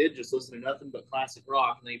probably he did just listen to nothing but classic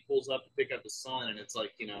rock, and then he pulls up to pick up his son, and it's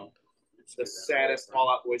like, you know, the saddest Fall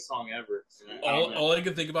Out Boy song ever. All I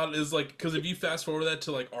can think about is like, because if you fast forward that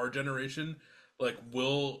to like our generation, like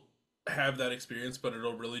we'll have that experience, but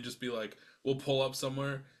it'll really just be like we'll pull up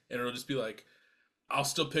somewhere and it'll just be like, I'll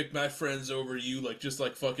still pick my friends over you, like just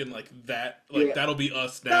like fucking like that, like yeah. That'll be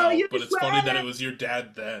us now. No, but it's funny that it was your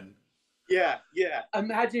dad then. Yeah, yeah.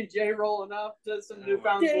 Imagine Jay rolling up to some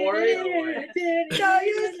Newfound Glory.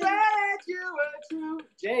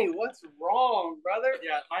 Jay, what's wrong, brother?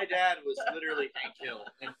 Yeah, my dad was literally Hank Hill.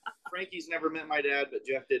 And Frankie's never met my dad, but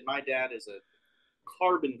Jeff did. My dad is a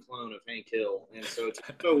carbon clone of Hank Hill. And so it's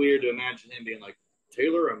so weird to imagine him being like,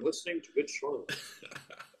 Taylor, I'm listening to Good Charlotte.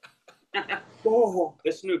 Oh,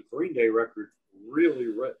 this new Green Day record really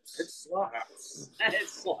rips. It slaps. It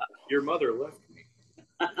slaps. Your mother left me.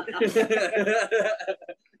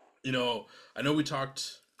 You know, I know we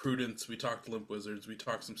talked Prudence, we talked Limp Wizurdz, we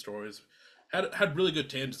talked some stories, had really good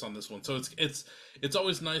tangents on this one. So it's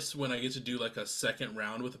always nice when I get to do like a second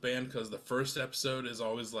round with a band, because the first episode is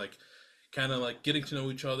always like kind of like getting to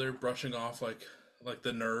know each other, brushing off like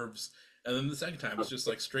the nerves, and then the second time it's just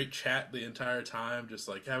like straight chat the entire time, just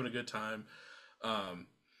like having a good time.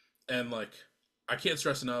 And like I can't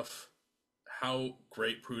stress enough how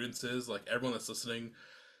great Prudence is. Like everyone that's listening,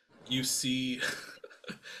 you see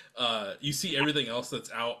you see everything else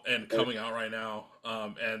that's out and coming out right now,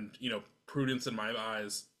 and you know, Prudence in my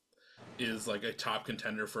eyes is like a top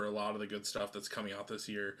contender for a lot of the good stuff that's coming out this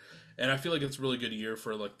year. And I feel like it's a really good year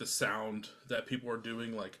for like the sound that people are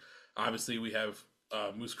doing. Like obviously we have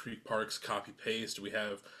Moose Creek Park's Copy Paste, we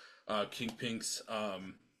have King Pink's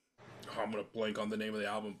I'm gonna blank on the name of the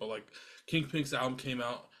album, but like King Pink's album came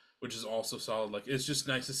out, which is also solid. Like it's just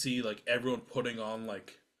nice to see like everyone putting on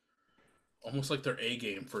like almost like their A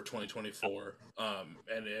game for 2024.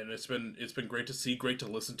 And it's been great to see, great to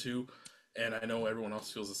listen to, and I know everyone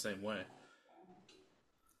else feels the same way.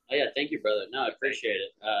 Oh yeah, thank you, brother. No, I appreciate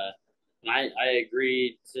it. And I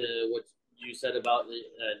agree to what you said about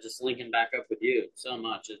just linking back up with you so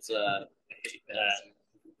much. It's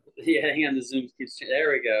yeah, hang on, the Zoom keeps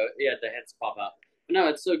there we go. Yeah, the heads pop up. But no,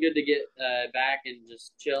 it's so good to get back and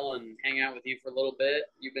just chill and hang out with you for a little bit.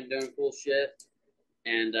 You've been doing cool shit,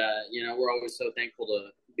 and you know, we're always so thankful to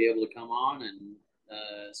be able to come on and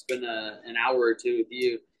spend an hour or two with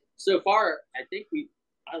you. So far, I think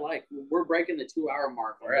we're breaking the 2-hour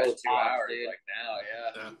mark. We're at 2 hours dude. Like now,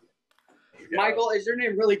 yeah. Michael, is your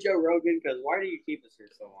name really Joe Rogan? Because why do you keep us here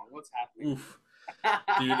so long? What's happening? Oof.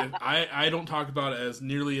 Dude, if I don't talk about it as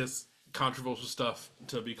nearly as controversial stuff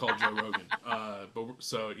to be called Joe Rogan.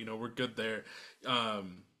 So you know we're good there.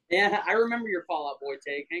 Yeah, I remember your Fall Out Boy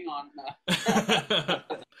take. Hang on.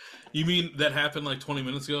 You mean that happened like 20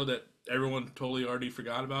 minutes ago that everyone totally already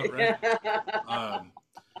forgot about, right?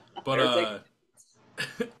 But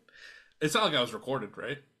it's not like I was recorded,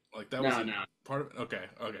 right? Like that was part of it. Okay.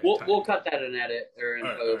 We'll cut that in edit or in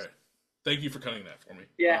post. All right. Thank you for cutting that for me.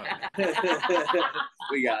 Yeah.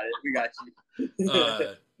 We got it. We got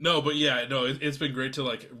you. No, but yeah, no, it's been great to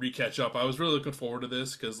like re-catch up. I was really looking forward to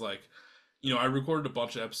this because like, you know, I recorded a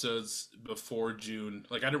bunch of episodes before June.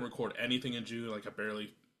 Like I didn't record anything in June. Like I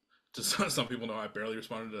barely, just some people know I barely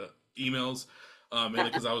responded to emails, mainly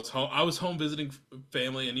because I was home visiting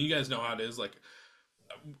family, and you guys know how it is. Like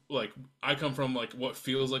I come from like what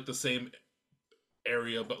feels like the same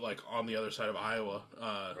area, but like on the other side of Iowa,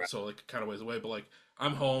 Right. So like kind of ways away. But like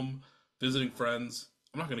I'm home visiting friends.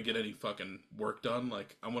 I'm not gonna get any fucking work done.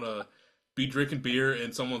 Like I'm gonna be drinking beer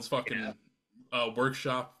in someone's fucking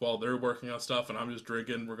workshop while they're working on stuff, and I'm just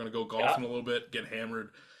drinking. We're gonna go golfing a little bit, get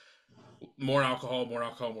hammered, more alcohol.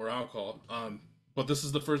 But this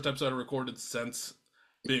is the first episode I recorded since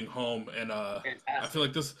being home, and I feel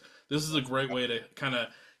like this is a great way to kind of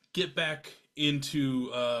get back into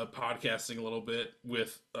podcasting a little bit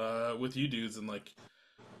with you dudes and like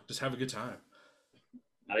just have a good time.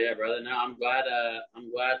 Oh yeah, brother. No, I'm glad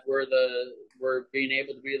we're being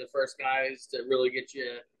able to be the first guys to really get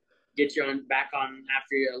you back on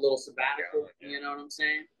after a little sabbatical. You know what I'm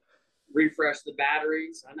saying? Refresh the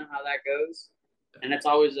batteries. I know how that goes. And it's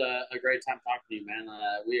always a great time talking to you, man.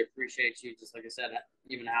 We appreciate you, just like I said,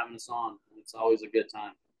 even having us on. It's always a good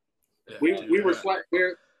time. Yeah, we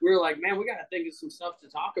were like, man, we got to think of some stuff to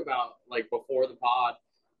talk about like before the pod.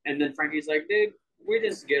 And then Frankie's like, dude, we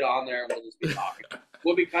just get on there and we'll just be talking.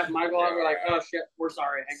 We'll be cutting Michael out. We're like, oh shit, we're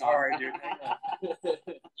sorry. Hang on, dude. Hang on.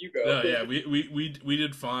 You go. No, yeah, we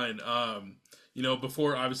did fine. You know,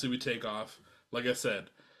 before obviously we take off, like I said,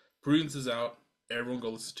 Prudence is out. Everyone go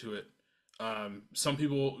listen to it. Some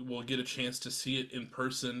people will get a chance to see it in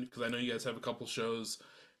person because I know you guys have a couple shows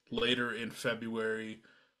later in February.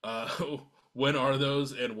 When are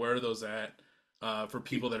those and where are those at for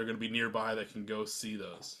people that are going to be nearby that can go see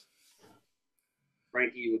those?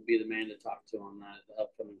 Frankie would be the man to talk to on that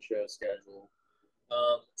upcoming show schedule.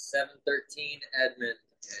 7/13 Edmond.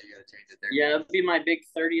 Yeah, you gotta change it there. Yeah, it'll be my big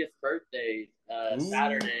 30th birthday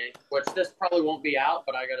Saturday, which this probably won't be out,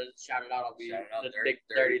 but I gotta shout it out. I'll be the big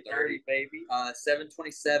 30 baby.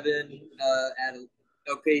 7/27 at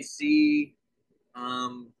OKC.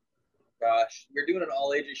 Gosh, we're doing an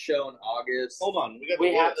all ages show in August. Hold on,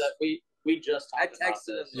 we just I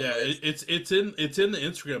texted him. Yeah, it's in the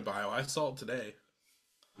Instagram bio. I saw it today.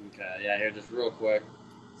 Okay, yeah, here just real quick,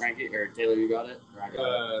 Frankie or Taylor, you got it?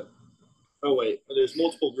 Oh wait, there's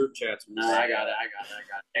multiple group chats. No, I got it.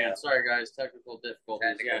 Yeah, sorry guys, technical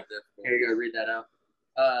difficulties. Here you go, read that out.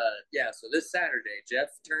 Yeah, so this Saturday, Jeff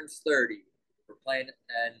turns 30. We're playing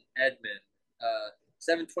in Edmond.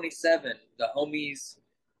 7/27, the homies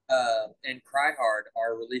and Cry Hard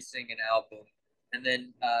are releasing an album. And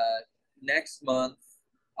then next month,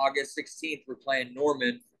 August 16th, we're playing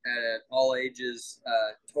Norman at an all ages,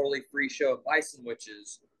 totally free show at Bison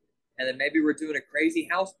Witches. And then maybe we're doing a crazy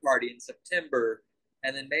house party in September.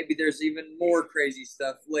 And then maybe there's even more crazy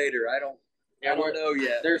stuff later. I don't know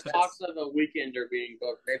yet. There's talks of a weekender being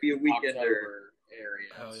booked. Maybe a weekender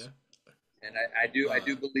area. Hell yeah. And I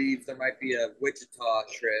do believe there might be a Wichita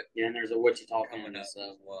trip. Yeah, and there's a Wichita coming up as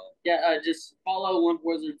well. Yeah, just follow Limp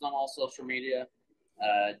Wizurdz on all social media.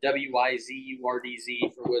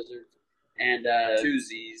 WYZURDZ for Wizards. And 2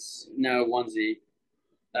 Z's. No, 1 Z.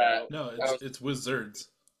 No, it's Wizurdz.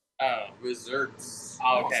 Oh, Wizardz.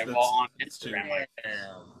 Oh, okay. Well, on Instagram.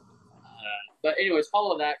 But anyways,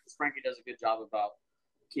 follow that because Frankie does a good job about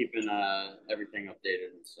keeping everything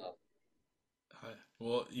updated and stuff.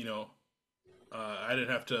 Well, you know, I didn't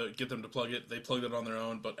have to get them to plug it; they plugged it on their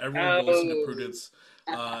own. But everyone go listen to Prudence.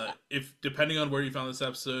 If depending on where you found this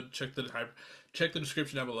episode, check the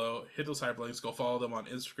description down below. Hit those hyperlinks. Go follow them on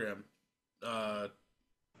Instagram.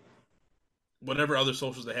 Whatever other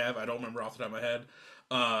socials they have, I don't remember off the top of my head.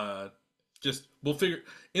 Just we'll figure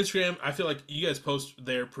Instagram. I feel like you guys post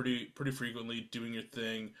there pretty frequently, doing your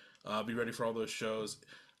thing. Be ready for all those shows.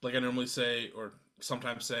 Like I normally say, or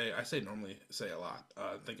sometimes say, normally say a lot.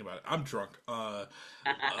 Think about it. I'm drunk.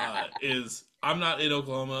 Is I'm not in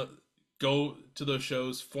Oklahoma. Go to those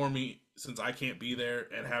shows for me since I can't be there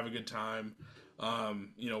and have a good time.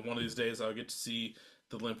 You know, one of these days I'll get to see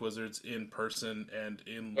the Limp Wizurdz in person and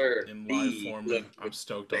in live The form. Limp I'm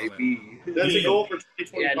stoked on it. Baby. That's a goal for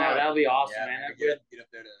 2025. Yeah, no, that'll be awesome, Yeah, man. get up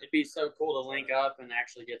there to It'd be so cool to link up and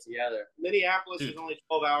actually get together. Minneapolis Dude. is only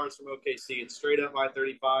 12 hours from OKC. It's straight up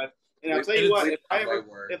I-35. And I'll It's- tell you what, it's if I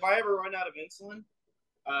by ever run out of insulin,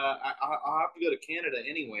 I'll have to go to Canada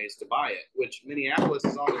anyways to buy it, which Minneapolis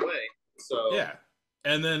is on the way. So Yeah.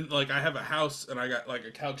 And then, like, I have a house, and I got, like,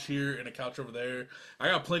 a couch here and a couch over there. I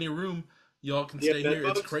got plenty of room. Y'all can Do you stay have here. bed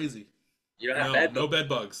It's bugs? crazy. You don't have No, bed no bugs? bed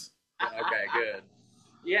bugs. Okay, good.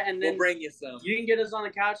 Yeah, and We'll then bring you some. you can get us on the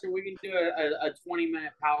couch and we can do a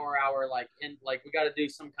 20-minute power hour, like we got to do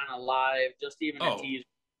some kind of live, just even a Oh, teaser.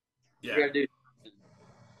 Yeah. We got to do something.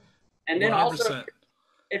 And then also, 100%.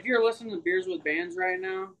 if you're listening to Beers with Bands right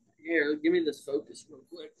now, here, give me this focus real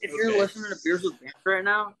quick. If you're Okay. listening to Beers with Bands right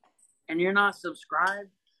now and you're not subscribed,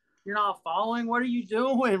 you're not following, what are you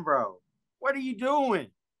doing, bro? What are you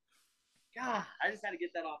doing? God, I just had to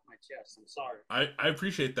get that off my chest. I'm sorry. I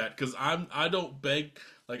appreciate that because I don't beg,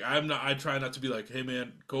 like, I try not to be like, hey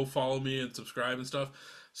man, go follow me and subscribe and stuff.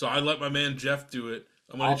 So I let my man Jeff do it.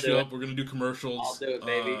 I'm gonna I'll hit you do up. We're gonna do commercials. I'll do it,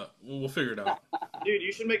 baby. We'll figure it out. dude,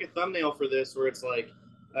 you should make a thumbnail for this where it's like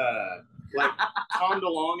Tom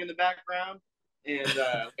DeLonge in the background, and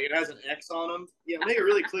it has an X on him. Yeah, make it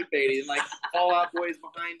really clickbaity, and like Fall Out Boys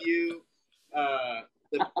behind you,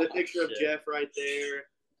 the picture of Shit. Jeff right there,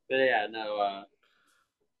 But yeah, no.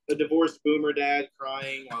 the divorced boomer dad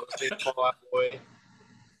crying while listening to Fall Out Boy.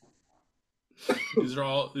 These are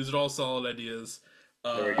all solid ideas.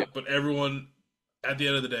 Very good. But everyone, at the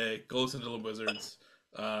end of the day, go listen to Limp Wizurdz.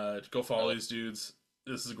 Go follow these dudes.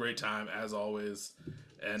 This is a great time as always,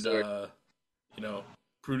 and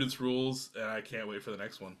Prudence rules, and I can't wait for the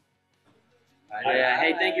next one. Yeah.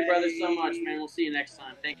 Hey, thank you, brothers, so much, man. We'll see you next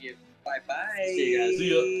time. Thank you. Bye-bye. See you guys.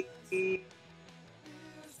 See ya.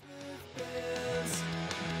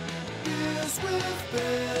 Beers with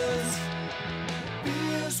Bears.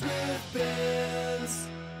 Beers with